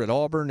figure at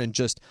Auburn and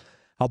just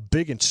how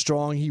big and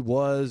strong he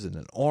was and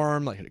an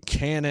arm like a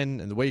cannon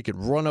and the way he could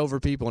run over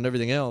people and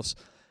everything else.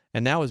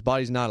 And now his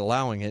body's not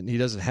allowing it, and he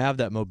doesn't have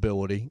that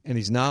mobility, and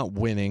he's not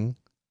winning,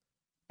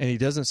 and he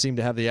doesn't seem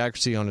to have the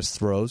accuracy on his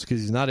throws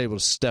because he's not able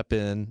to step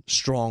in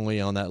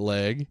strongly on that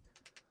leg.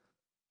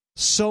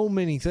 so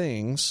many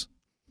things.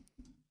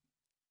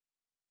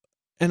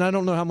 And I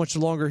don't know how much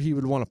longer he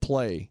would want to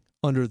play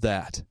under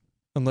that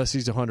unless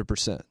he's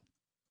 100%.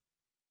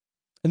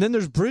 And then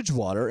there's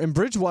Bridgewater, and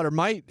Bridgewater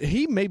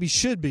maybe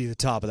should be the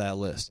top of that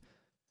list.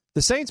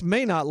 The Saints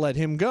may not let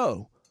him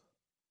go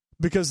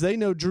because they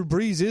know Drew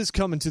Brees is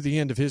coming to the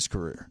end of his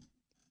career.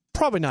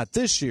 Probably not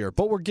this year,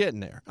 but we're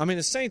getting there. I mean,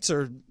 the Saints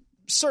are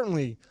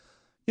certainly,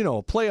 a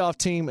playoff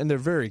team, and they're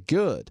very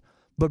good.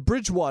 But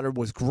Bridgewater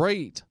was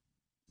great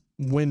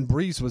when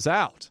Brees was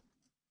out.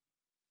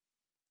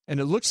 And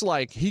it looks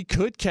like he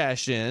could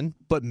cash in,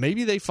 but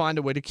maybe they find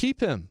a way to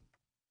keep him.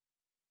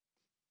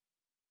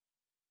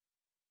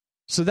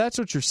 So that's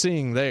what you're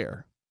seeing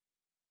there.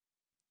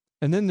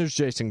 And then there's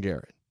Jason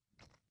Garrett.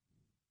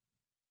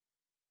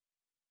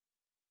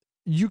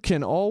 You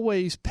can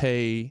always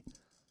pay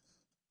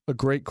a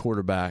great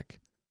quarterback.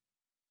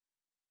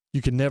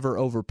 You can never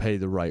overpay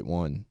the right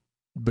one,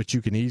 but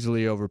you can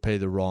easily overpay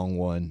the wrong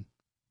one.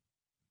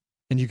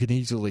 And you can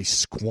easily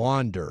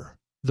squander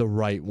the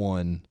right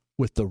one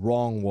with the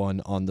wrong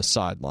one on the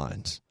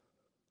sidelines.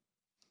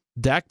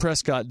 Dak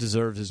Prescott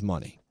deserves his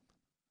money.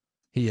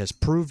 He has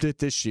proved it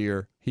this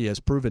year. He has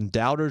proven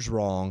doubters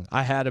wrong.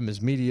 I had him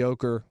as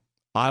mediocre.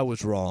 I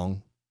was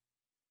wrong.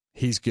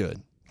 He's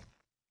good.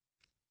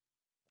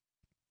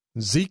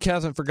 Zeke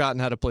hasn't forgotten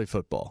how to play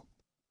football.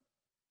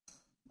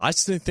 I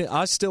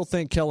still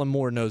think Kellen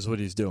Moore knows what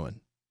he's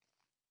doing.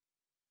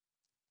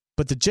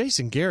 But the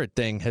Jason Garrett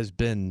thing has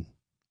been,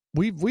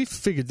 we've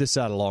figured this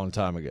out a long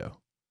time ago.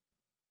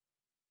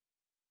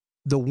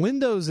 The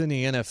windows in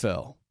the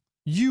NFL,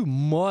 you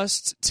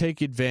must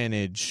take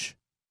advantage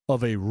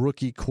of a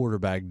rookie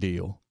quarterback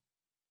deal.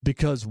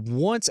 Because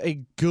once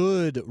a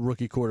good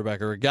rookie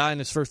quarterback or a guy in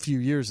his first few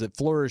years that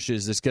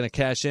flourishes that's going to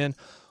cash in,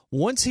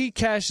 once he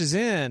cashes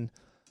in,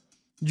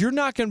 you're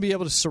not going to be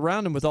able to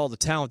surround him with all the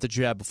talent that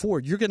you had before.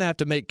 You're going to have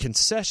to make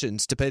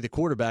concessions to pay the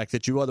quarterback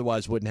that you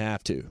otherwise wouldn't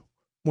have to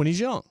when he's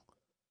young.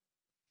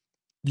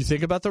 You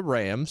think about the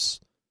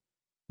Rams,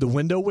 the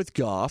window with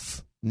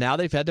Goff. Now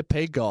they've had to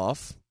pay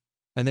Goff,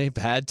 and they've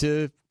had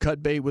to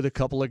cut bait with a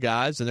couple of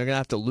guys, and they're going to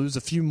have to lose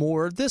a few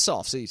more this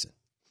offseason.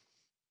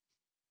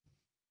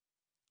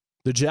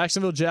 The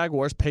Jacksonville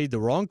Jaguars paid the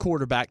wrong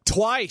quarterback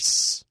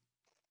twice.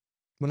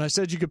 When I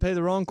said you could pay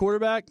the wrong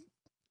quarterback,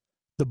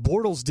 the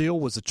Bortles deal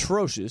was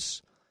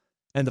atrocious,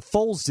 and the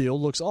Foles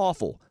deal looks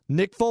awful.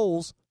 Nick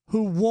Foles,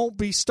 who won't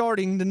be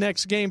starting the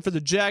next game for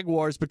the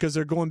Jaguars because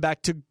they're going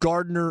back to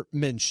Gardner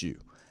Minshew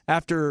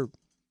after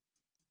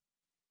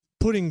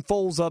putting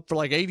Foles up for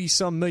like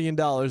 $80-some million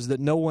that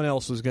no one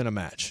else was going to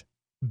match,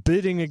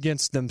 bidding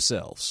against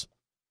themselves.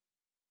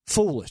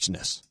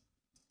 Foolishness.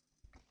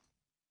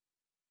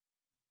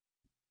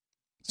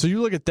 So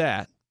you look at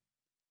that,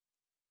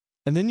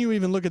 and then you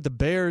even look at the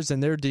Bears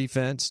and their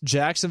defense,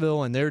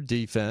 Jacksonville and their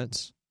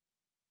defense.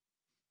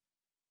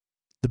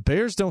 The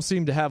Bears don't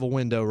seem to have a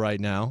window right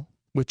now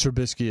with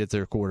Trubisky at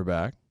their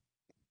quarterback.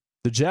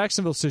 The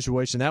Jacksonville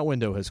situation, that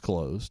window has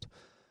closed.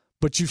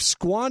 But you've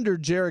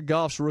squandered Jared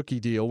Goff's rookie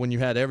deal when you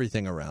had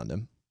everything around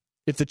him.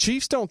 If the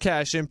Chiefs don't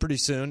cash in pretty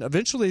soon,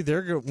 eventually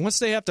once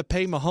they have to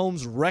pay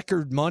Mahomes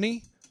record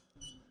money,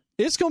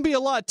 it's going to be a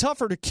lot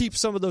tougher to keep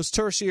some of those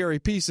tertiary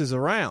pieces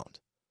around.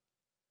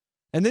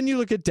 And then you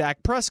look at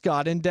Dak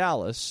Prescott in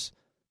Dallas.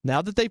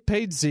 Now that they've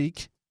paid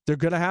Zeke, they're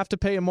going to have to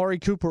pay Amari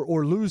Cooper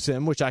or lose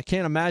him, which I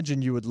can't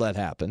imagine you would let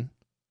happen.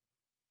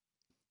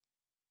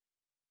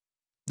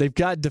 They've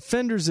got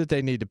defenders that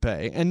they need to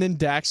pay, and then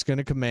Dak's going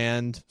to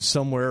command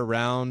somewhere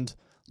around,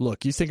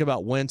 look, you think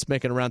about Wentz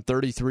making around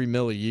 $33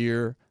 million a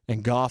year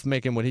and Goff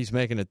making what he's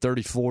making at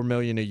 $34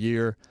 million a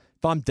year.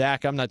 If I'm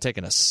Dak, I'm not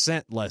taking a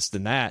cent less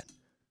than that.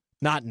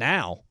 Not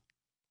now.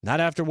 Not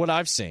after what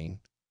I've seen.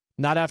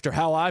 Not after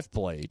how I've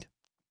played.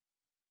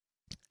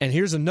 And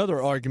here's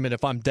another argument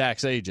if I'm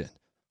Dak's agent,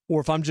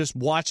 or if I'm just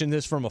watching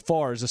this from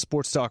afar as a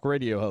sports talk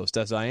radio host,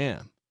 as I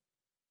am.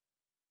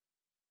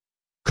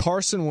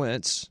 Carson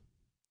Wentz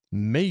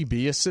may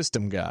be a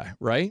system guy,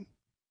 right?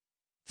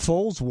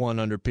 Foles won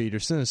under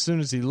Peterson. As soon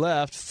as he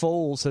left,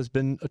 Foles has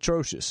been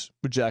atrocious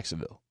with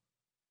Jacksonville.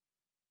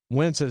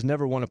 Wentz has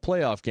never won a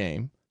playoff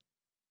game,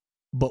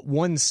 but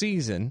one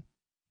season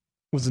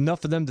was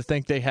enough for them to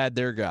think they had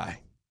their guy.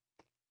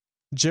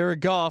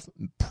 Jared Goff,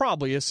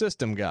 probably a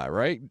system guy,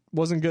 right?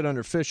 Wasn't good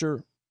under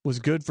Fisher, was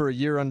good for a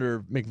year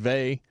under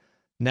McVay,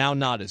 now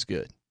not as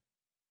good.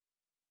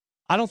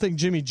 I don't think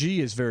Jimmy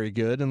G is very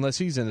good unless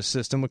he's in a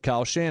system with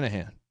Kyle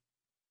Shanahan.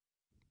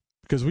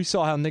 Because we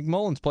saw how Nick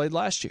Mullins played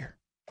last year.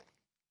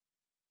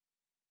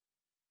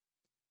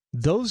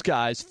 Those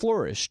guys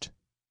flourished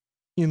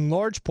in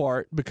large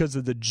part because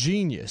of the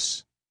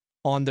genius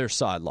on their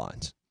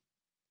sidelines.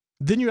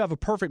 Then you have a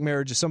perfect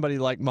marriage of somebody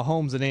like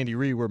Mahomes and Andy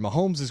Reid, where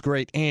Mahomes is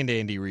great and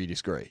Andy Reid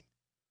is great.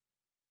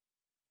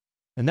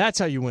 And that's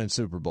how you win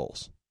Super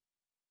Bowls.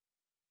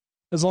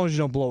 As long as you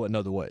don't blow it in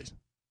other ways.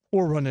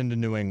 Or run into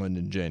New England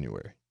in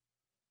January.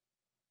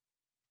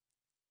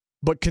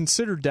 But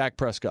consider Dak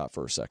Prescott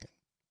for a second.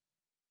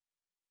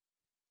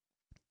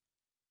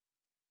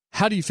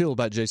 How do you feel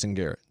about Jason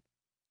Garrett?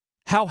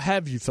 How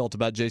have you felt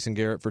about Jason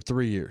Garrett for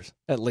 3 years,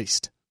 at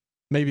least?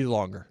 Maybe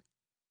longer.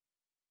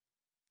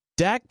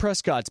 Dak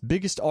Prescott's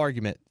biggest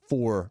argument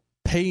for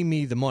pay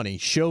me the money,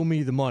 show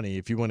me the money,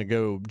 if you want to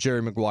go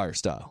Jerry Maguire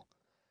style,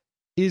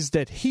 is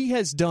that he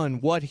has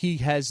done what he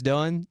has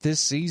done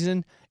this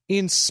season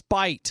in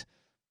spite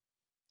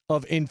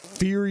of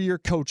inferior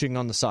coaching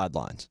on the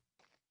sidelines.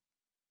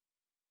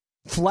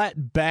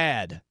 Flat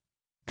bad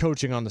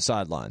coaching on the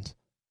sidelines.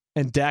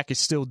 And Dak is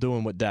still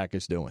doing what Dak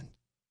is doing.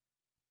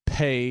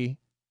 Pay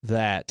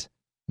that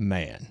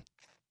man.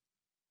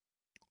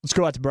 Let's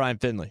go out to Brian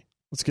Finley.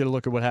 Let's get a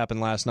look at what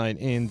happened last night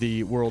in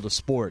the world of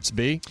sports.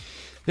 B?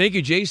 Thank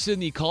you,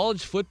 Jason. The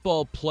college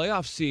football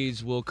playoff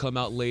seeds will come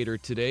out later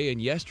today, and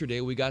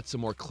yesterday we got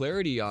some more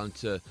clarity on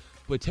to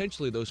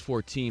potentially those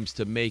 4 teams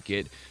to make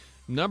it.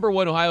 Number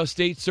 1, Ohio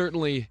State,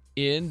 certainly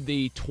in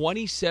the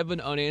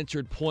 27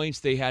 unanswered points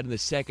they had in the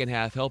second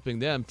half, helping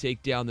them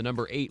take down the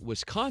number 8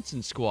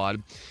 Wisconsin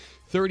squad.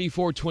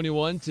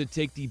 34-21 to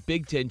take the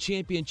Big Ten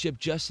championship.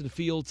 Justin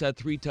Fields had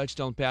 3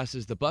 touchdown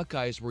passes. The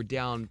Buckeyes were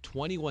down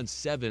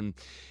 21-7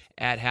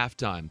 at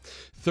halftime.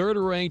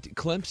 Third-ranked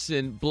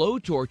Clemson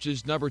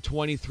blowtorches number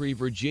 23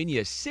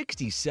 Virginia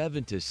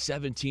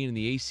 67-17 in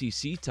the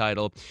ACC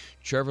title.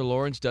 Trevor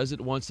Lawrence does it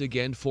once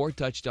again. 4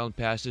 touchdown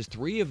passes,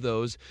 3 of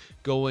those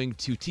going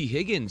to T.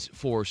 Higgins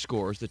 4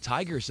 scores. The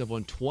Tigers have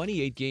won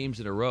 28 games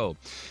in a row.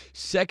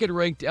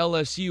 Second-ranked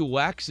LSU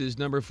waxes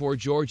number 4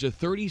 Georgia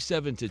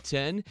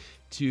 37-10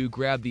 to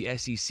grab the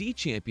SEC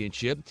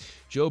championship.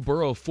 Joe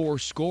Burrow 4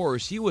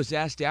 scores. He was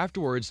asked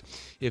afterwards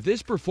if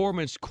this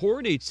performance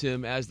coordinates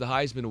him as the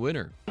Heisman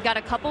winner. You've got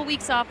a couple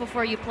weeks off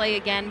before you play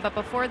again, but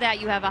before that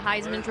you have a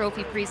Heisman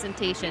Trophy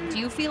presentation. Do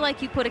you feel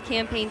like you put a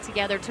campaign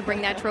together to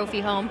bring that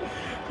trophy home?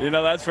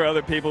 That's for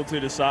other people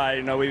to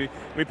decide. We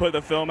put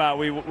the film out.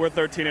 We're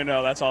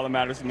 13-0. That's all that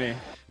matters to me.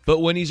 But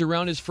when he's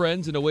around his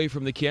friends and away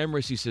from the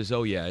cameras, he says,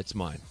 oh, yeah, it's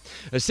mine.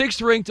 A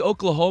 6th-ranked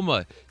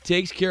Oklahoma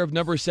takes care of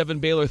number 7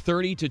 Baylor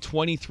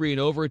 30-23 in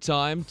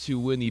overtime to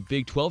win the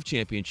Big 12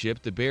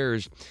 championship. The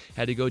Bears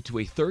had to go to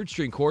a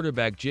 3rd-string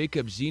quarterback,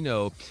 Jacob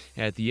Zeno,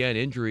 at the end.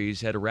 Injuries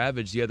had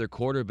ravaged the other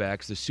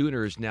quarterbacks. The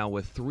Sooners now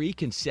with 3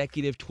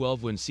 consecutive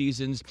 12-win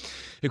seasons.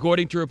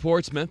 According to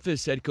reports,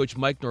 Memphis head coach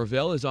Mike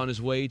Norvell is on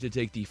his way to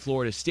take the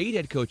Florida State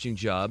head coaching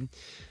job.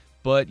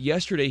 But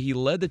yesterday, he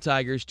led the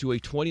Tigers to a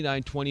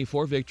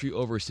 29-24 victory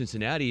over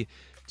Cincinnati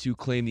to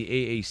claim the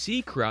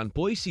AAC crown.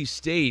 Boise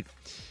State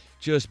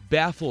just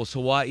baffles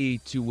Hawaii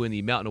to win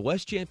the Mountain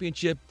West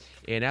Championship,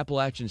 and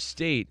Appalachian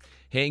State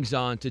hangs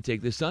on to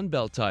take the Sun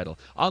Belt title.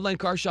 Online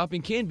car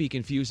shopping can be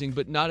confusing,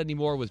 but not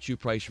anymore with True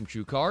Price from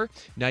True Car.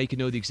 Now you can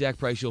know the exact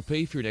price you'll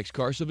pay for your next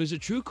car, so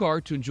visit True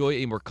Car to enjoy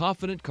a more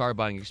confident car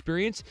buying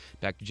experience.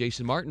 Back to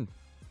Jason Martin.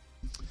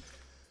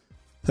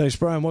 Thanks,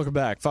 Brian. Welcome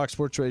back. Fox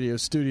Sports Radio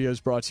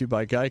Studios brought to you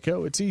by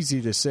Geico. It's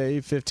easy to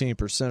save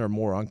 15% or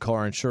more on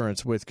car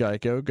insurance with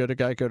Geico. Go to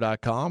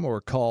geico.com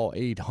or call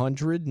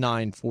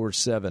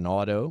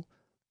 800-947-AUTO.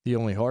 The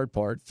only hard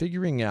part,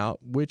 figuring out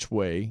which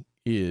way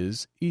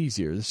is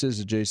easier. This is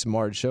the Jason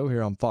Martin Show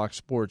here on Fox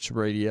Sports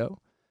Radio.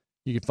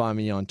 You can find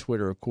me on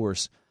Twitter, of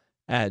course,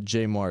 at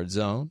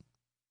JMartZone.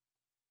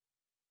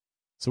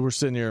 So we're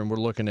sitting here and we're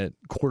looking at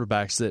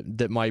quarterbacks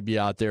that might be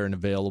out there and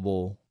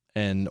available,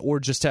 or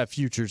just have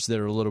futures that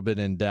are a little bit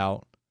in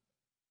doubt.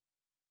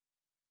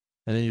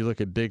 And then you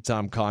look at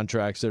big-time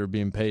contracts that are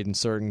being paid in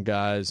certain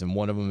guys, and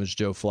one of them is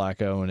Joe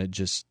Flacco, and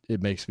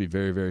it makes me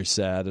very, very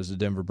sad as a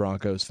Denver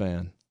Broncos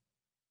fan.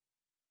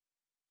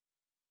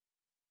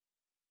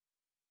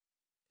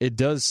 It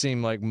does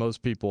seem like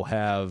most people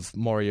have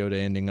Mariota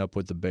ending up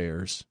with the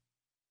Bears.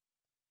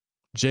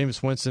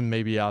 Jameis Winston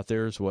may be out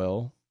there as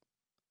well.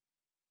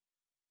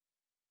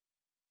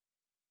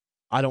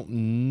 I don't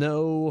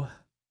know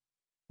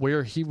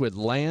where he would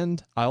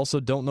land. I also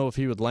don't know if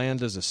he would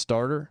land as a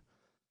starter.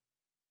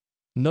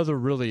 Another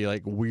really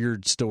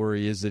weird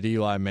story is that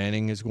Eli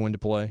Manning is going to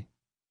play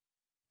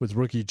with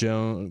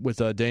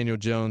Daniel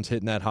Jones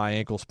hitting that high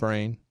ankle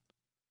sprain.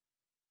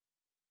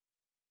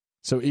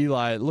 So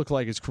Eli, it looked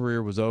like his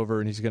career was over,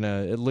 and he's going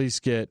to at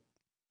least get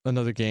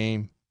another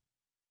game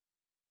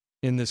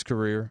in this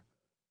career.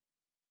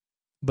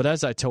 But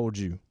as I told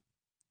you,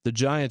 the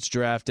Giants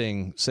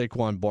drafting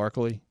Saquon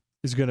Barkley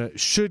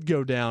should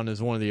go down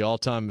as one of the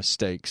all-time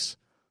mistakes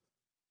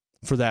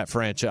for that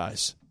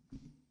franchise,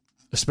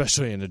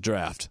 especially in the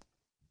draft.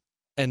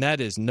 And that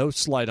is no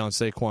slight on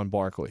Saquon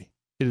Barkley.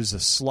 It is a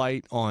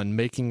slight on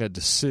making a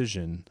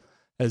decision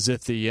as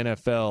if the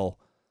NFL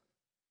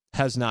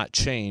has not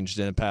changed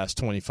in the past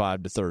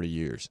 25 to 30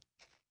 years.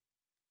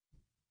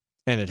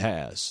 And it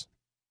has.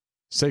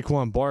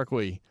 Saquon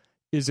Barkley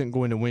isn't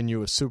going to win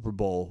you a Super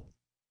Bowl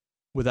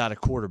without a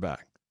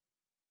quarterback.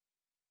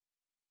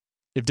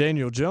 If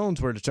Daniel Jones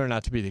were to turn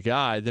out to be the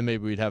guy, then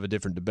maybe we'd have a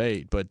different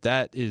debate. But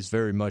that is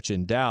very much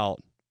in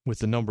doubt with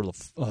the number of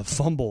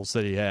fumbles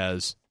that he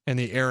has and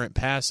the errant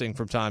passing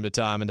from time to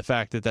time and the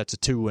fact that that's a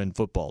 2-win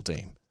football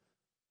team.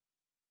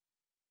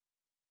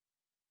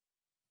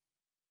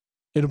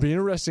 It'll be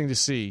interesting to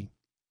see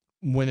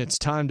when it's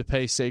time to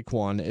pay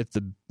Saquon if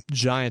the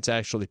Giants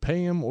actually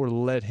pay him or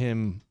let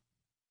him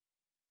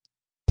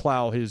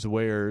ply his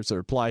wares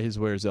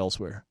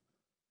elsewhere.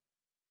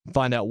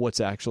 Find out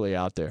what's actually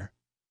out there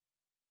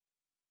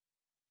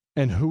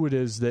and who it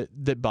is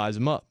that buys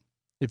him up.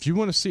 If you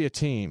want to see a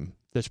team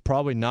that's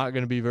probably not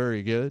going to be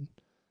very good,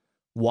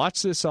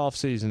 watch this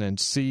offseason and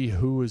see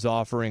who is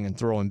offering and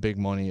throwing big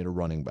money at a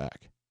running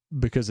back.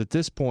 Because at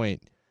this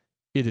point,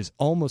 it is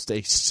almost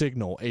a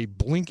signal, a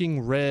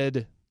blinking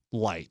red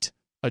light,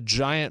 a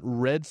giant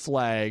red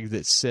flag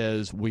that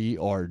says we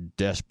are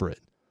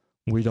desperate.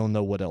 We don't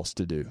know what else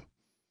to do.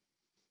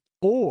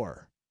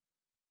 Or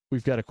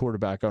we've got a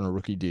quarterback on a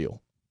rookie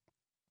deal.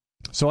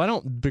 So I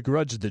don't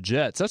begrudge the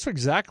Jets. That's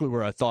exactly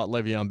where I thought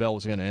Le'Veon Bell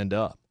was going to end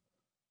up.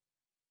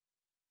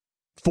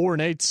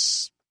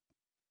 4-8's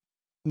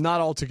not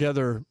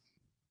altogether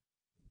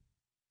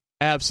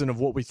absent of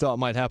what we thought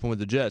might happen with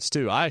the Jets,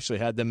 too. I actually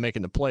had them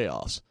making the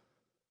playoffs.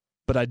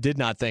 But I did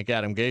not think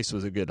Adam Gase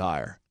was a good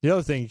hire. The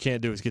other thing you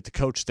can't do is get the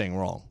coach thing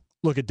wrong.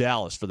 Look at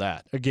Dallas for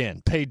that.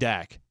 Again, pay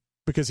Dak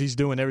because he's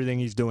doing everything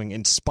he's doing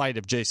in spite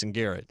of Jason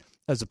Garrett,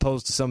 as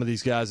opposed to some of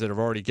these guys that have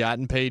already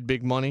gotten paid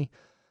big money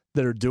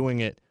that are doing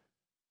it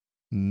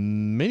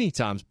many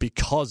times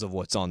because of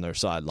what's on their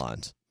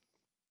sidelines,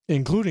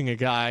 including a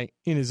guy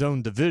in his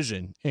own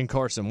division in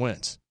Carson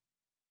Wentz.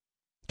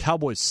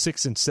 Cowboys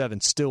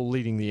 6-7, still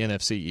leading the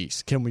NFC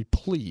East. Can we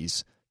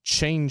please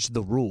change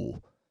the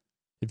rule?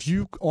 If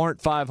you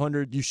aren't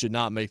 500, you should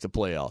not make the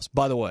playoffs.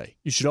 By the way,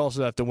 you should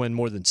also have to win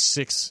more than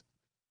 6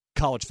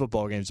 college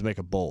football games to make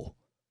a bowl.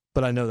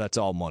 But I know that's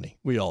all money.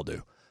 We all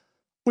do.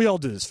 We all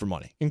do this for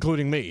money,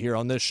 including me here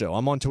on this show.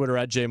 I'm on Twitter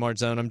at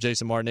JMartzone. I'm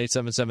Jason Martin,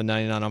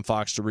 877-99 on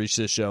Fox to reach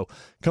this show.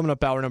 Coming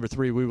up hour number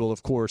 3, we will,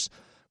 of course,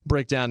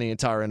 break down the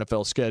entire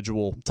NFL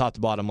schedule, top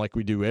to bottom, like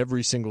we do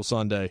every single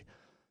Sunday,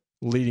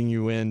 leading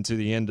you into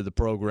the end of the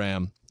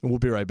program. And we'll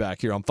be right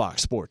back here on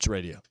Fox Sports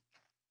Radio.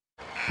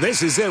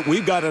 This is it.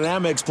 We've got an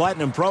Amex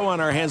Platinum Pro on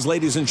our hands,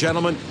 ladies and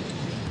gentlemen.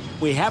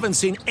 We haven't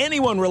seen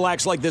anyone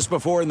relax like this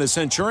before in the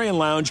Centurion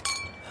Lounge.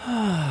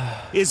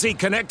 Is he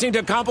connecting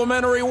to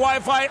complimentary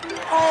Wi-Fi?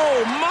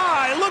 Oh,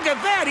 my. Look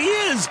at that. He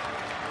is.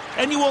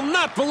 And you will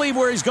not believe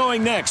where he's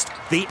going next.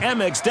 The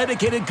Amex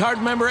dedicated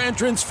card member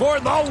entrance for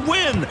the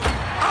win.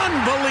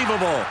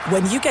 Unbelievable.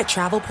 When you get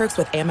travel perks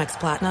with Amex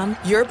Platinum,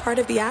 you're part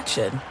of the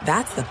action.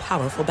 That's the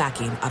powerful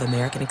backing of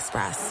American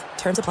Express.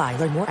 Terms apply.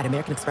 Learn more at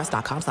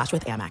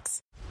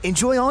americanexpress.com/withAmex.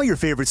 Enjoy all your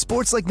favorite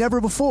sports like never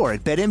before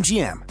at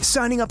BetMGM.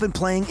 Signing up and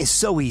playing is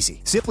so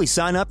easy. Simply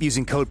sign up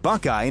using code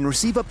Buckeye and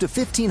receive up to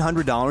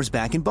 $1,500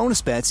 back in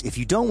bonus bets if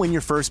you don't win your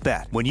first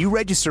bet. When you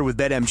register with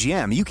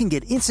BetMGM, you can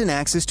get instant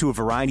access to a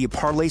variety of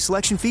parlay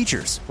selection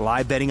features,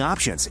 live betting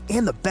options,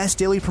 and the best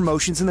daily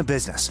promotions in the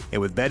business.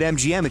 And with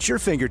BetMGM at your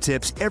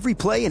fingertips, every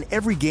play and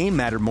every game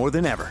matter more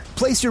than ever.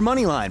 Place your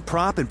moneyline,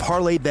 prop, and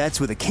parlay bets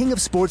with the king of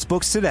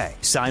sportsbooks today.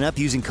 Sign up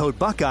using code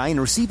Buckeye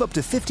and receive up to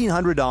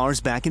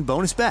 $1,500 back in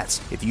bonus bets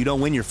if you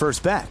don't win your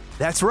first bet.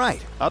 That's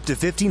right, up to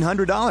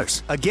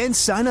 $1,500. Again,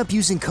 sign up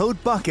using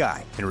code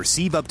Buckeye and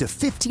receive up to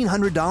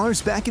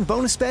 $1,500 back in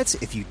bonus bets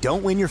if you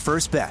don't win your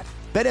first bet.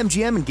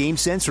 BetMGM and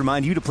GameSense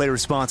remind you to play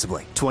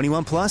responsibly.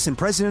 21 plus and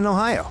present in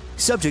Ohio.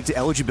 Subject to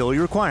eligibility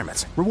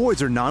requirements.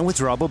 Rewards are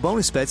non-withdrawable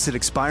bonus bets that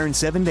expire in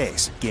 7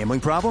 days. Gambling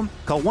problem?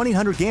 Call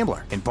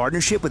 1-800-GAMBLER in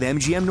partnership with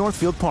MGM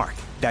Northfield Park.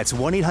 That's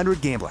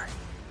 1-800-GAMBLER.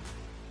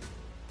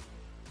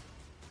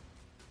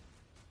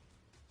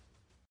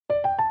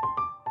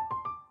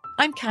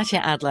 I'm Katya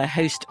Adler,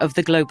 host of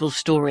The Global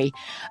Story.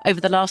 Over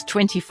the last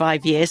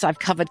 25 years, I've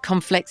covered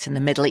conflicts in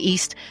the Middle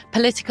East,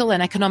 political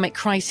and economic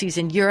crises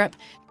in Europe,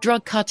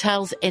 drug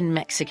cartels in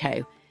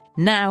Mexico.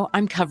 Now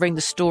I'm covering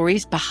the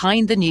stories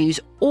behind the news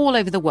all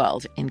over the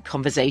world in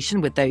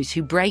conversation with those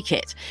who break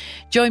it.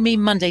 Join me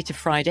Monday to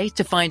Friday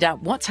to find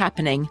out what's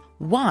happening,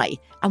 why,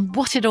 and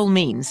what it all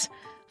means.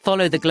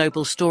 Follow The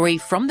Global Story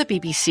from the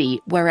BBC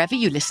wherever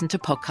you listen to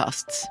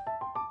podcasts.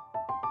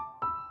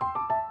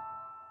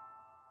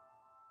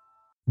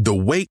 The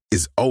wait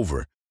is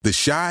over. The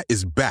Chi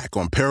is back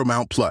on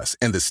Paramount Plus,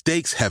 and the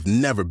stakes have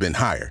never been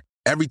higher.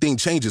 Everything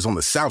changes on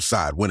the South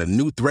Side when a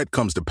new threat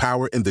comes to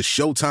power in the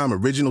Showtime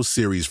original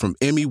series from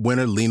Emmy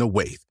winner Lena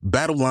Waithe.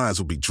 Battle lines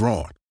will be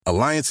drawn,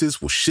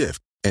 alliances will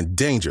shift, and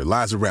danger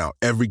lies around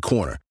every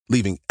corner,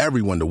 leaving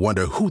everyone to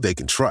wonder who they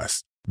can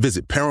trust.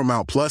 Visit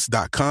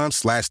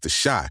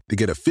ParamountPlus.com/The Chi to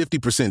get a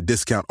 50%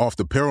 discount off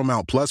the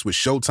Paramount Plus with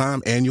Showtime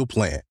annual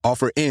plan.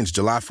 Offer ends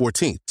July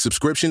 14th.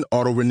 Subscription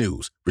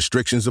auto-renews.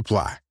 Restrictions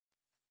apply.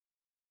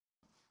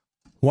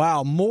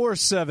 Wow, more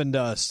Seven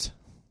Dust.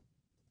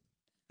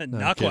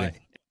 Not quite.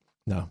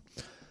 No.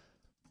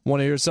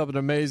 Want to hear something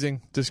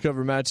amazing?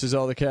 Discover matches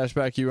all the cash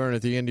back you earn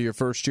at the end of your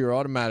first year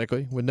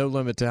automatically with no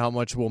limit to how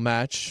much will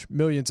match.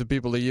 Millions of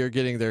people a year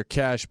getting their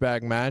cash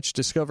back match.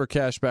 Discover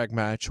Cashback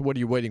Match. What are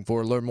you waiting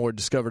for? Learn more at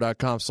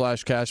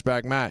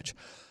discover.com/cashback match.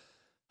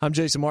 I'm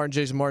Jason Martin.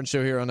 Jason Martin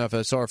Show here on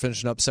FSR,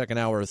 finishing up second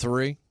hour of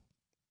 3.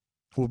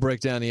 We'll break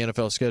down the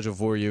NFL schedule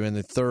for you in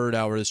the third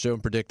hour of the show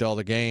and predict all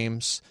the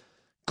games.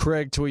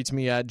 Craig tweets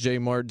me at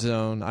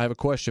JMartzone. I have a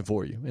question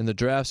for you. In the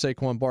draft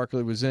Saquon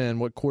Barkley was in,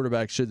 what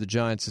quarterback should the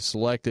Giants have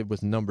selected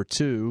with number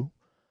 2?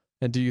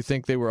 And do you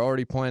think they were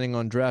already planning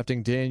on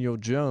drafting Daniel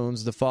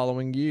Jones the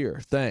following year?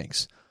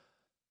 Thanks.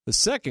 The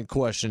second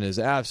question is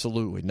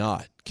absolutely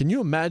not. Can you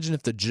imagine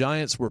if the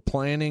Giants were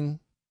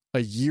planning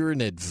a year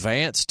in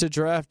advance to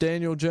draft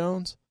Daniel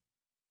Jones?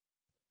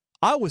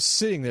 I was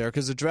sitting there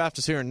because the draft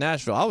is here in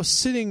Nashville. I was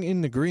sitting in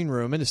the green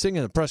room, sitting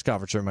in the press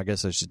conference room, I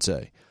guess I should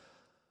say,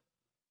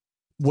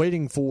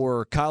 waiting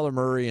for Kyler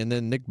Murray and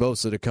then Nick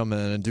Bosa to come in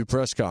and do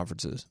press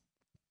conferences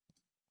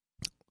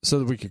so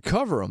that we could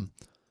cover them.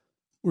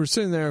 We're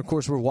sitting there, of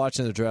course, we're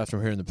watching the draft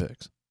from here in the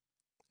picks.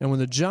 And when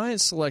the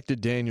Giants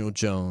selected Daniel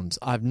Jones,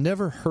 I've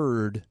never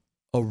heard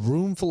a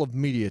room full of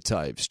media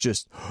types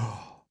just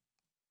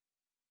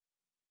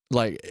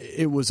like,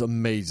 it was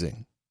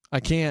amazing. I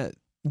can't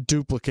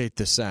duplicate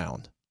the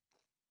sound.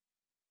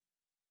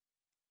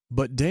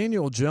 But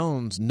Daniel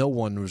Jones, no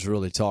one was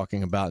really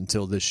talking about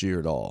until this year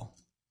at all.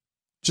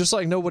 Just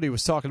like nobody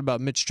was talking about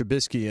Mitch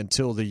Trubisky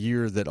until the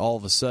year that all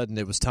of a sudden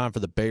it was time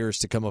for the Bears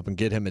to come up and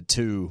get him at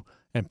 2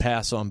 and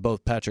pass on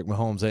both Patrick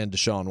Mahomes and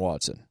Deshaun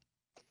Watson.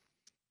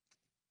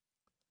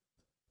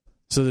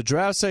 So the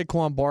draft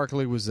Saquon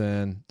Barkley was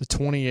in, the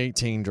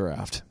 2018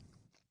 draft.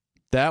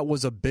 That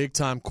was a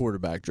big-time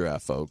quarterback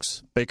draft,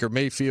 folks. Baker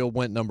Mayfield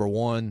went number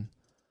 1.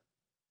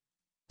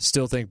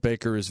 Still think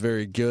Baker is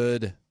very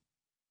good. A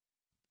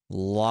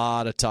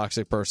lot of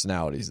toxic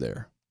personalities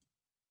there.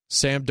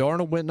 Sam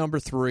Darnold went number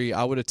 3.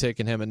 I would have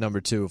taken him at number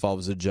 2 if I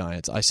was the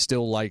Giants. I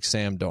still like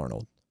Sam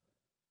Darnold.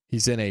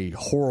 He's in a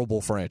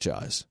horrible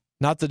franchise.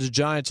 Not that the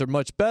Giants are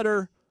much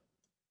better,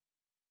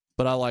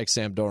 but I like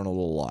Sam Darnold a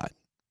lot.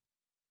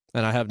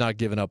 And I have not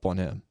given up on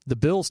him. The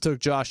Bills took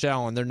Josh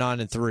Allen. They're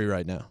 9-3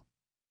 right now.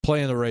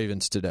 Playing the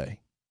Ravens today.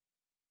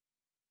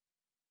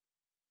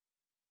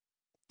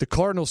 The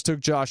Cardinals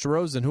took Josh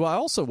Rosen, who I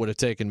also would have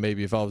taken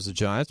maybe if I was the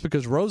Giants,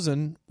 because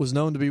Rosen was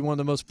known to be one of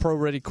the most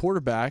pro-ready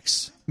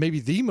quarterbacks, maybe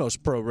the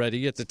most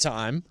pro-ready at the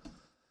time.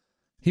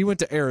 He went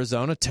to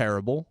Arizona,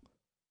 terrible.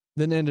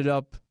 Then ended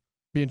up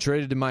being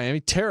traded to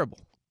Miami, terrible.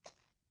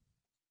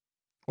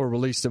 Or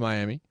released to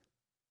Miami.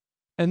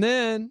 And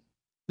then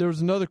there was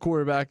another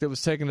quarterback that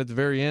was taken at the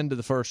very end of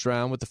the first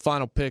round with the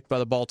final pick by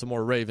the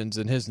Baltimore Ravens,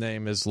 and his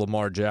name is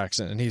Lamar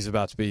Jackson, and he's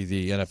about to be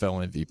the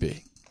NFL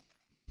MVP.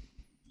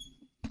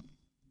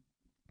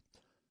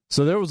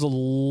 So there was a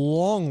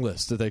long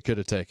list that they could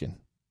have taken.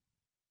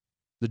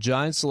 The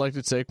Giants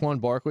selected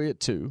Saquon Barkley at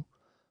 2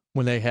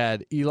 when they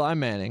had Eli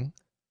Manning,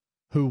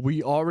 who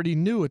we already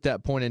knew at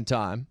that point in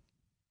time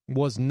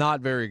was not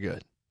very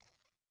good.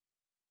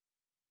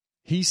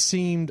 He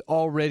seemed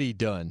already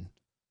done.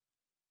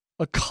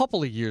 A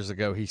couple of years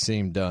ago, he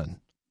seemed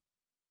done.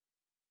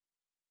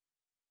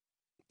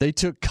 They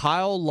took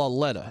Kyle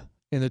Lauletta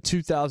in the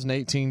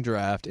 2018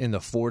 draft in the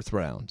 4th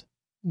round.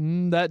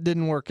 That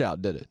didn't work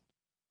out, did it?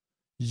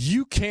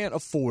 You can't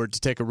afford to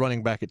take a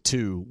running back at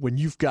 2 when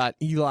you've got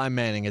Eli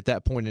Manning at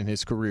that point in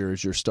his career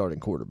as your starting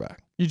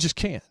quarterback. You just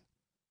can't.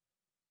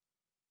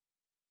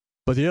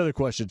 But the other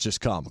question is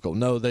just comical.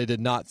 No, they did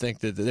not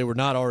think that they were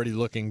not already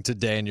looking to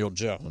Daniel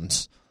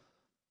Jones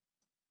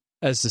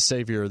as the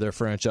savior of their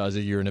franchise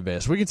a year in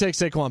advance. We can take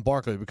Saquon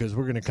Barkley because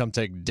we're going to come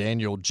take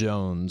Daniel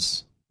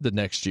Jones the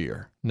next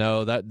year.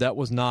 No, that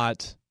was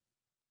not.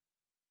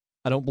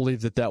 I don't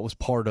believe that was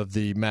part of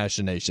the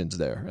machinations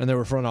there. And there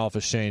were front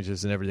office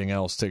changes and everything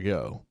else to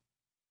go.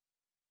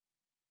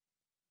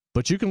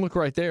 But you can look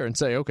right there and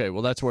say, okay,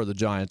 well, that's where the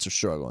Giants are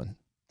struggling.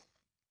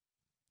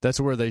 That's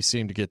where they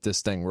seem to get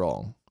this thing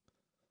wrong.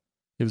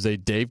 It was a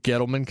Dave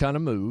Gettleman kind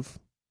of move.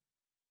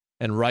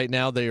 And right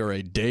now they are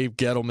a Dave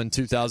Gettleman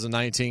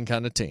 2019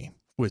 kind of team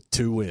with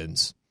 2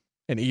 wins.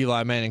 And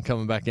Eli Manning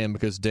coming back in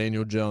because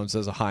Daniel Jones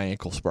has a high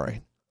ankle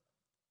sprain.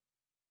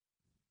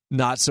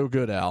 Not so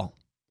good, Al.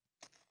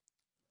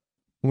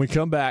 When we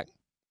come back,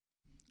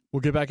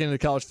 we'll get back into the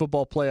college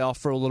football playoff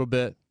for a little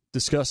bit,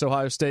 discuss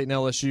Ohio State and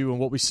LSU and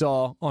what we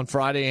saw on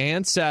Friday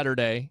and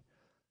Saturday,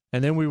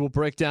 and then we will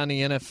break down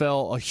the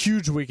NFL, a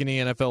huge week in the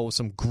NFL with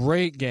some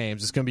great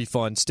games. It's going to be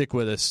fun. Stick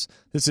with us.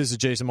 This is the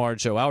Jason Martin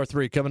Show. Hour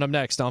 3 coming up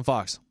next on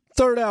Fox.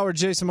 Third hour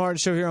Jason Martin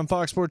Show here on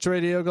Fox Sports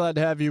Radio. Glad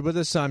to have you with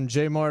us. I'm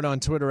Jay Mart on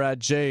Twitter at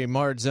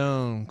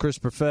JMartzone. Chris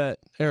Perfett,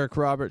 Eric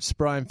Roberts,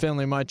 Brian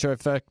Finley, my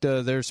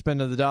trifecta. They're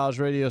spinning the dials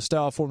radio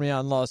style for me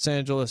out in Los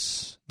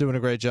Angeles. Doing a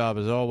great job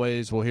as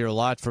always. We'll hear a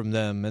lot from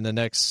them in the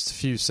next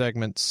few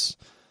segments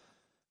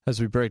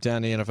as we break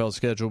down the NFL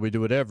schedule. We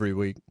do it every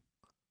week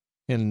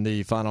in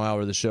the final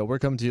hour of the show. We're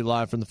coming to you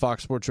live from the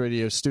Fox Sports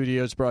Radio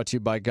studios, brought to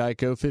you by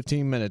Geico.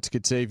 15 minutes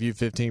could save you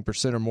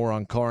 15% or more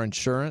on car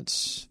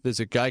insurance.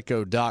 Visit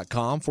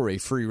geico.com for a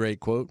free rate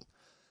quote.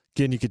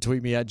 Again, you can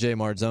tweet me at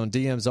JMartzone.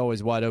 DM's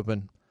always wide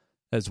open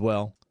as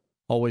well.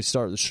 Always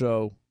start the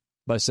show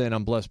by saying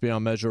I'm blessed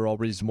beyond measure, all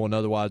reasonable and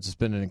otherwise. It's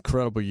been an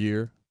incredible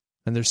year,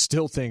 and there's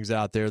still things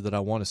out there that I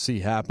want to see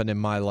happen in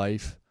my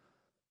life,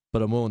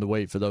 but I'm willing to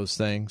wait for those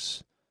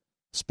things,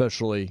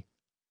 especially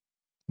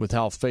with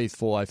how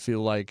faithful I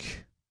feel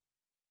like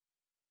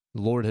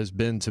The Lord has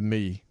been to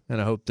me,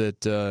 and I hope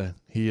that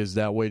he is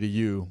that way to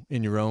you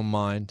in your own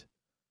mind.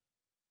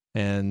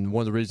 And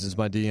one of the reasons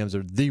my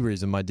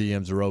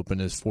DMs are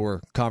open is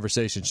for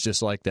conversations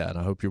just like that.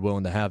 I hope you're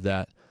willing to have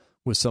that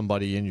with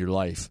somebody in your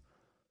life.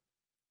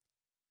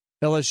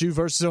 LSU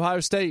versus Ohio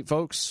State,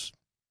 folks.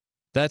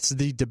 That's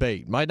the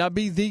debate. Might not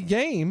be the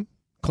game.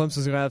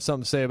 Clemson's going to have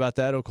something to say about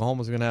that.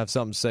 Oklahoma's going to have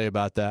something to say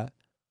about that.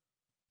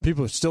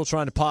 People are still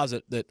trying to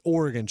posit that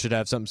Oregon should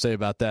have something to say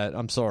about that.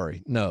 I'm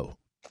sorry. No.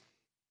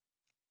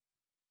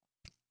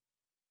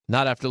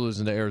 Not after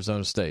losing to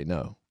Arizona State,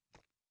 no.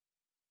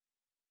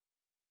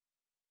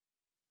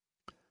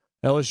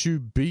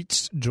 LSU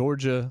beats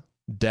Georgia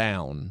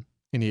down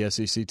in the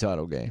SEC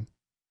title game.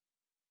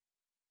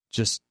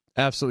 Just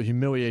absolutely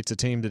humiliates a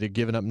team that had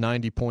given up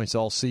 90 points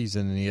all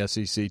season in the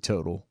SEC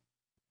total.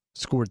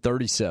 Scored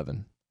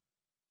 37.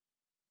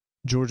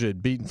 Georgia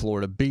had beaten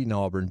Florida, beaten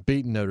Auburn,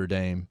 beaten Notre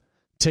Dame,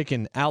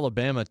 taken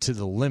Alabama to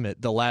the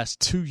limit the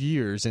last 2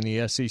 years in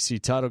the SEC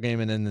title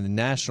game and in the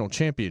national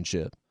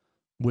championship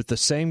with the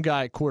same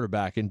guy at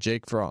quarterback in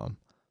Jake Fromm.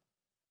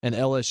 And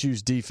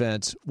LSU's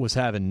defense was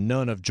having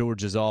none of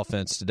Georgia's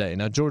offense today.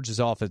 Now, Georgia's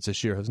offense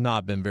this year has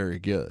not been very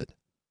good.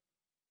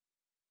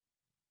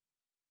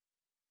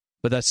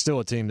 But that's still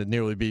a team that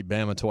nearly beat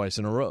Bama twice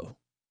in a row.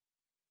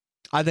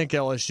 I think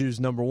LSU's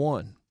number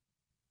one.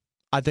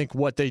 I think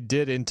what they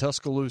did in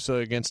Tuscaloosa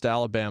against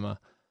Alabama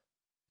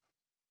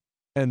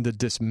and the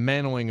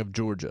dismantling of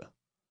Georgia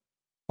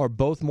are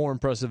both more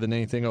impressive than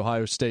anything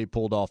Ohio State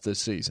pulled off this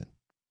season.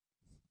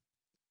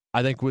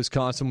 I think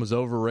Wisconsin was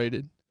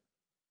overrated.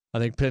 I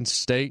think Penn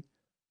State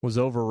was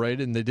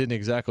overrated, and they didn't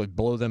exactly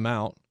blow them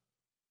out.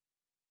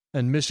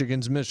 And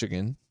Michigan's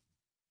Michigan.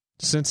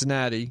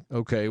 Cincinnati,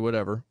 okay,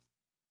 whatever.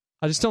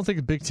 I just don't think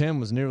the Big Ten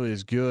was nearly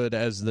as good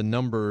as the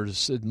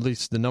numbers, at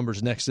least the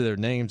numbers next to their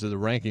names or the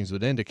rankings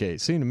would indicate.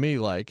 It seemed to me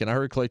like, and I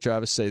heard Clay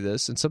Travis say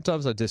this, and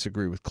sometimes I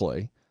disagree with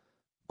Clay.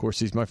 Of course,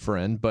 he's my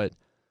friend, but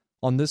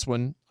on this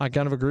one, I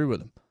kind of agree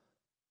with him.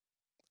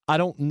 I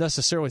don't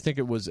necessarily think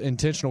it was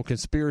intentional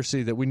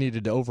conspiracy that we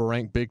needed to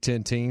overrank Big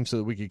Ten teams so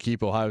that we could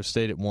keep Ohio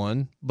State at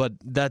 1, but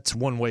that's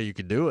one way you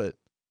could do it,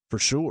 for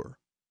sure.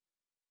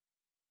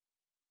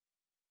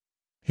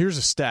 Here's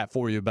a stat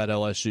for you about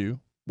LSU.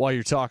 While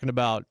you're talking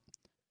about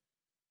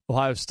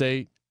Ohio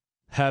State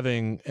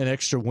having an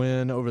extra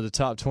win over the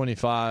top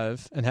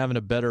 25 and having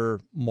a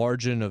better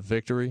margin of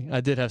victory,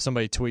 I did have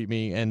somebody tweet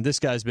me, and this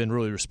guy's been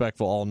really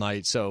respectful all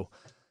night,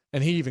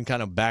 and he even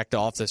kind of backed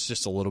off this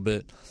just a little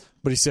bit.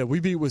 But he said, we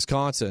beat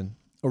Wisconsin,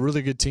 a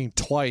really good team,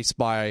 twice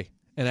by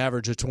an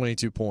average of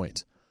 22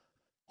 points.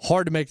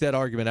 Hard to make that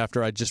argument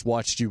after I just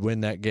watched you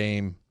win that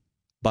game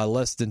by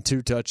less than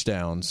 2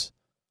 touchdowns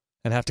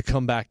and have to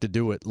come back to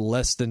do it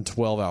less than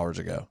 12 hours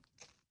ago.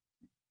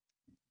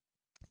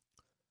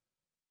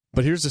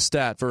 But here's a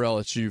stat for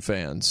LSU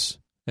fans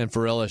and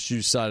for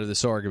LSU's side of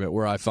this argument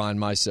where I find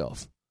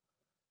myself.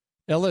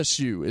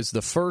 LSU is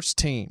the first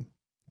team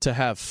to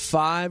have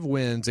 5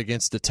 wins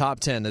against the top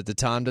 10 at the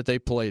time that they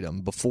played them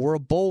before a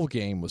bowl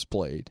game was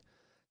played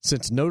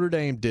since Notre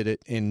Dame did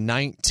it in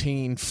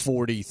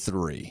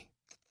 1943.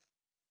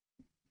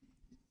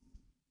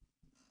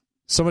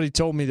 Somebody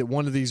told me that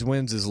one of these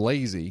wins is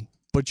lazy,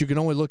 but you can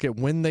only look at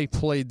when they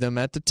played them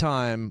at the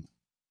time.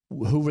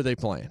 Who were they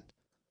playing?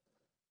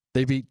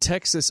 They beat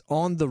Texas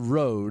on the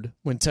road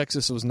when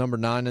Texas was number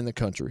 9 in the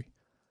country.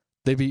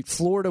 They beat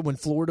Florida when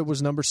Florida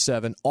was number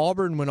 7,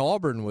 Auburn when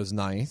Auburn was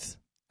 9th,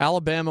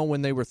 Alabama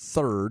when they were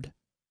 3rd,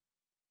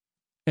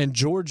 and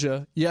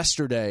Georgia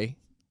yesterday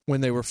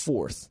when they were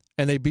 4th.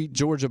 And they beat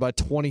Georgia by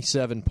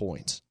 27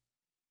 points.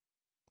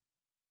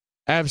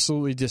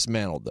 Absolutely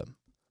dismantled them.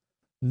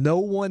 No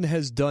one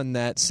has done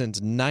that since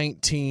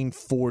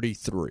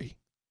 1943.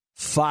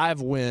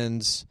 5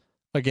 wins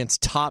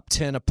against top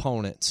 10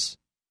 opponents.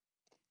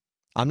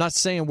 I'm not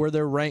saying where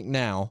they're ranked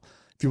now.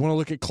 If you want to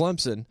look at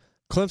Clemson,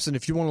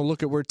 if you want to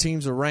look at where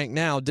teams are ranked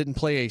now, didn't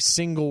play a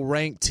single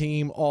ranked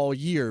team all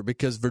year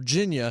because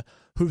Virginia,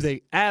 who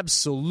they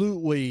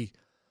absolutely,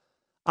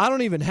 I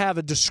don't even have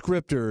a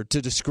descriptor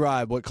to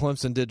describe what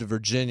Clemson did to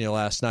Virginia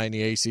last night in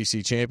the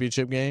ACC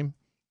championship game.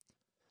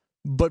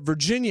 But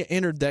Virginia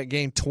entered that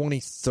game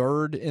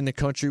 23rd in the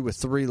country with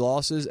 3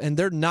 losses, and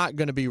they're not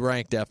going to be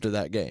ranked after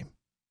that game.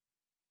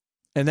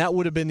 And that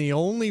would have been the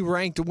only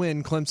ranked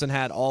win Clemson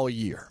had all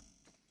year.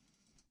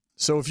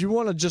 So if you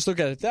want to just look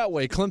at it that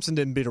way, Clemson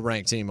didn't beat a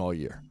ranked team all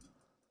year.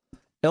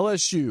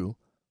 LSU,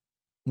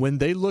 when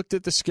they looked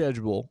at the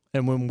schedule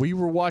and when we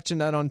were watching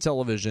that on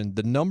television,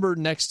 the number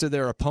next to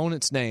their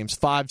opponents' names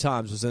 5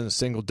 times was in the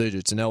single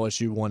digits, and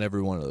LSU won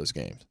every one of those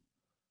games.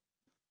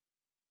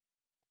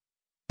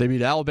 They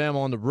beat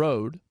Alabama on the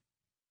road.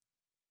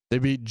 They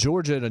beat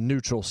Georgia at a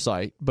neutral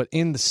site, but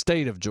in the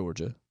state of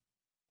Georgia.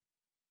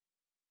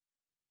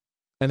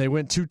 And they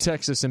went to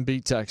Texas and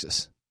beat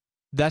Texas.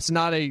 That's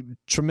not a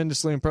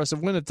tremendously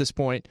impressive win at this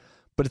point.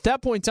 But at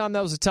that point in time,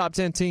 that was a top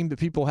 10 team that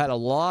people had a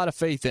lot of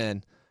faith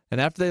in. And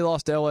after they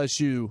lost to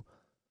LSU,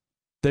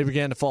 they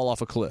began to fall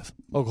off a cliff.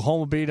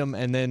 Oklahoma beat them,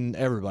 and then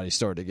everybody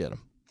started to get them.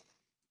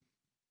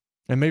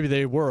 And maybe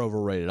they were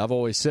overrated. I've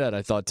always said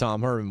I thought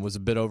Tom Herman was a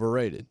bit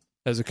overrated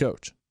as a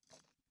coach.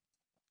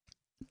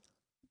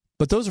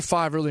 But those are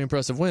 5 really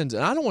impressive wins.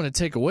 And I don't want to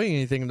take away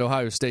anything that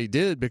Ohio State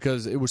did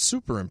because it was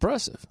super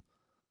impressive.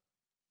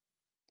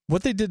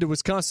 What they did to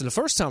Wisconsin the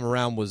first time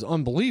around was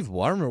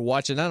unbelievable. I remember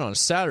watching that on a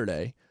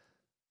Saturday.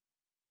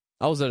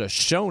 I was at a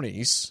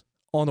Shoney's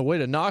on the way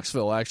to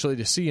Knoxville, actually,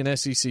 to see an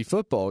SEC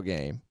football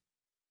game.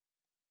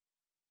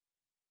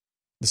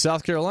 The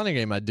South Carolina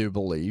game, I do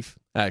believe,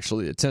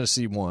 actually, that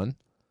Tennessee won.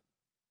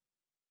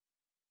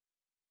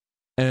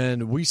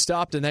 And we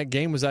stopped, and that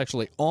game was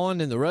actually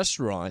on in the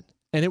restaurant,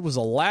 and it was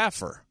a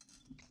laugher.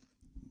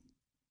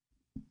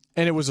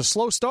 And it was a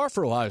slow start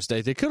for Ohio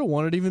State. They could have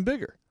won it even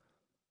bigger.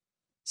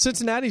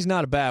 Cincinnati's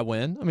not a bad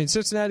win. I mean,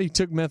 Cincinnati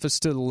took Memphis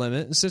to the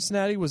limit, and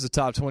Cincinnati was a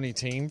top 20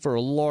 team for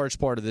a large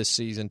part of this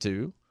season,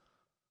 too.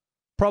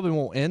 Probably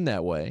won't end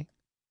that way.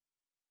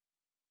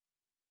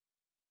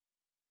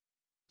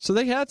 So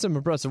they had some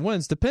impressive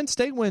wins. The Penn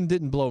State win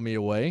didn't blow me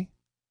away.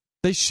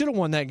 They should have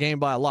won that game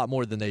by a lot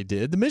more than they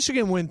did. The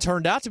Michigan win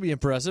turned out to be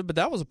impressive, but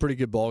that was a pretty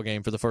good ball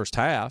game for the first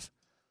half.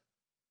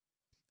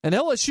 And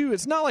LSU,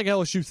 it's not like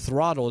LSU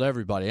throttled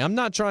everybody. I'm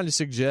not trying to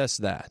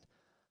suggest that.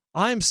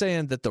 I'm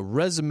saying that the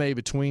resume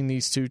between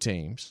these two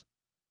teams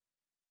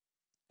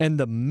and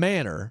the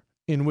manner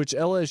in which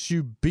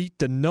LSU beat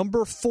the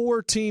number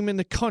 4 team in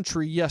the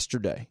country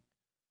yesterday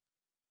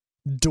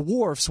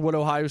dwarfs what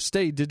Ohio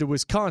State did to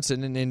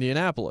Wisconsin in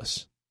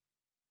Indianapolis,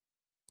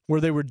 where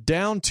they were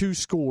down 2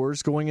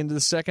 scores going into the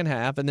second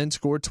half and then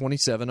scored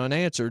 27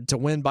 unanswered to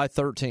win by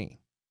 13.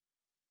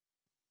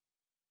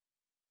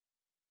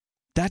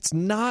 That's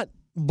not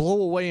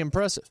blow-away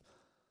impressive.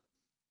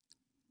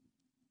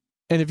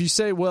 And if you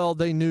say, well,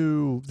 they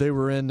knew they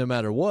were in no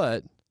matter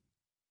what,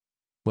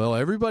 well,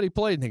 everybody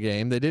played in the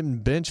game. They didn't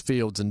bench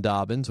Fields and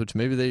Dobbins, which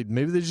maybe they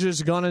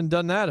just gone and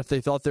done that if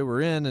they thought they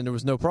were in and there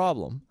was no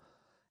problem.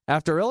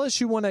 After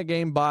LSU won that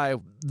game by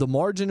the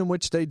margin in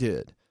which they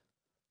did,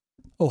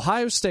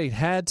 Ohio State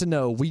had to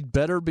know we'd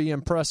better be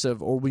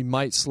impressive or we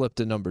might slip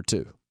to number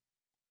 2.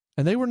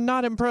 And they were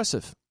not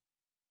impressive.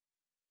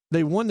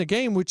 They won the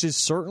game, which is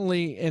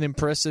certainly an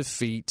impressive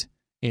feat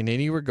in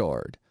any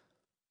regard.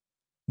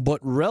 But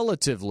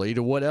relatively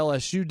to what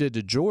LSU did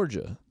to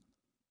Georgia,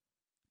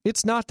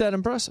 it's not that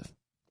impressive.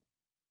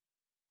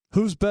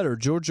 Who's better,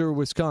 Georgia or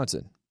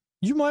Wisconsin?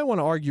 You might want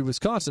to argue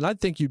Wisconsin. I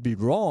think you'd be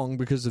wrong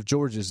because of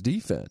Georgia's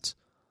defense.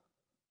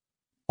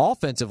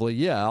 Offensively,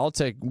 yeah, I'll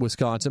take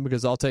Wisconsin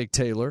because I'll take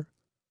Taylor.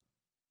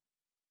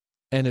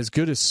 And as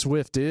good as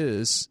Swift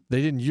is,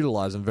 they didn't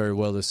utilize him very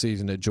well this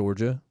season at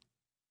Georgia.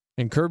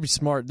 And Kirby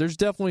Smart, there's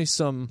definitely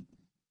some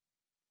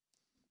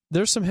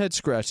head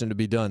scratching to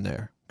be done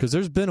there. Because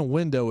there's been a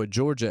window at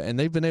Georgia, and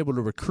they've been able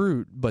to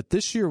recruit, but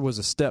this year was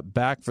a step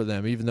back for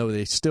them, even though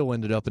they still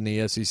ended up in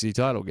the SEC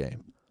title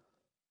game.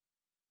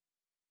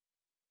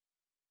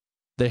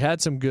 They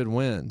had some good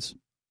wins,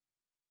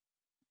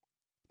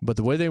 but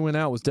the way they went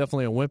out was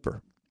definitely a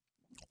whimper.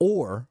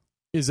 Or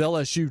is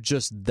LSU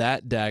just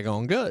that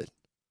daggone good?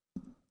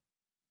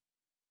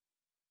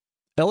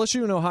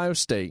 LSU and Ohio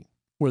State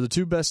were the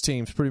 2 best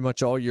teams pretty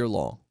much all year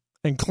long,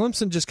 and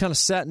Clemson just kind of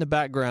sat in the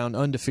background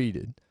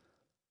undefeated.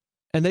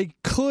 And they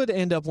could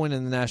end up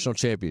winning the national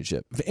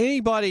championship. If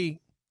anybody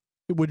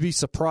would be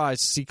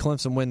surprised to see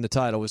Clemson win the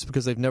title, it's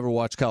because they've never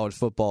watched college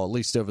football, at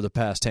least over the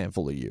past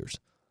handful of years.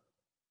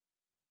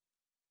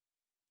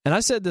 And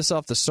I said this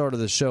off the start of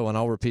the show, and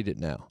I'll repeat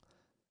it now.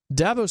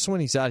 Dabo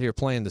Swinney's out here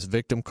playing this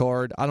victim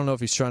card. I don't know if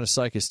he's trying to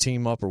psych his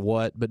team up or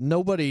what, but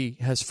nobody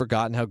has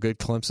forgotten how good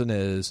Clemson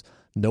is.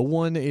 No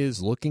one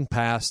is looking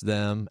past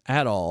them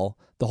at all.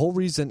 The whole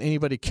reason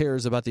anybody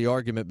cares about the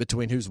argument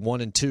between who's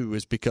 1 and 2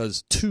 is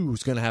because 2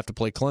 is going to have to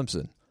play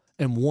Clemson,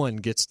 and 1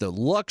 gets the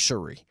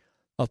luxury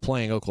of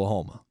playing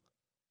Oklahoma.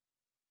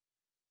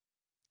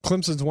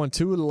 Clemson's won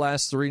 2 of the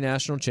last 3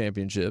 national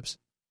championships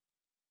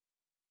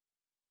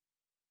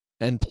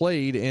and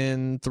played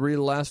in 3 of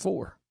the last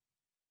 4.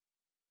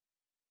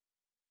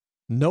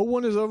 No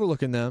one is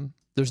overlooking them.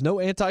 There's no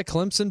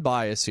anti-Clemson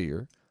bias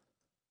here.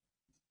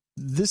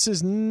 This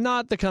is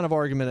not the kind of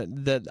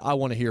argument that I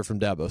want to hear from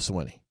Dabo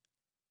Swinney.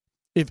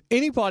 If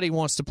anybody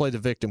wants to play the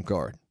victim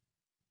card,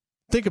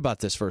 think about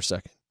this for a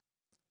second.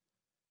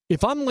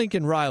 If I'm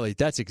Lincoln Riley,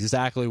 that's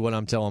exactly what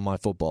I'm telling my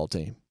football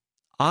team.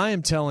 I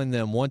am telling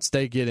them once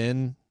they get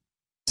in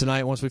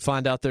tonight, once we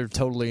find out they're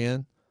totally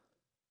in,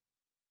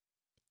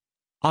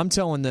 I'm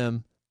telling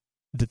them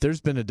that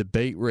there's been a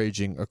debate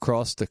raging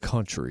across the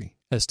country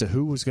as to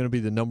who was going to be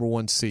the number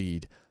 1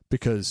 seed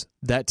because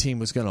that team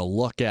was going to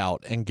luck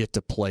out and get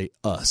to play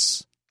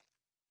us.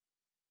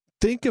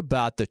 Think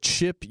about the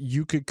chip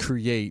you could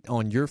create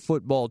on your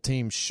football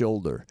team's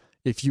shoulder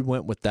if you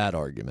went with that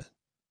argument.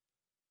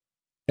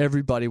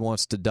 Everybody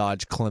wants to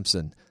dodge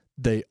Clemson.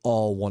 They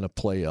all want to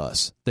play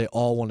us. They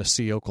all want to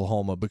see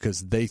Oklahoma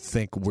because they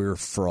think we're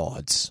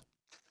frauds.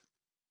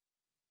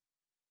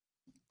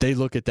 They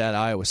look at that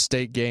Iowa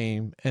State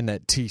game and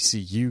that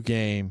TCU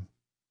game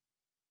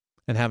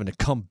and having to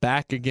come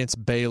back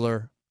against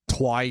Baylor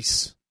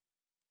twice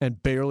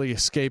and barely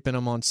escaping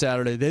them on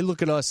Saturday, they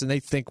look at us and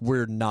they think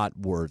we're not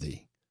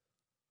worthy.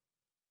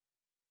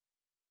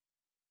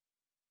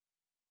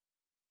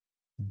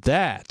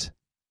 That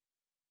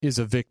is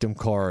a victim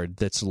card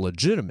that's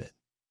legitimate.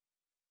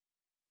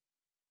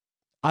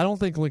 I don't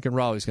think Lincoln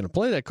Riley's going to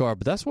play that card,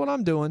 but that's what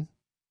I'm doing.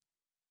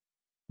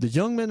 The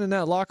young men in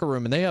that locker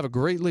room, and they have a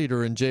great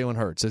leader in Jalen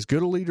Hurts, as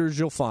good a leader as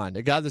you'll find,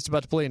 a guy that's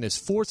about to play in his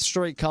 4th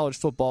straight college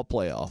football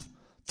playoff,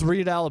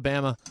 3 at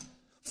Alabama,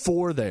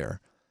 4 there.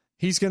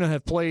 He's going to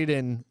have played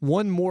in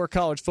 1 more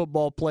college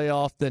football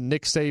playoff than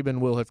Nick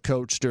Saban will have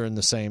coached during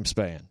the same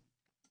span.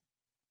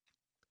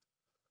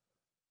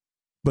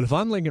 But if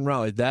I'm Lincoln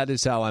Riley, that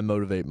is how I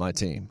motivate my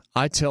team.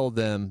 I tell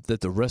them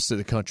that the rest of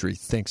the country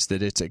thinks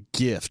that it's a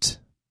gift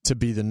to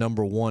be the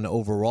number 1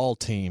 overall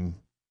team,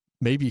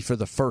 maybe for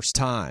the first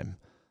time,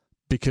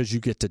 because you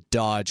get to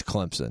dodge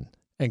Clemson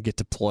and get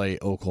to play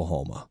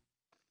Oklahoma.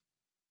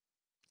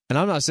 And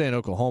I'm not saying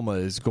Oklahoma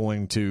is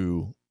going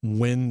to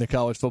win the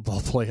college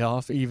football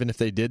playoff, even if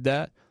they did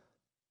that.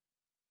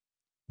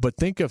 But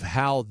think of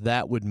how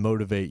that would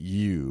motivate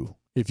you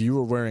if you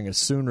were wearing a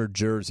Sooner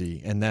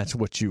jersey and that's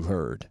what you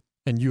heard.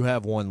 And you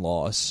have 1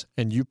 loss,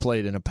 and you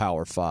played in a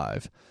Power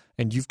 5,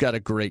 and you've got a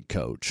great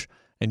coach,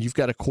 and you've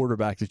got a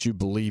quarterback that you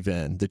believe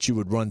in, that you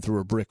would run through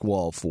a brick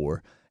wall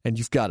for, and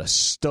you've got a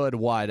stud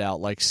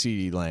wideout like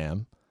CeeDee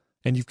Lamb,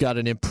 and you've got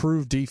an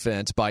improved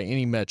defense by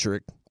any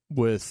metric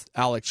with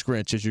Alex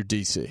Grinch as your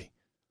DC.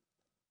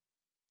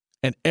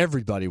 And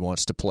everybody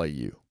wants to play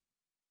you.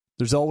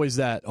 There's always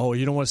that, oh,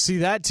 you don't want to see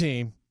that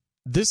team.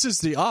 This is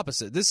the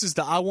opposite. This is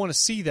the I want to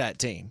see that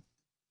team.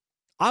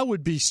 I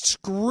would be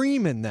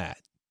screaming that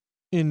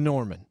in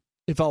Norman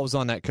if I was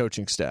on that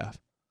coaching staff.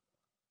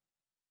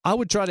 I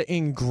would try to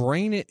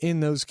ingrain it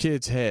in those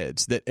kids'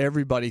 heads that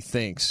everybody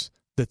thinks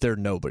that they're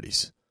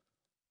nobodies.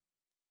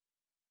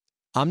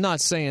 I'm not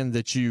saying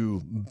that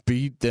you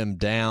beat them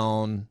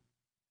down,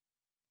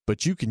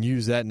 but you can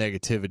use that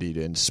negativity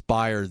to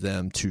inspire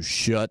them to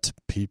shut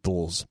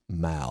people's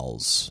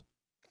mouths.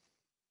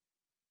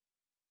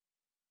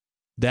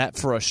 That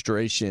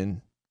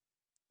frustration,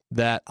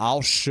 that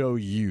I'll show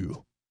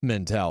you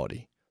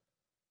mentality.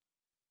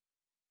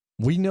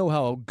 We know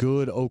how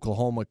good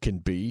Oklahoma can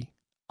be.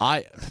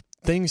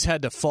 Things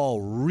had to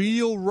fall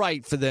real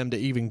right for them to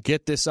even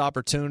get this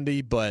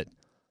opportunity, but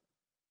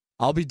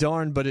I'll be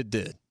darned, but it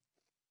did.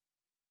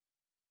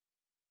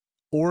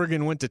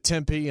 Oregon went to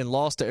Tempe and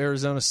lost to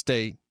Arizona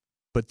State,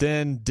 but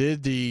then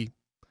did the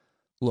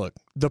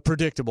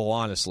predictable,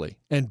 honestly,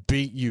 and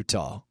beat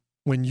Utah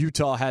when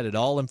Utah had it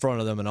all in front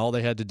of them and all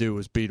they had to do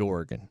was beat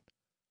Oregon.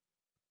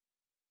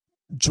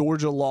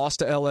 Georgia lost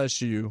to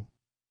LSU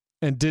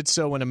and did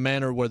so in a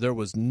manner where there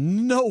was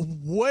no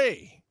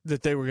way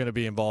that they were going to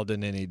be involved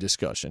in any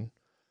discussion.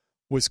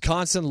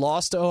 Wisconsin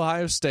lost to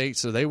Ohio State,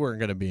 so they weren't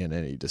going to be in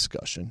any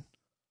discussion.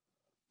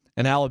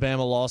 And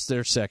Alabama lost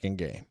their second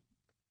game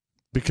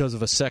because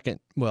of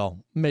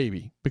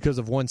because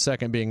of 1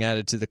 second being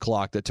added to the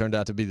clock that turned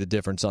out to be the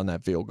difference on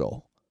that field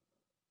goal.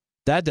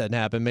 That doesn't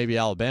happen. Maybe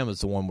Alabama's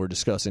the one we're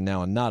discussing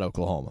now and not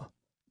Oklahoma,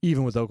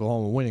 even with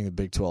Oklahoma winning the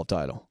Big 12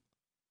 title.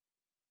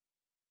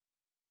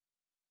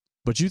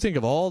 But you think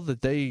of all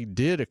that they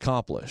did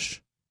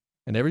accomplish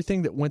and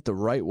everything that went the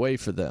right way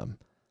for them,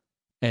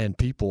 and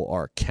people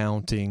are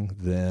counting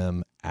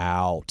them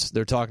out.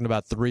 They're talking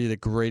about 3 of the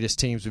greatest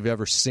teams we've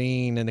ever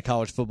seen in the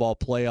college football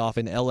playoff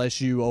in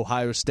LSU,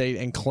 Ohio State,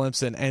 and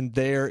Clemson, and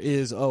there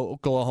is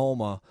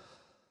Oklahoma,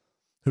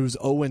 who's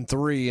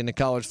 0-3 in the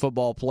college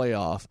football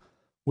playoff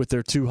with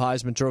their 2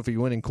 Heisman Trophy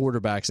winning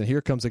quarterbacks, and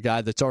here comes a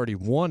guy that's already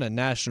won a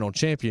national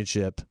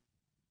championship,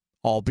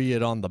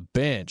 albeit on the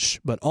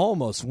bench, but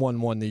almost won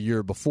one the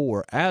year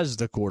before as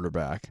the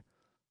quarterback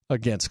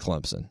against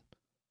Clemson.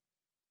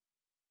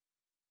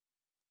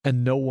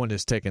 And no one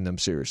is taking them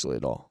seriously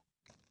at all.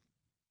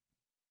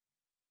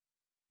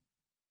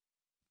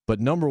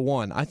 But number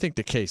one, I think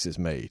the case is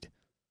made.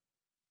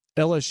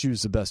 LSU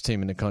is the best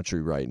team in the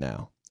country right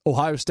now.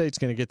 Ohio State's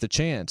going to get the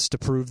chance to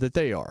prove that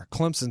they are.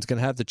 Clemson's going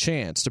to have the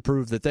chance to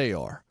prove that they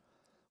are.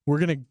 We're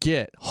going to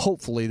get,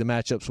 hopefully, the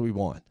matchups we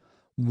want.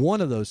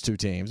 One of those 2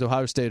 teams,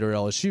 Ohio State or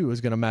LSU,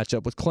 is going to match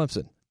up with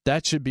Clemson.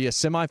 That should be a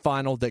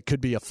semifinal that could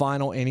be a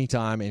final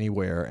anytime,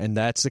 anywhere, and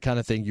that's the kind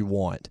of thing you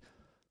want.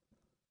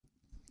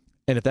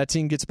 And if that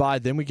team gets by,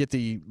 then we get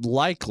the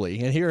likely,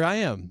 and here I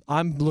am.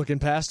 I'm looking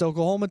past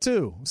Oklahoma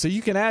too. So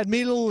you can add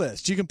me to the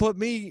list. You can put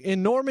me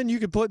in Norman. You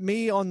can put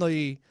me on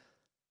the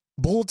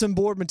bulletin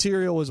board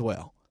material as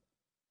well.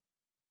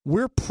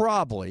 We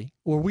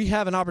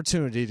have an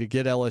opportunity to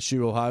get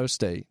LSU, Ohio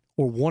State,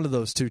 or one of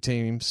those 2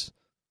 teams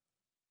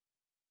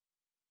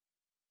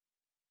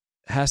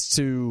has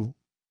to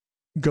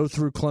go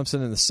through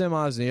Clemson in the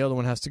semis, and the other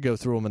one has to go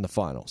through them in the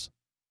finals.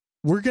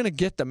 We're going to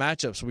get the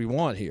matchups we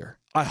want here.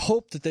 I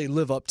hope that they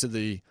live up to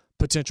the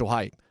potential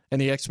hype and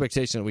the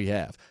expectation that we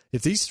have.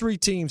 If these 3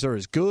 teams are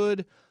as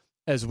good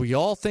as we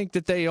all think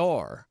that they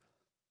are,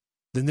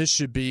 then this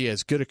should be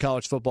as good a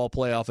college football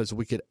playoff as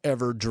we could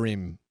ever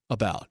dream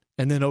about.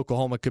 And then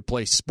Oklahoma could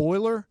play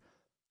spoiler.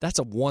 That's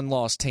a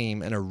 1-loss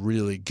team and a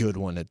really good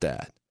one at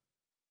that.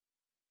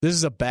 This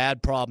is a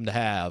bad problem to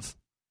have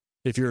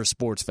if you're a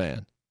sports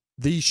fan.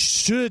 These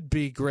should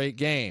be great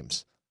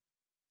games.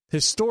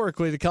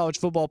 Historically, the college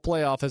football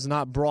playoff has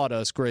not brought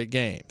us great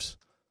games.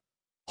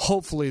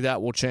 Hopefully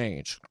that will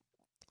change.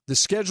 The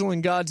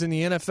scheduling gods in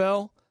the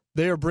NFL,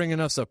 they are bringing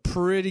us a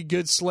pretty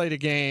good slate of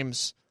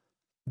games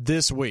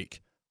this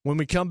week. When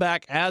we come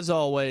back, as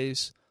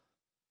always,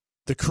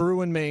 the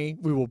crew and me,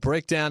 we will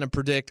break down and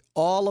predict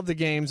all of the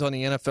games on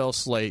the NFL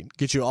slate,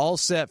 get you all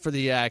set for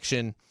the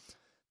action.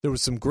 There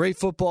was some great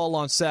football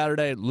on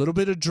Saturday, a little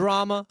bit of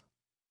drama,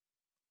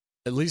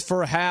 at least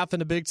for a half in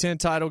the Big Ten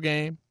title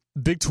game.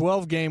 Big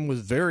 12 game was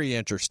very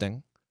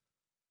interesting.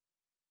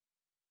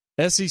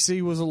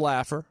 SEC was a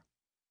laugher.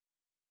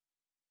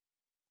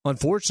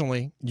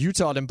 Unfortunately,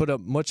 Utah didn't put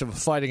up much of a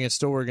fight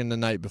against Oregon the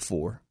night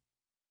before.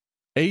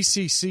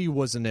 ACC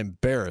was an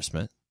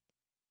embarrassment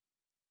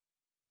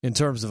in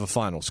terms of a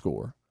final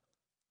score.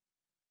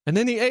 And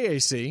then the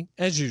AAC,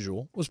 as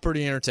usual, was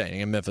pretty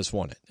entertaining, and Memphis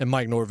won it. And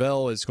Mike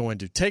Norvell is going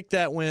to take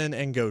that win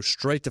and go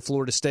straight to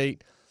Florida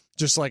State,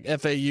 just like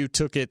FAU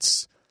took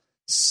its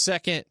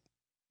second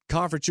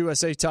Conference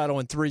USA title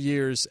in 3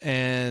 years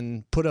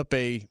and put up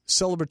a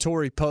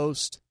celebratory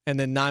post, and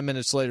then 9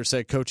 minutes later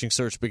said coaching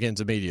search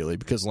begins immediately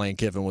because Lane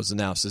Kiffin was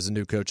announced as the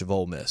new coach of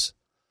Ole Miss.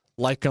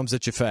 Life comes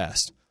at you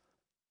fast.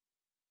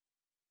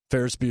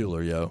 Ferris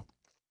Bueller, yo.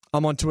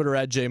 I'm on Twitter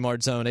at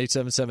JMartzone,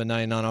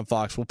 877-99 on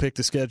Fox. We'll pick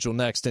the schedule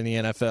next in the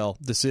NFL.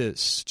 This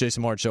is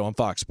Jason Martz Show on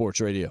Fox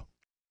Sports Radio.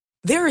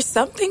 There are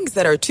some things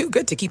that are too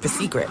good to keep a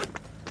secret.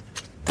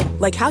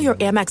 Like how your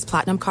Amex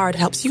Platinum card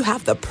helps you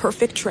have the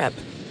perfect trip.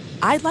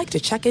 I'd like to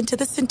check into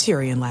the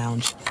Centurion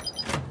Lounge.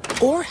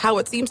 Or how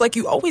it seems like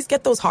you always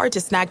get those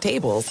hard-to-snag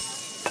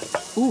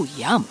tables. Ooh,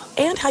 yum.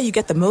 And how you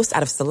get the most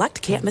out of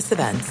select can't-miss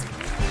events.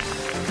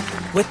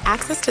 With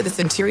access to the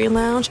Centurion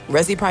Lounge,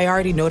 Resi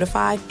Priority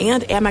Notify,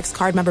 and Amex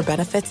card member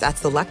benefits at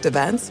select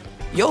events,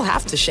 you'll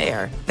have to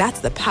share. That's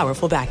the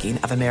powerful backing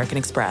of American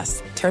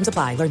Express. Terms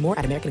apply. Learn more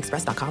at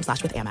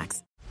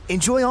americanexpress.com/withAmex.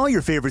 Enjoy all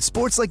your favorite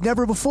sports like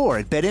never before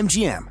at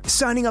BetMGM.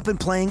 Signing up and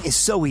playing is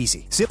so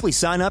easy. Simply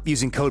sign up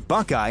using code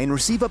Buckeye and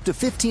receive up to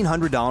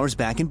 $1,500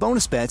 back in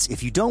bonus bets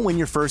if you don't win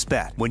your first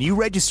bet. When you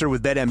register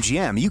with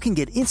BetMGM, you can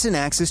get instant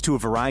access to a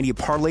variety of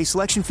parlay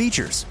selection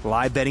features,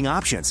 live betting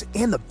options,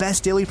 and the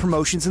best daily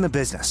promotions in the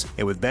business.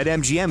 And with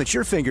BetMGM at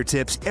your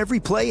fingertips, every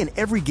play and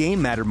every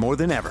game matter more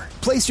than ever.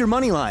 Place your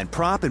moneyline,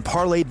 prop, and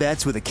parlay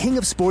bets with the king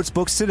of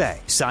sportsbooks today.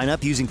 Sign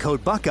up using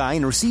code Buckeye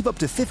and receive up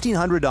to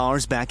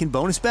 $1,500 back in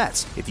bonus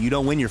bets if you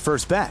don't win your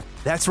first bet.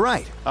 That's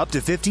right, up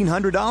to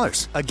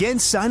 $1,500. Again,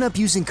 sign up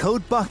using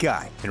code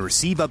Buckeye and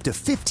receive up to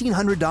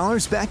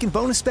 $1,500 back in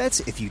bonus bets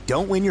if you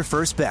don't win your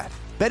first bet.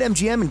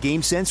 BetMGM and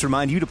GameSense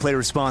remind you to play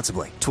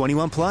responsibly.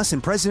 21 plus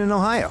and present in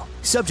Ohio.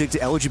 Subject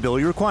to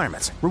eligibility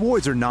requirements.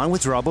 Rewards are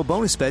non-withdrawable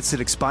bonus bets that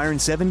expire in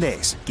 7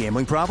 days.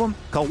 Gambling problem?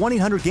 Call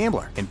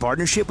 1-800-GAMBLER in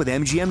partnership with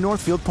MGM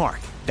Northfield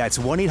Park. That's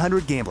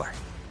 1-800-GAMBLER.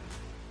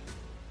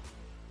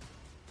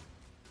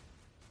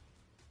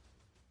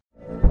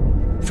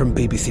 From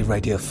BBC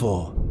Radio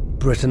 4,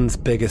 Britain's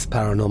biggest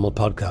paranormal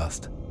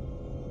podcast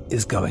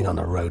is going on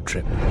a road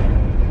trip.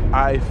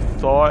 I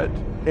thought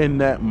in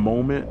that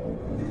moment,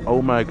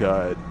 oh my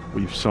God,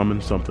 we've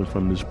summoned something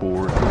from this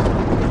board.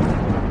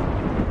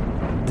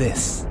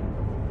 This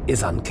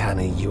is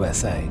Uncanny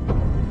USA.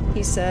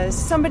 He says,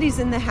 somebody's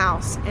in the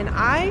house, and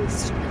I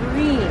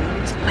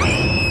screamed.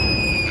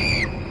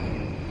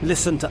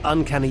 Listen to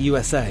Uncanny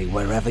USA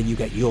wherever you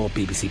get your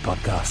BBC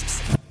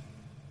podcasts,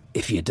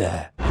 if you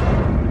dare.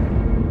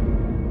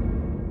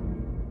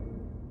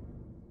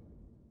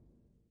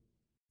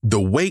 The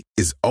wait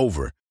is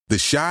over. The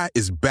Chi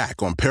is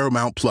back on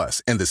Paramount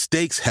Plus, and the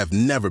stakes have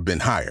never been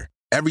higher.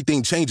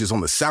 Everything changes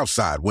on the South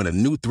Side when a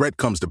new threat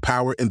comes to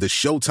power in the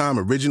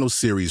Showtime original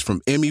series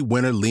from Emmy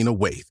winner Lena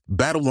Waithe.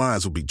 Battle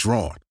lines will be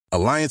drawn,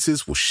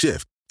 alliances will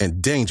shift,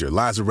 and danger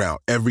lies around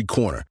every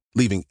corner,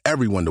 leaving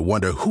everyone to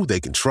wonder who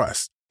they can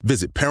trust.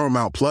 Visit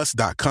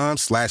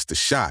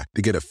ParamountPlus.com/The Chi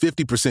to get a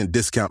 50%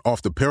 discount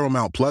off the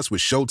Paramount Plus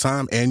with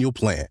Showtime annual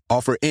plan.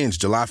 Offer ends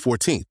July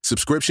 14th.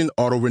 Subscription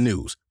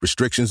auto-renews.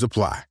 Restrictions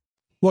apply.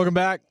 Welcome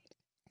back.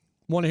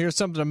 Want to hear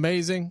something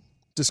amazing?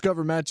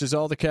 Discover matches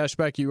all the cash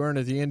back you earn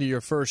at the end of your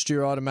first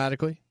year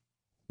automatically.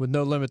 With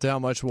no limit to how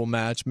much we'll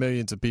match,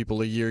 millions of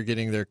people a year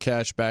getting their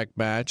cash back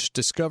match.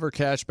 Discover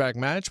Cashback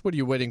Match. What are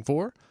you waiting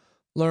for?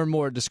 Learn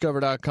more at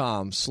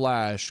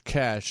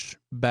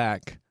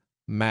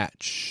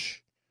discover.com/cashbackmatch.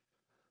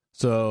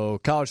 So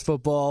college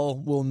football,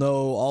 we'll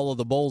know all of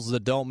the bowls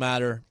that don't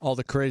matter, all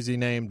the crazy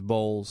named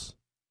bowls.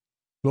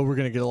 But we're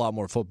going to get a lot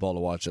more football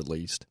to watch at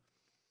least.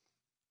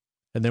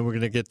 And then we're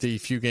going to get the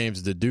few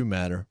games that do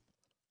matter.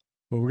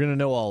 But we're going to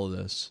know all of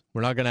this.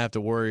 We're not going to have to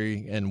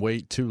worry and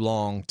wait too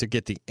long to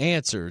get the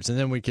answers. And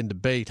then we can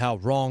debate how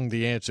wrong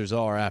the answers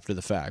are after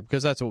the fact,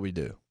 because that's what we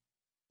do.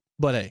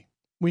 But hey,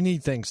 we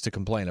need things to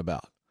complain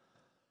about.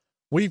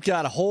 We've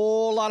got a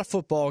whole lot of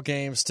football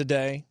games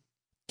today.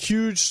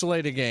 Huge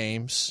slate of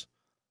games.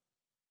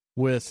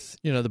 With,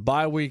 the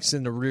bye weeks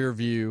in the rear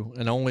view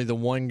and only the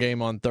one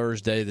game on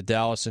Thursday, the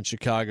Dallas and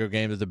Chicago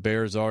game that the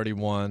Bears already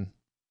won.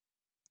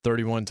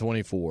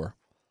 31-24.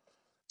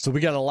 So we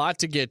got a lot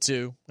to get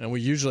to, and it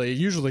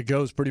usually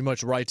goes pretty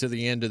much right to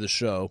the end of the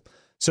show.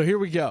 So here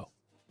we go.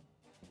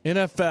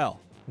 NFL,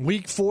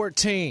 Week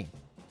 14,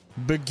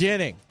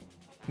 beginning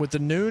with the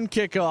noon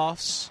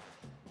kickoffs.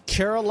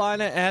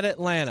 Carolina at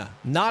Atlanta.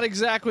 Not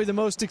exactly the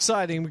most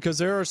exciting because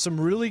there are some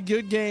really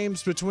good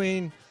games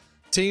between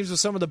teams with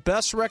some of the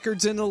best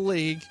records in the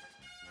league.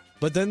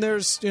 But then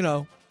there's,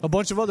 a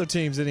bunch of other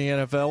teams in the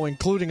NFL,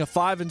 including a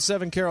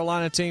 5-7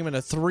 Carolina team and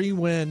a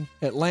 3-win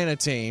Atlanta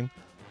team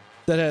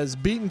that has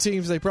beaten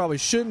teams they probably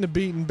shouldn't have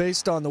beaten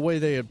based on the way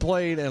they had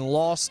played and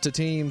lost to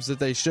teams that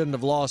they shouldn't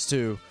have lost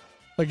to,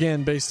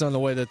 again, based on the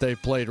way that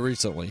they've played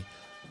recently.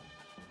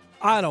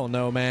 I don't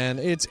know, man.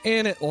 It's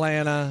in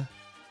Atlanta.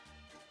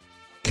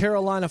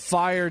 Carolina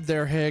fired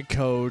their head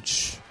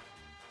coach.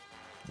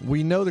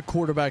 We know the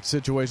quarterback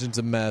situation's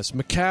a mess.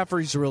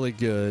 McCaffrey's really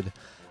good.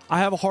 I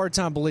have a hard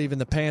time believing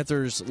the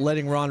Panthers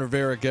letting Ron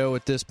Rivera go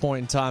at this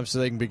point in time so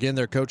they can begin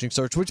their coaching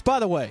search, which, by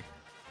the way,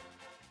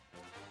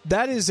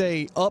 that is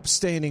a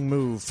upstanding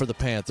move for the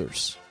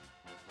Panthers.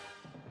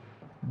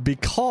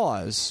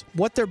 Because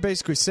what they're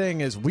basically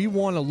saying is we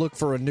want to look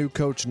for a new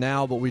coach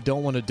now, but we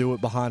don't want to do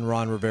it behind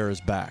Ron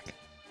Rivera's back.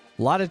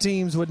 A lot of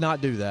teams would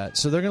not do that,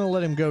 so they're going to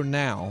let him go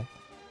now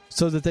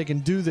so that they can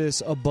do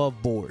this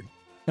above board.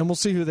 And we'll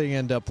see who they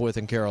end up with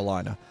in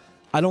Carolina.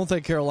 I don't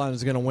think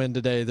Carolina's going to win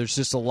today. There's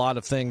just a lot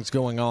of things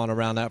going on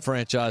around that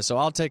franchise, so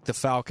I'll take the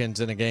Falcons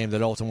in a game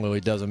that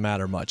ultimately doesn't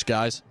matter much.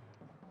 Guys?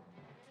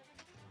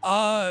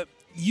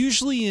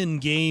 Usually in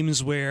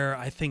games where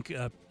I think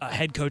a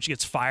head coach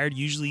gets fired,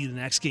 usually the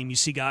next game you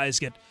see guys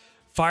get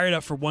fired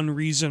up for one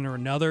reason or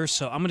another,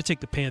 so I'm going to take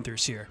the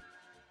Panthers here.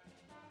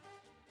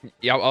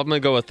 Yeah, I'm going to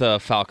go with the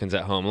Falcons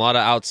at home. A lot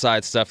of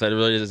outside stuff that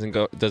really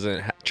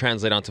doesn't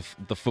translate onto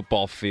the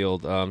football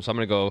field. So I'm going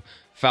to go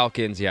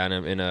Falcons,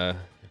 in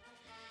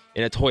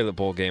a toilet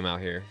bowl game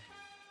out here.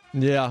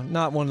 Yeah,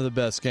 not one of the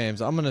best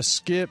games. I'm going to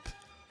skip.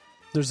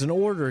 There's an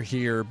order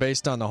here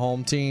based on the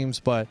home teams,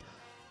 but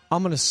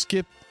I'm going to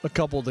skip a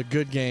couple of the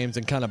good games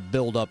and kind of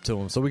build up to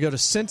them. So we go to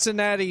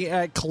Cincinnati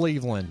at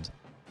Cleveland.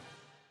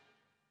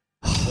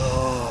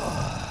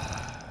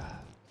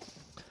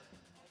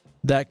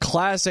 That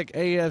classic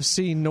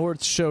AFC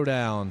North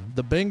showdown.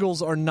 The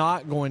Bengals are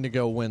not going to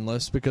go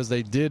winless because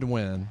they did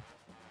win.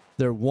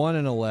 They're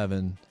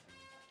 1-11.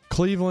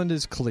 Cleveland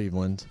is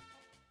Cleveland.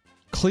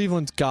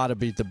 Cleveland's got to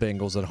beat the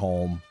Bengals at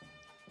home.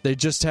 They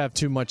just have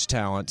too much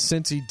talent.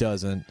 Cincy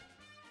doesn't.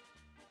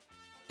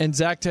 And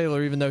Zach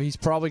Taylor, even though he's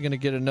probably going to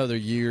get another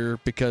year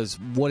because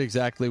what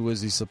exactly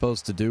was he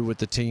supposed to do with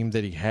the team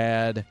that he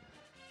had?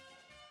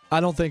 I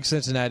don't think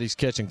Cincinnati's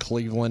catching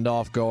Cleveland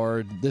off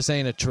guard. This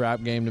ain't a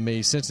trap game to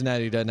me.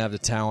 Cincinnati doesn't have the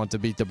talent to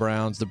beat the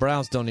Browns. The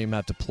Browns don't even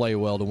have to play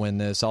well to win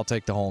this. I'll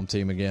take the home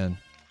team again.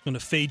 I'm going to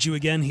fade you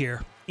again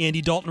here.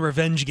 Andy Dalton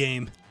revenge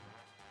game.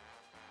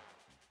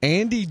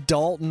 Andy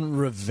Dalton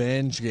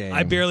revenge game.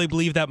 I barely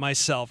believe that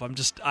myself.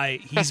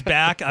 He's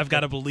back. I've got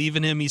to believe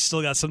in him. He's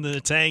still got something in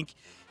the tank.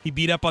 He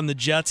beat up on the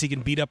Jets. He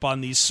can beat up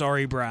on these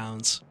sorry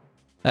Browns.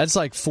 That's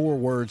like 4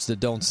 words that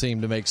don't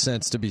seem to make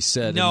sense to be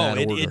said in that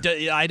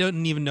order. I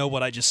don't even know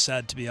what I just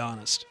said, to be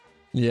honest.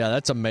 Yeah,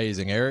 that's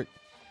amazing. Eric?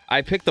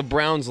 I picked the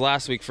Browns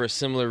last week for a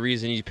similar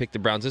reason you picked the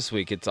Browns this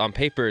week. It's on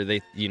paper,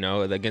 they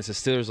against the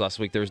Steelers last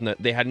week,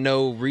 they had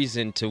no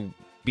reason to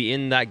be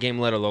in that game,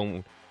 let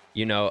alone,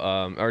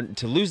 or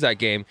to lose that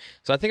game.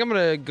 So I think I'm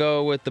going to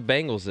go with the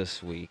Bengals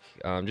this week,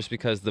 just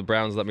because the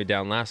Browns let me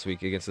down last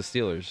week against the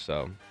Steelers,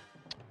 so...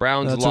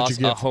 Browns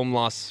lost a home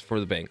loss for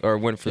the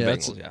win for the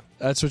Bengals. Yeah,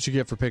 that's what you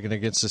get for picking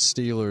against the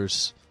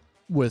Steelers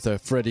with a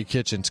Freddie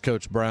Kitchens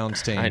coach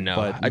Browns team. I know.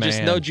 But,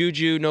 just no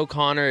Juju, no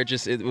Connor.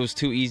 It was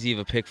too easy of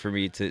a pick for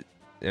me to,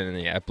 and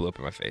it blew up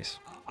in my face.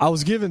 I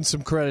was giving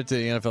some credit to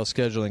the NFL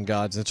scheduling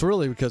gods. And it's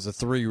really because of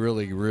 3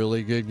 really,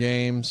 really good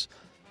games,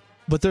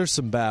 but there's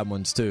some bad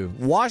ones too.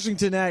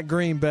 Washington at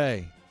Green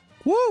Bay.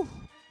 Woo!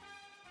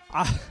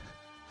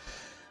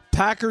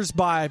 Packers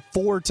by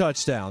 4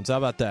 touchdowns. How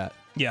about that?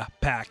 Yeah,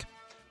 Pack.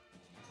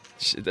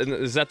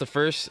 Is that the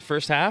first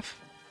half?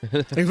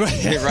 Right?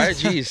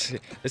 Jeez.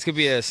 This could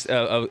be a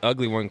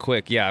ugly one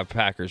quick. Yeah,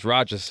 Packers.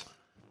 Rodgers.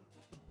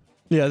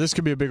 Yeah, this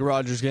could be a big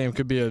Rodgers game.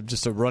 Could be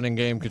just a running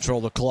game,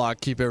 control the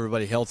clock, keep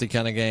everybody healthy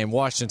kind of game.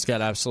 Washington's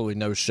got absolutely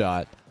no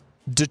shot.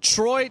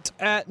 Detroit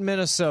at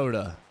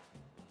Minnesota.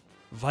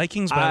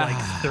 Vikings by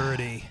like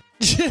 30.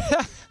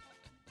 Yeah.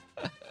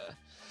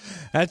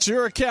 That's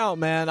your account,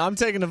 man. I'm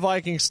taking the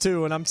Vikings,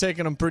 too, and I'm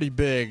taking them pretty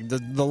big.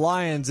 The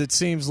Lions, it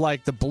seems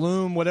like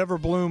whatever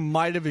bloom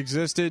might have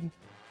existed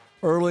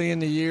early in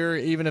the year,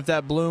 even if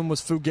that bloom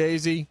was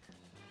fugazi,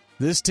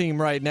 this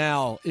team right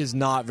now is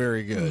not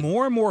very good.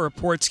 More and more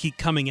reports keep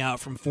coming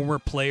out from former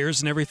players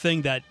and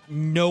everything that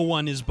no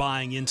one is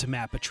buying into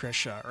Matt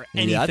Patricia or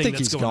anything I think that's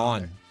he's going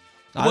gone.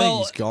 on. I think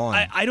he's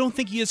gone. I don't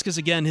think he is because,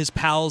 again, his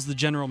pal's the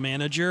general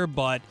manager,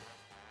 but...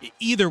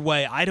 Either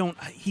way,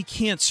 he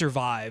can't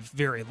survive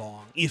very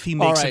long if he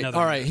makes another.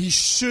 All right, he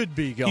should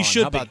be gone. He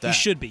should How about that? He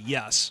should be,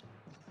 yes.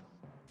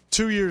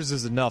 2 years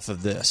is enough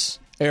of this.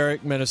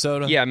 Eric,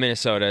 Minnesota? Yeah,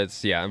 Minnesota.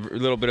 It's a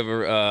little bit of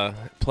a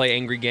play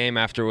angry game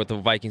after what the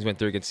Vikings went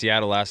through against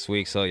Seattle last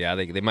week. So, yeah,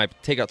 they might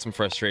take out some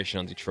frustration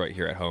on Detroit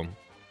here at home.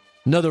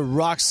 Another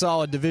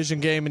rock-solid division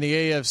game in the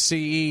AFC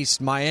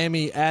East.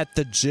 Miami at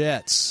the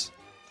Jets.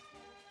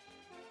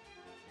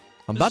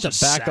 I'm about to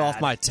back off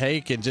my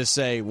take and just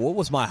say, what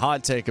was my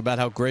hot take about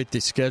how great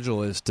the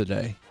schedule is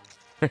today?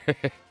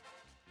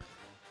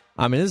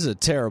 I mean, this is a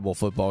terrible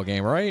football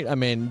game, right? I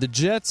mean, the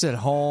Jets at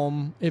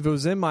home. If it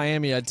was in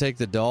Miami, I'd take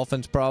the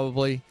Dolphins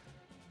probably.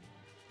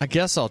 I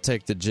guess I'll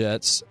take the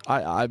Jets.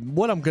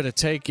 What I'm going to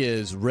take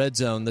is red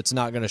zone that's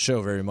not going to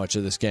show very much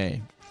of this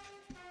game.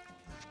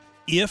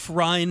 If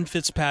Ryan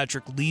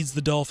Fitzpatrick leads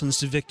the Dolphins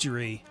to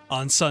victory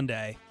on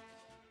Sunday,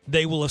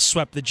 they will have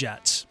swept the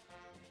Jets.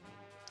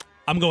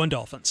 I'm going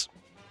Dolphins.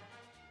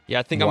 Yeah,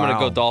 I think I'm going to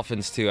go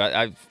Dolphins, too.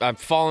 I've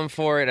fallen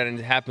for it, and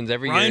it happens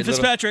every year. Ryan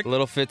Fitzpatrick.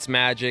 Little Fitz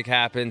magic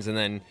happens, and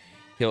then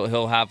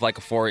he'll have like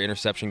a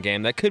 4-interception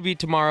game. That could be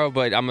tomorrow,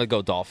 but I'm going to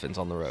go Dolphins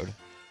on the road.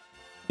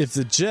 If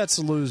the Jets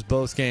lose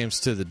both games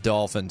to the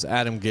Dolphins,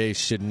 Adam Gase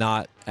should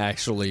not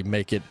actually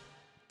make it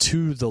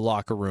to the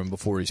locker room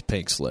before he's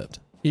pink-slipped,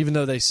 even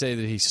though they say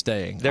that he's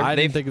staying. I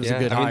didn't think it was a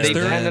good hire. They've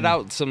handed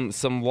out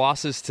some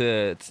losses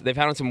to – they've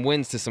had some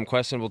wins to some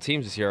questionable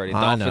teams this year already.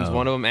 Dolphins,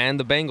 one of them, and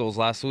the Bengals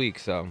last week.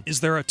 So, is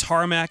there a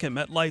tarmac at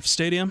MetLife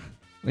Stadium?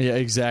 Yeah,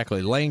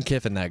 exactly. Lane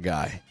Kiffin, that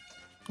guy.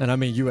 And I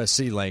mean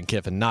USC Lane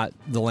Kiffin, not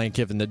the Lane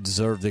Kiffin that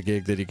deserved the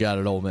gig that he got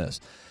at Ole Miss.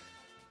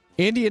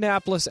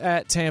 Indianapolis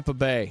at Tampa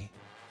Bay.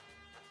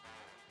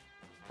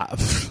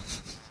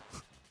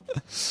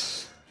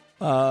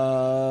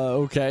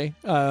 Okay.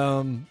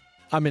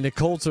 I mean, the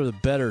Colts are the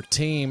better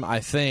team,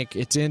 I think.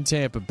 It's in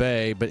Tampa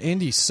Bay, but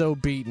Indy's so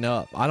beaten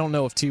up. I don't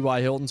know if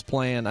T.Y. Hilton's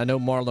playing. I know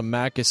Marlon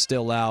Mack is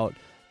still out.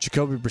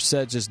 Jacoby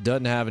Brissett just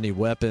doesn't have any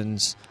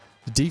weapons.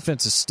 The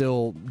defense is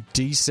still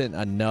decent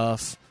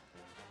enough.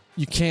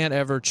 You can't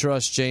ever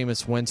trust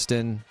Jameis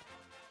Winston.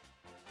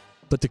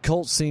 But the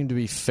Colts seem to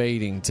be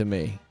fading to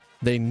me.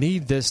 They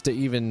need this to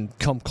even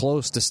come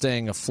close to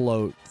staying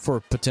afloat for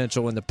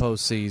potential in the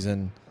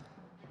postseason.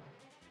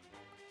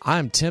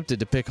 I'm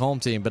tempted to pick home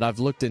team, but I've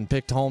looked and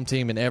picked home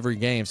team in every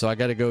game, so I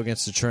got to go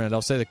against the trend.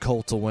 I'll say the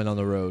Colts will win on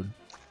the road.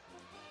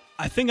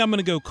 I think I'm going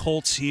to go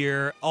Colts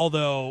here,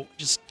 although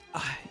just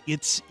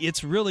it's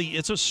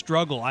a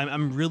struggle.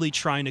 I'm really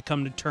trying to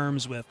come to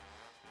terms with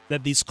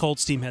that these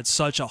Colts team had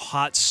such a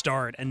hot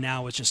start, and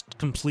now it's just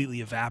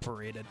completely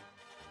evaporated.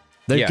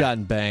 They've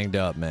gotten banged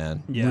up,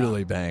 man. Yeah.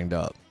 Really banged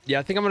up. Yeah,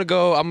 I think I'm gonna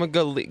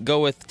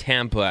go with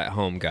Tampa at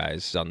home,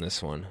 guys, on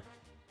this one.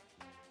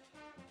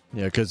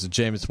 Yeah, because of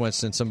Jameis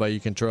Winston, somebody you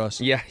can trust.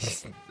 Yeah,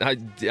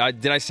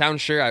 did I sound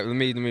sure? Let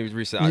me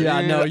reset.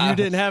 Yeah, no, you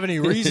didn't have any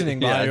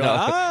reasoning by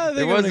it.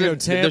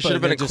 There should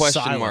have been a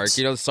question mark.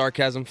 You know, the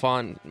sarcasm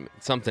font,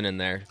 something in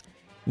there.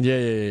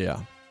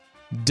 Yeah.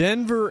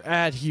 Denver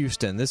at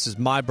Houston. This is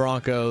my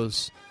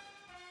Broncos.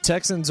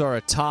 Texans are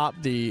atop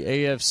the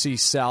AFC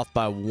South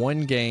by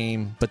 1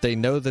 game, but they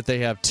know that they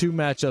have 2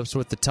 matchups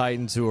with the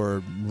Titans, who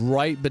are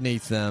right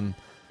beneath them,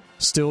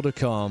 still to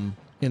come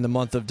in the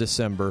month of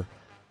December.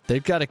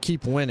 They've got to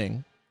keep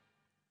winning.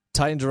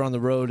 Titans are on the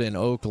road in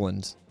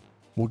Oakland.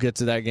 We'll get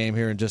to that game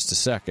here in just a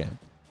second.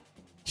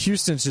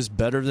 Houston's just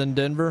better than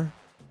Denver.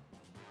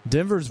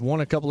 Denver's won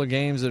a couple of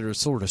games that are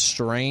sort of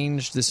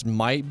strange. This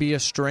might be a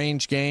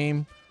strange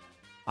game.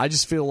 I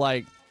just feel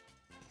like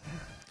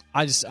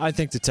I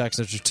think the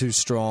Texans are too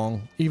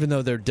strong. Even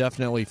though they're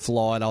definitely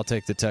flawed, I'll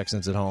take the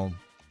Texans at home.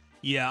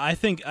 Yeah, I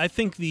think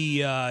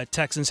the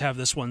Texans have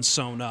this one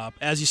sewn up.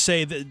 As you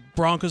say, the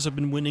Broncos have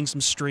been winning some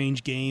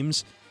strange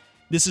games.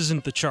 This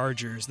isn't the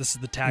Chargers. This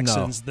is the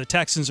Texans. No. The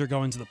Texans are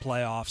going to the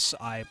playoffs.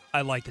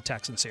 I like the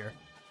Texans here.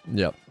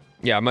 Yep.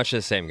 Yeah, much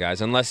the same, guys.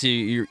 Unless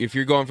if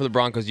you're going for the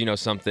Broncos, you know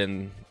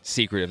something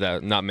secretive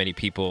that not many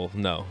people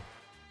know.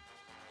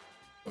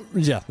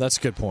 Yeah, that's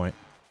a good point.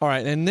 All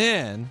right, and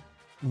then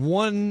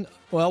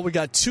we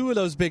got 2 of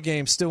those big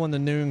games still in the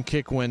noon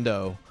kick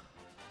window.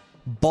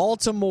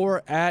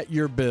 Baltimore at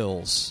your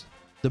Bills.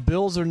 The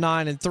Bills are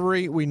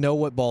 9-3. We know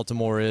what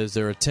Baltimore is.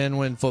 They're a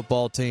 10-win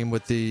football team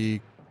with the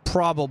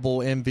probable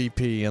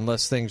MVP,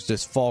 unless things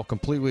just fall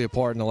completely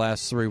apart in the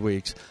last 3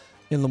 weeks,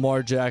 in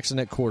Lamar Jackson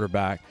at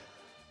quarterback.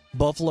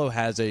 Buffalo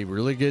has a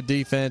really good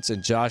defense,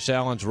 and Josh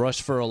Allen's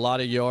rushed for a lot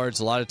of yards,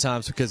 a lot of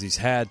times because he's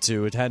had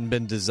to. It hadn't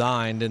been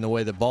designed in the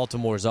way that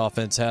Baltimore's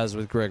offense has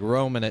with Greg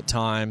Roman at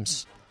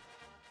times.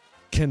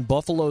 Can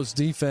Buffalo's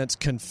defense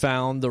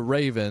confound the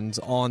Ravens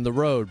on the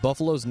road?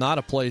 Buffalo's not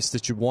a place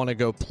that you want to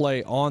go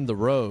play on the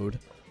road.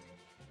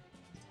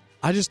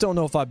 I just don't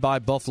know if I buy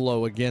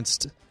Buffalo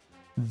against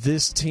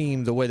this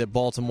team the way that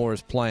Baltimore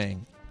is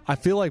playing. I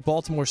feel like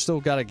Baltimore's still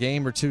got a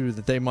game or 2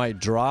 that they might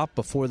drop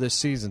before this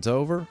season's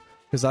over,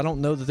 because I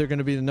don't know that they're going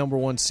to be the number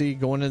 1 seed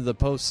going into the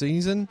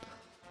postseason.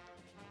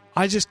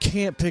 I just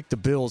can't pick the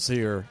Bills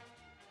here.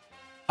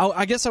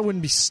 I guess I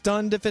wouldn't be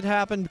stunned if it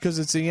happened because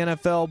it's the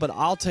NFL, but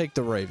I'll take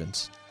the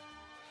Ravens.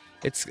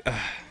 It's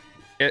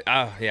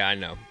Yeah, I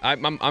know.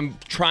 I'm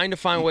trying to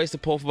find ways to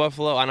pull for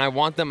Buffalo, and I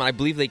want them. I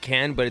believe they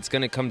can, but it's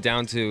going to come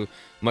down to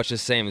much the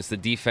same. It's the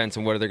defense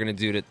and what they're going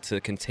to do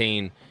to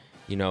contain,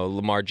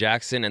 Lamar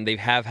Jackson. And they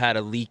have had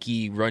a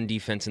leaky run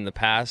defense in the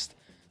past.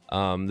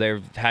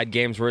 They've had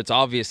games where it's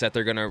obvious that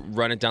they're going to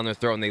run it down their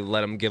throat, and they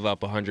let them give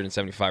up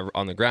 175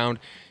 on the ground.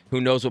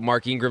 Who knows what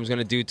Mark Ingram's going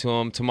to do to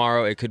them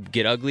tomorrow? It could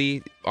get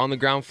ugly on the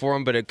ground for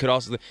them, but it could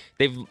also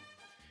they've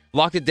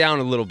locked it down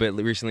a little bit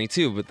recently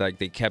too, but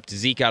they kept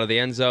Zeke out of the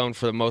end zone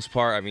for the most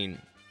part. I mean,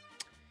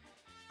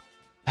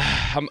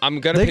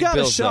 I'm gonna pick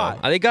Bills though.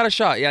 They got a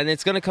shot, yeah, and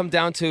it's gonna come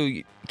down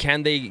to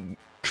can they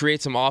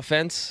create some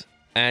offense.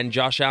 And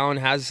Josh Allen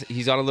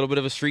he's on a little bit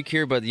of a streak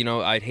here, but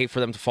I'd hate for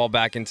them to fall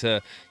back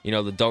into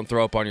the don't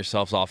throw up on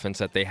yourselves offense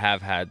that they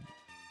have had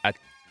at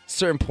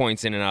certain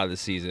points in and out of the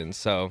season.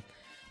 So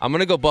I'm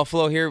gonna go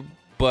Buffalo here,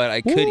 but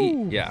I could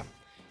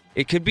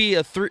It could be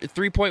a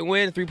 3-point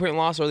win, a 3-point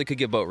loss, or they could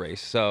get boat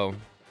race. So,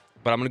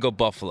 but I'm going to go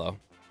Buffalo.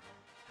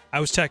 I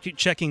was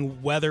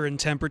checking weather and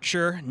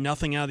temperature.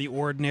 Nothing out of the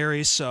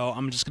ordinary, so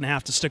I'm just going to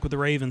have to stick with the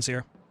Ravens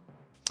here.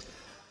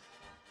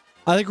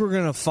 I think we're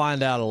going to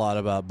find out a lot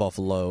about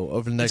Buffalo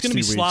over the next few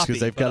weeks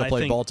because they've got to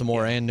play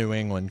Baltimore and New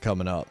England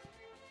coming up.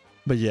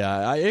 But,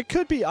 yeah, it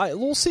could be.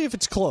 We'll see if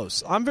it's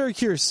close. I'm very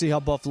curious to see how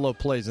Buffalo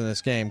plays in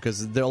this game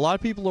because a lot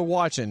of people are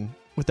watching.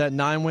 With that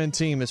 9-win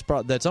team,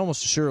 that's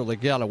almost assuredly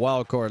got a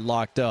wild card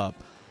locked up.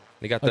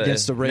 They got the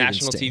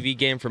national TV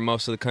game for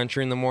most of the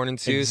country in the morning,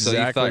 too. Exactly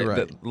so you thought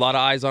right. A lot of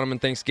eyes on them in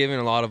Thanksgiving,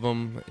 a lot of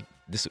them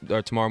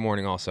tomorrow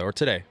morning also, or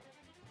today.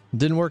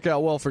 Didn't work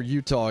out well for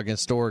Utah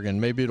against Oregon.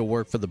 Maybe it'll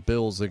work for the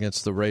Bills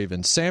against the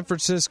Ravens. San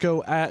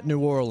Francisco at New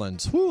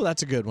Orleans. Whew,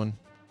 that's a good one.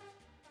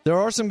 There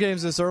are some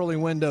games this early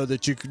window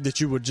that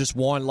you would just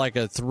want like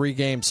a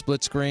 3-game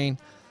split screen.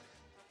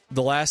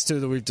 The last two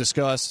that we've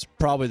discussed,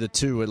 probably the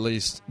two at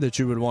least that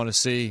you would want to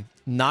see.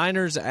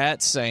 Niners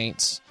at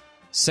Saints.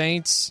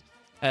 Saints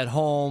at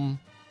home.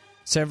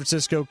 San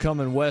Francisco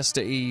coming west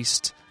to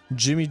east.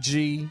 Jimmy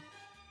G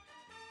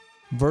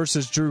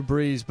versus Drew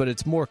Brees, but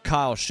it's more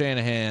Kyle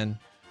Shanahan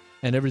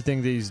and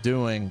everything that he's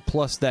doing,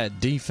 plus that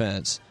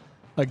defense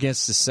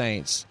against the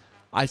Saints.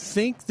 I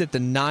think that the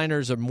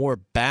Niners are more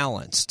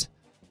balanced,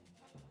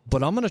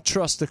 but I'm going to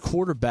trust the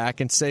quarterback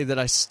and say that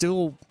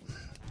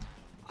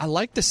I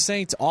like the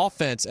Saints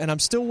offense, and I'm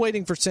still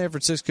waiting for San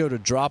Francisco to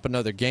drop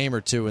another game or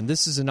two, and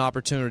this is an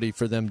opportunity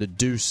for them to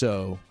do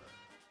so.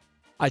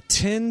 I'm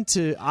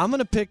going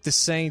to pick the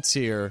Saints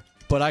here,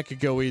 but I could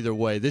go either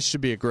way. This should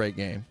be a great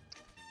game.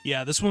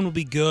 Yeah, this one will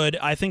be good.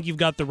 I think you've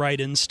got the right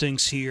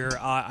instincts here.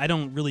 I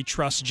don't really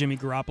trust Jimmy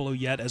Garoppolo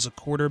yet as a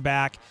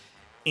quarterback,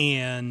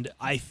 and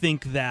I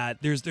think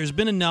that there's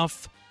been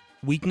enough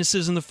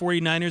weaknesses in the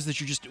 49ers that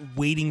you're just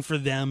waiting for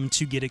them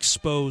to get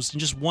exposed in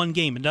just one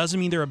game. It doesn't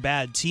mean they're a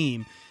bad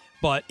team,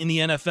 but in the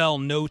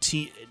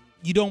NFL,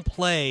 you don't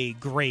play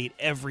great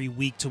every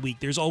week to week.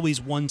 There's always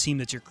one team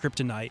that's your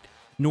kryptonite.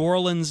 New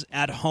Orleans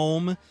at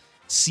home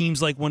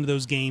seems like one of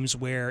those games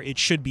where it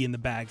should be in the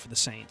bag for the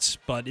Saints,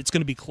 but it's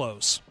going to be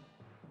close.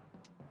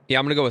 Yeah,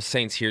 I'm going to go with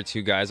Saints here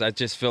too, guys. I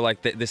just feel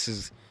like this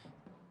is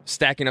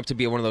stacking up to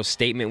be one of those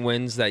statement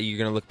wins that you're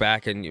going to look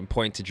back and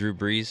point to Drew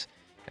Brees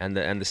and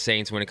the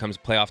Saints when it comes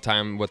to playoff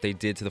time, what they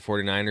did to the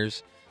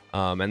 49ers.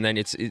 And then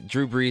it's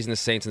Drew Brees and the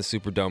Saints in the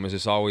Superdome is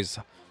just always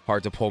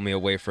hard to pull me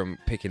away from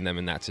picking them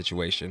in that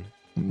situation.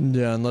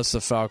 Yeah, unless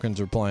the Falcons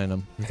are playing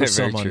them for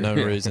some unknown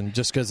reason,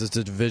 just because it's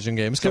a division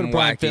game. Let's go to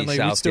Brian Finley.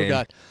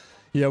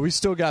 We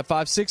still got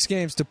 5-6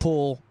 games to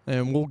pull,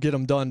 and we'll get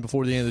them done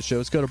before the end of the show.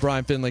 Let's go to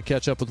Brian Finley,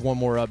 catch up with one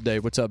more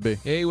update. What's up, B?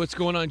 Hey, what's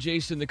going on,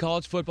 Jason? The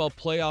college football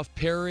playoff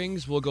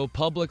pairings will go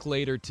public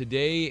later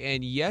today,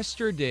 and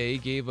yesterday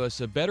gave us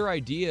a better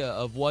idea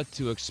of what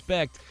to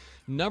expect.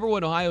 Number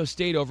 1 Ohio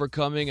State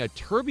overcoming a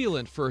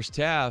turbulent first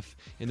half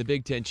in the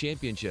Big Ten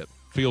Championship.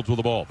 Fields with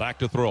the ball, back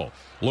to throw,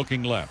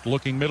 looking left,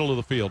 looking middle of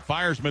the field,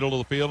 fires middle of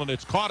the field, and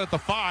it's caught at the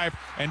 5,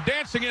 and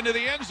dancing into the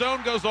end zone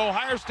goes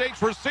Ohio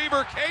State's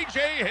receiver,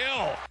 K.J.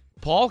 Hill.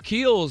 Paul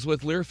Keels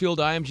with Learfield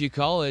IMG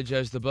College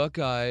as the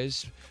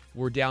Buckeyes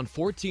were down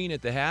 14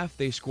 at the half.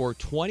 They score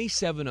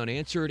 27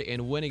 unanswered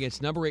and win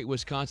against number 8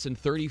 Wisconsin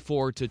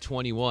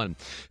 34-21.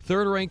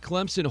 Third-ranked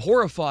Clemson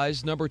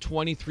horrifies number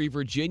 23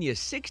 Virginia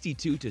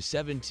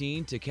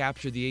 62-17 to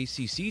capture the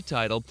ACC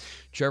title.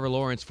 Trevor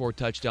Lawrence 4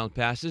 touchdown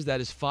passes.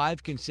 That is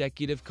 5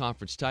 consecutive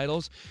conference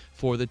titles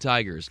for the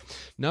Tigers.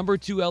 Number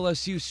 2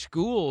 LSU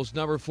schools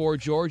number 4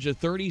 Georgia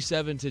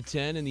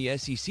 37-10 in the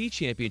SEC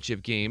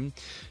championship game.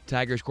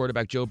 Tigers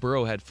quarterback Joe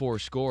Burrow had 4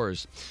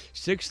 scores.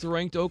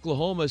 6th-ranked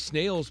Oklahoma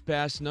Snails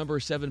past number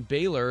 7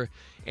 Baylor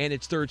and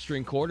its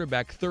third-string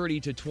quarterback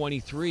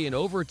 30-23 in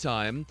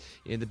overtime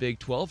in the Big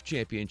 12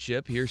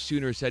 championship. Here's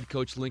Sooners head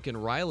coach Lincoln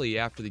Riley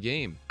after the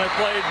game. They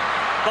played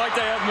like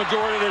they have the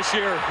majority of this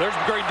year. There's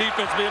great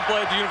defense being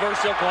played at the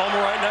University of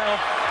Oklahoma right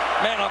now.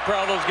 Man, I'm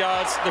proud of those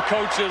guys, the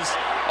coaches,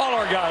 all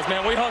our guys,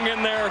 man. We hung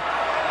in there,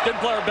 didn't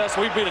play our best.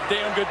 We beat a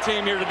damn good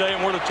team here today,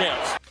 and we're the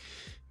champs.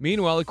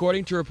 Meanwhile,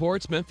 according to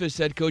reports, Memphis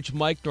head coach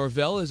Mike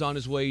Norvell is on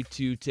his way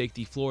to take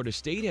the Florida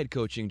State head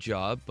coaching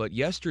job. But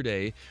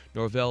yesterday,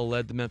 Norvell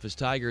led the Memphis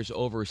Tigers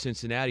over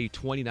Cincinnati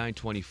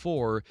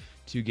 29-24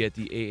 to get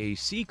the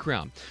AAC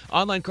crown.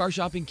 Online car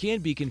shopping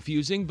can be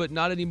confusing, but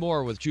not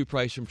anymore with True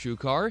Price from True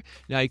Car.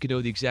 Now you can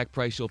know the exact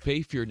price you'll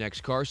pay for your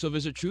next car, so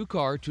visit True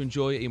Car to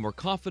enjoy a more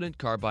confident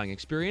car buying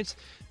experience.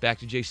 Back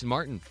to Jason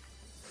Martin.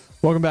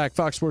 Welcome back.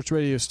 Fox Sports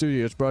Radio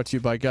Studios brought to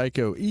you by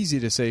Geico. Easy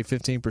to save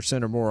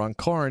 15% or more on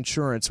car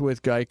insurance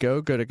with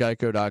Geico. Go to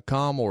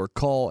geico.com or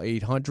call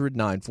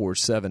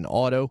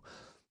 800-947-AUTO.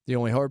 The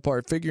only hard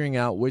part, figuring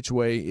out which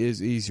way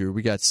is easier.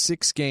 We got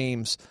 6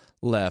 games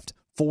left,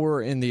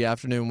 4 in the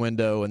afternoon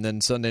window, and then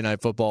Sunday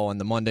Night Football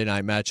and the Monday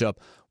night matchup.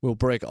 We'll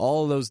break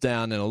all of those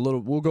down in a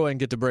little. We'll go ahead and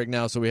get to break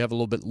now so we have a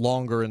little bit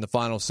longer in the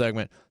final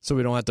segment so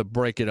we don't have to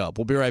break it up.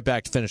 We'll be right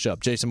back to finish up.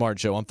 Jason Martin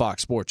Show on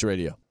Fox Sports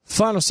Radio.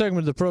 Final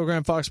segment of the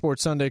program, Fox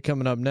Sports Sunday,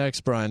 coming up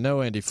next. Brian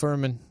Noe, Andy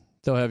Furman.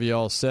 They'll have you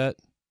all set.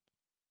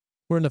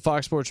 We're in the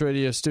Fox Sports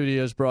Radio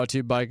studios brought to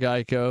you by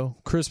Geico.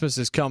 Christmas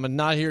is coming.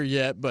 Not here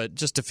yet, but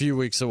just a few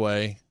weeks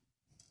away.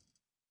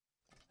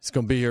 It's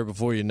going to be here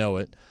before you know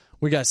it.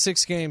 We got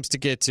 6 games to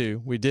get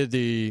to. We did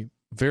the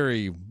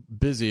very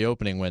busy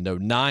opening window,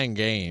 9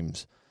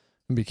 games.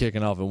 We'll be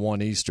kicking off at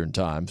 1 Eastern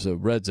time, so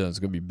Red Zone's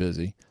going to be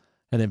busy.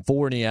 And then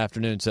 4 in the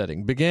afternoon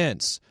setting.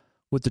 Begins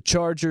with the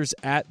Chargers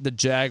at the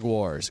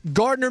Jaguars.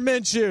 Gardner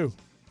Minshew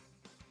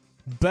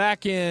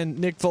back in.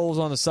 Nick Foles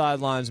on the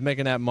sidelines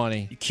making that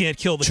money. You can't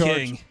kill the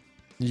king.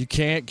 You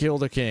can't kill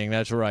the king.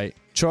 That's right.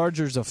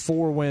 Chargers, a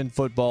 4-win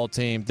football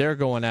team. They're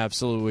going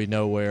absolutely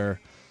nowhere.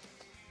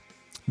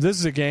 This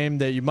is a game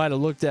that you might have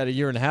looked at a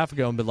year and a half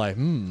ago and been like,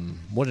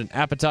 what an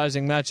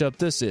appetizing matchup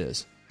this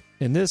is.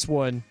 In this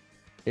one,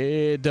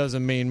 it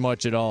doesn't mean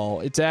much at all.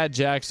 It's at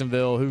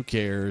Jacksonville. Who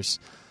cares?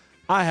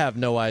 I have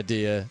no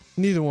idea.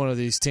 Neither one of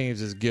these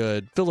teams is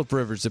good. Phillip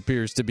Rivers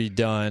appears to be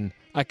done.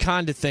 I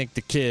kind of think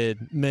the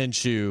kid,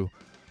 Minshew,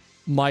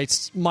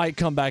 might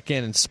come back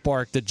in and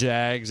spark the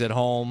Jags at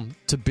home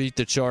to beat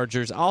the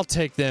Chargers. I'll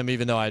take them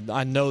even though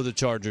I know the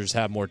Chargers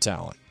have more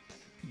talent.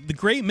 The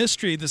great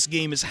mystery of this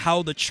game is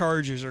how the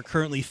Chargers are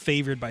currently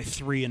favored by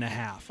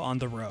 3.5 on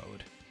the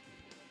road.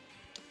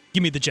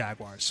 Give me the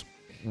Jaguars.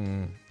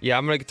 Yeah,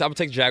 I'm gonna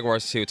take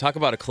Jaguars too. Talk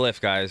about a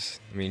cliff, guys.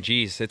 I mean,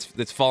 geez,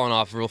 it's falling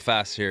off real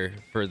fast here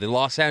for the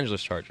Los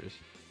Angeles Chargers.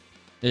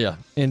 Yeah,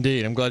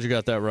 indeed. I'm glad you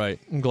got that right.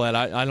 I'm glad.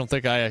 I don't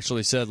think I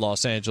actually said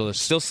Los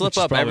Angeles. Still slip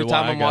up every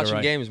time I'm watching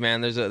games,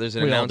 man. There's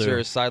an announcer or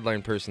a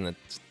sideline person that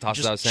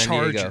tosses out San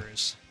Diego.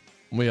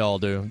 We all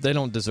do. They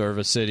don't deserve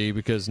a city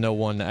because no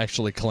one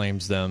actually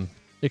claims them,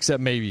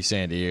 except maybe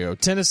San Diego.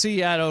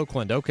 Tennessee at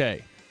Oakland.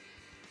 Okay.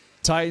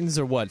 Titans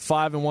are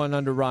 5-1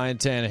 under Ryan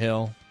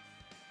Tannehill.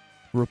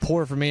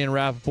 Report from Ian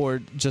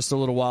Rappaport just a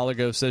little while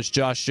ago says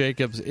Josh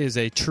Jacobs is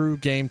a true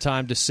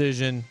game-time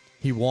decision.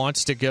 He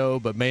wants to go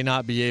but may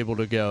not be able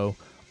to go.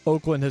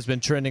 Oakland has been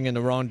trending in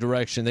the wrong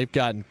direction. They've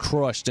gotten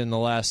crushed in the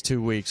last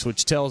 2 weeks,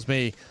 which tells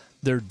me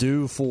they're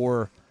due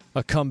for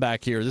a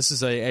comeback here. This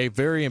is a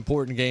very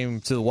important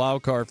game to the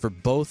wild card for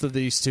both of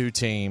these two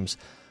teams.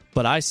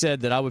 But I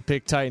said that I would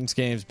pick Titans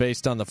games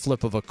based on the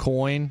flip of a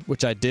coin,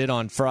 which I did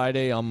on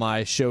Friday on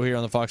my show here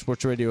on the Fox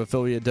Sports Radio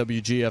affiliate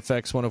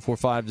WGFX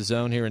 104.5 The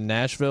Zone here in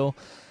Nashville.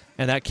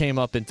 And that came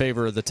up in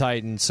favor of the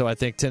Titans, so I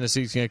think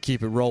Tennessee's going to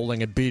keep it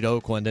rolling and beat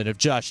Oakland. And if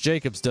Josh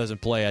Jacobs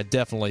doesn't play, I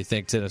definitely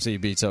think Tennessee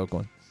beats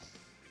Oakland.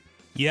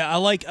 Yeah, I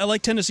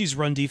like Tennessee's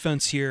run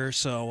defense here,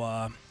 so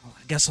I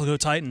guess I'll go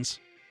Titans.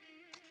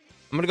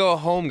 I'm going to go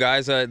home,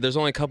 guys. There's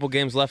only a couple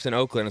games left in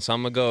Oakland, so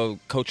I'm going to go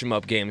coach them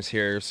up games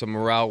here. Some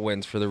morale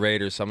wins for the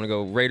Raiders, so I'm going to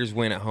go Raiders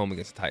win at home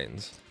against the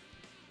Titans.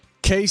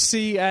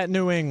 KC at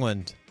New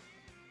England.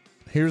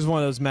 Here's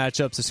one of those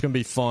matchups that's going to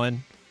be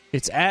fun.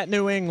 It's at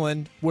New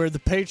England where the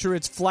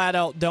Patriots flat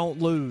out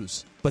don't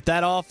lose, but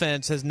that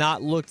offense has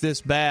not looked this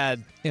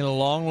bad in a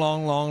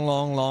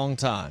long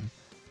time.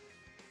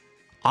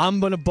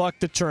 I'm going to buck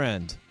the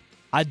trend.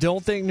 I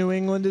don't think New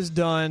England is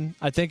done.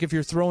 I think if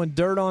you're throwing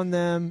dirt on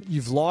them,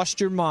 you've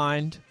lost your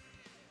mind.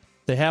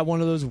 They had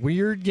one of those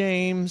weird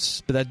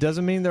games, but that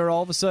doesn't mean they're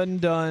all of a sudden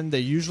done.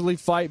 They usually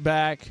fight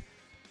back.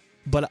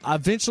 But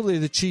eventually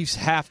the Chiefs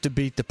have to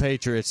beat the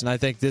Patriots, and I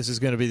think this is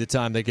going to be the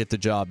time they get the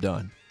job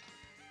done.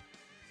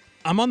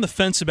 I'm on the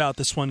fence about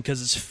this one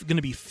because it's going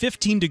to be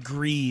 15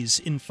 degrees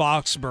in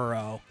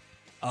Foxborough.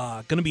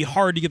 Going to be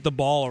hard to get the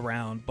ball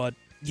around, but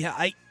yeah,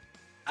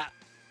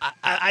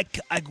 I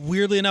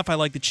weirdly enough, I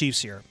like the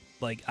Chiefs here.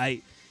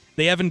 They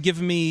haven't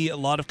given me a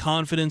lot of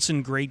confidence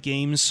in great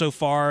games so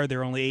far.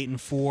 They're only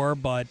 8-4,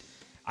 but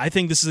I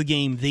think this is a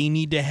game they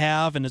need to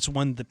have, and it's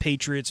one the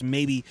Patriots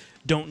maybe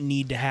don't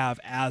need to have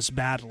as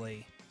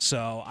badly.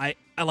 So I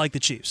like the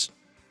Chiefs.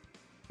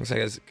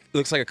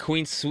 Looks like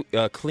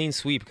a clean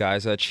sweep,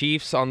 guys.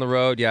 Chiefs on the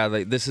road. Yeah,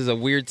 this is a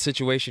weird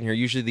situation here.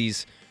 Usually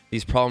these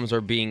problems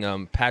are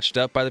being patched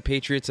up by the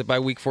Patriots by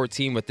Week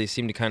 14, but they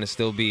seem to kind of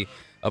still be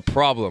a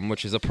problem,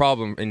 which is a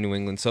problem in New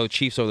England. So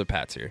Chiefs over the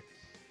Pats here.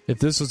 If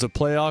this was a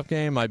playoff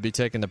game, I'd be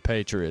taking the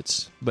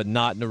Patriots, but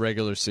not in the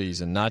regular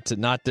season. Not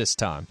this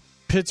time.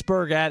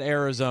 Pittsburgh at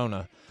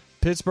Arizona.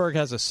 Pittsburgh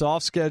has a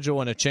soft schedule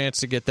and a chance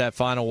to get that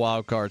final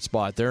wild card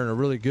spot. They're in a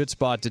really good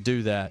spot to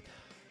do that.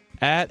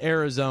 At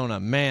Arizona,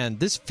 man,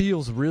 this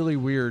feels really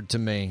weird to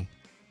me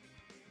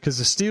because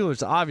the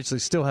Steelers obviously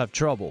still have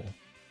trouble,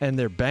 and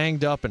they're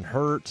banged up and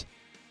hurt,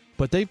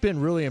 but they've been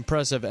really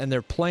impressive, and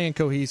they're playing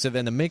cohesive,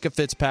 and the Minkah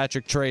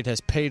Fitzpatrick trade has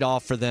paid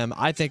off for them.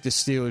 I think the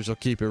Steelers will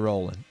keep it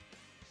rolling.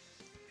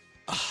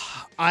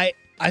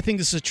 I think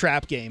this is a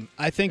trap game.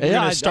 I think we're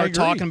going to start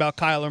talking about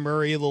Kyler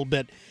Murray a little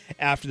bit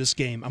after this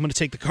game. I'm going to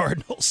take the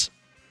Cardinals.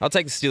 I'll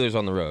take the Steelers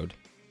on the road.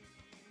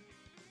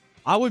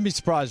 I wouldn't be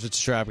surprised if it's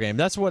a trap game.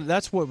 That's what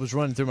was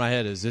running through my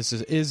head. Is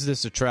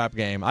this a trap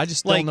game? I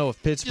just don't know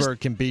if Pittsburgh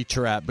can be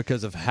trapped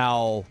because of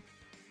how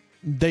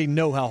they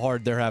know how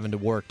hard they're having to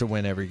work to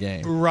win every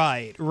game.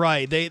 Right.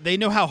 They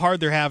know how hard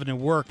they're having to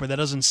work, but that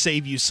doesn't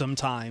save you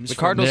sometimes. The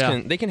Cardinals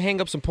can hang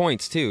up some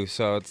points too.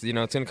 So it's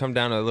going to come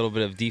down to a little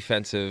bit of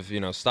defensive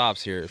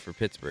stops here for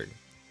Pittsburgh.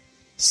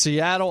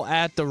 Seattle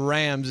at the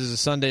Rams is a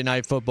Sunday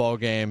night football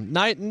game.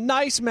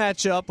 Nice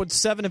matchup with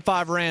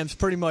 7-5 Rams.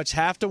 Pretty much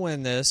have to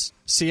win this.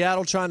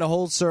 Seattle trying to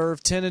hold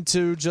serve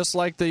 10-2, just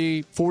like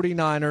the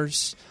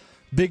 49ers.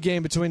 Big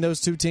game between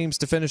those two teams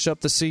to finish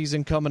up the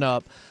season coming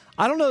up.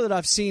 I don't know that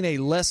I've seen a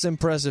less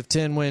impressive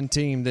 10-win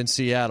team than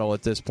Seattle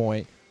at this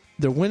point.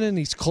 They're winning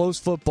these close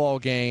football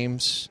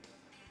games,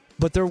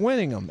 but they're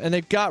winning them, and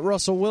they've got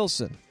Russell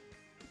Wilson.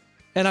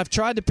 And I've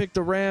tried to pick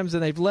the Rams,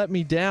 and they've let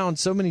me down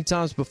so many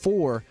times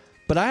before.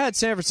 But I had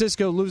San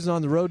Francisco losing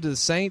on the road to the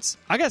Saints.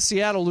 I got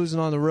Seattle losing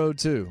on the road,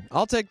 too.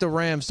 I'll take the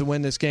Rams to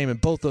win this game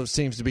and both those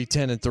teams to be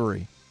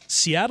 10-3.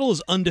 Seattle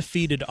is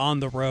undefeated on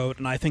the road,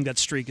 and I think that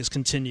streak is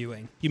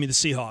continuing. Give me the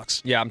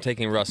Seahawks. Yeah, I'm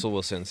taking Russell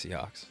Wilson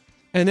Seahawks.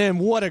 And then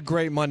what a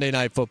great Monday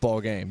night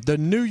football game. The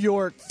New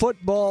York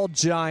Football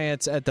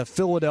Giants at the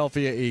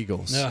Philadelphia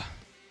Eagles.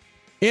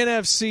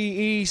 NFC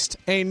East,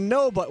 there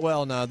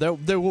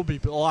will be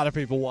a lot of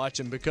people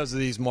watching because of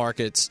these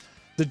markets.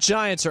 The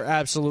Giants are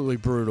absolutely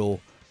brutal.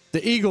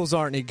 The Eagles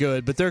aren't any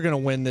good, but they're going to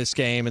win this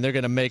game, and they're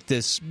going to make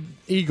this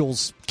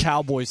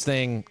Eagles-Cowboys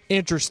thing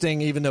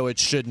interesting, even though it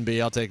shouldn't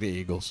be. I'll take the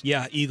Eagles.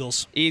 Yeah,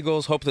 Eagles.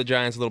 Eagles, hope the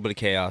Giants, a little bit of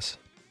chaos.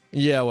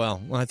 Yeah, well,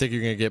 I think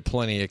you're going to get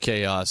plenty of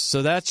chaos.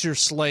 So that's your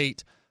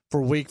slate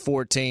for Week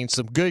 14.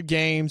 Some good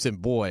games,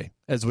 and boy,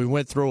 as we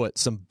went through it,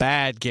 some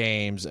bad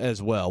games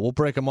as well. We'll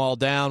break them all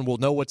down. We'll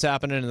know what's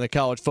happening in the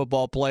college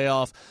football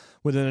playoff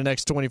within the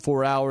next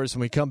 24 hours.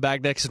 When we come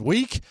back next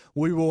week,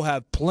 we will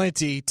have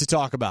plenty to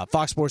talk about.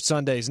 Fox Sports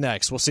Sundays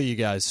next. We'll see you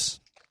guys.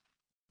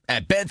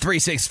 At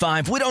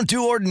Bet365, we don't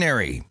do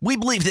ordinary. We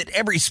believe that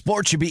every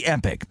sport should be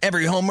epic.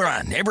 Every home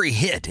run, every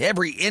hit,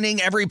 every inning,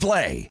 every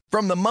play.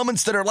 From the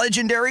moments that are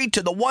legendary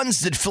to the ones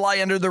that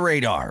fly under the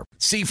radar.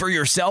 See for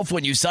yourself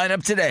when you sign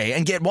up today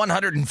and get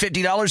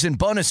 $150 in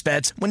bonus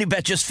bets when you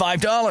bet just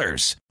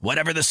 $5.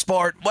 Whatever the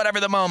sport, whatever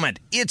the moment,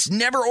 it's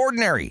never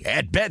ordinary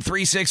at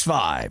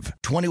Bet365.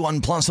 21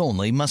 plus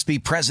only. Must be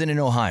present in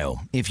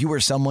Ohio. If you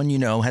or someone you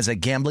know has a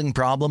gambling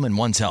problem and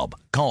wants help,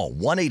 call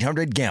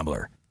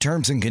 1-800-GAMBLER.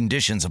 Terms and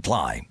conditions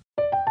apply.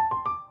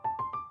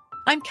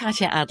 I'm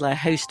Katya Adler,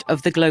 host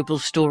of The Global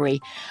Story.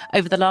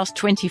 Over the last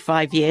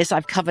 25 years,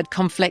 I've covered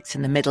conflicts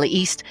in the Middle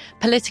East,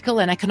 political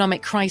and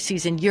economic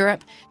crises in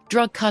Europe,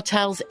 drug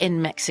cartels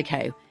in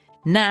Mexico.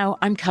 Now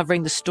I'm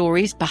covering the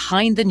stories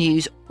behind the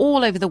news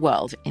all over the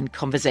world in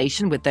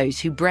conversation with those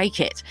who break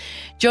it.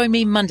 Join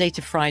me Monday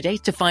to Friday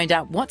to find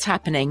out what's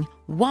happening,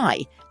 why,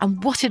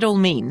 and what it all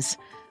means.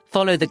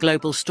 Follow The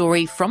Global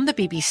Story from the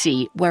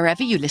BBC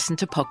wherever you listen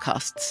to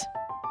podcasts.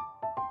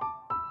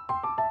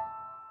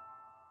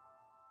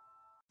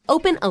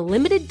 Open a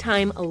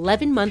limited-time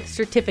 11-month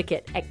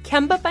certificate at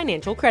Kemba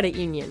Financial Credit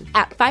Union.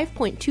 At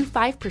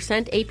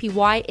 5.25%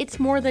 APY, it's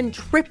more than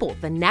triple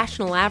the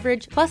national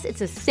average, plus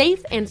it's a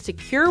safe and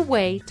secure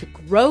way to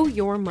grow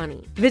your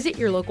money. Visit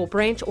your local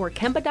branch or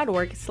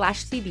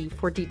kemba.org/cb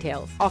for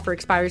details. Offer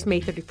expires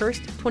May 31st,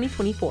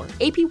 2024.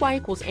 APY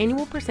equals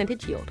annual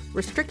percentage yield.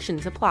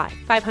 Restrictions apply.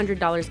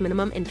 $500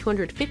 minimum and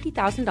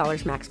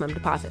 $250,000 maximum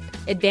deposit.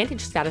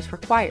 Advantage status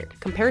required.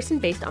 Comparison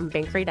based on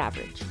bank rate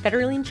average.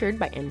 Federally insured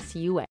by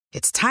NCUA.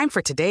 It's time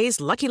for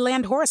today's Lucky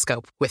Land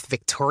horoscope with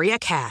Victoria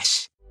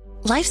Cash.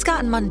 Life's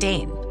gotten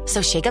mundane,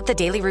 so shake up the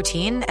daily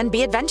routine and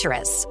be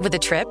adventurous with a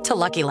trip to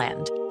Lucky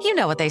Land. You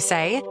know what they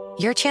say,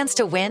 your chance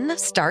to win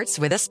starts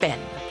with a spin.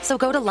 So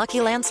go to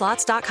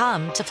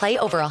LuckyLandSlots.com to play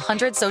over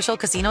 100 social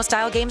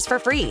casino-style games for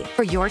free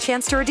for your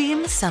chance to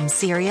redeem some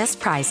serious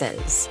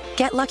prizes.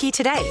 Get lucky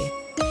today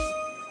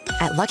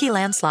at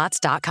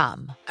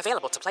LuckyLandSlots.com.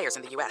 Available to players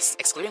in the U.S.,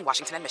 excluding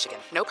Washington and Michigan.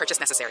 No purchase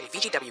necessary.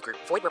 VGW Group.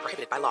 Void where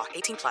prohibited by law.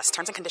 18+.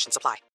 Terms and conditions apply.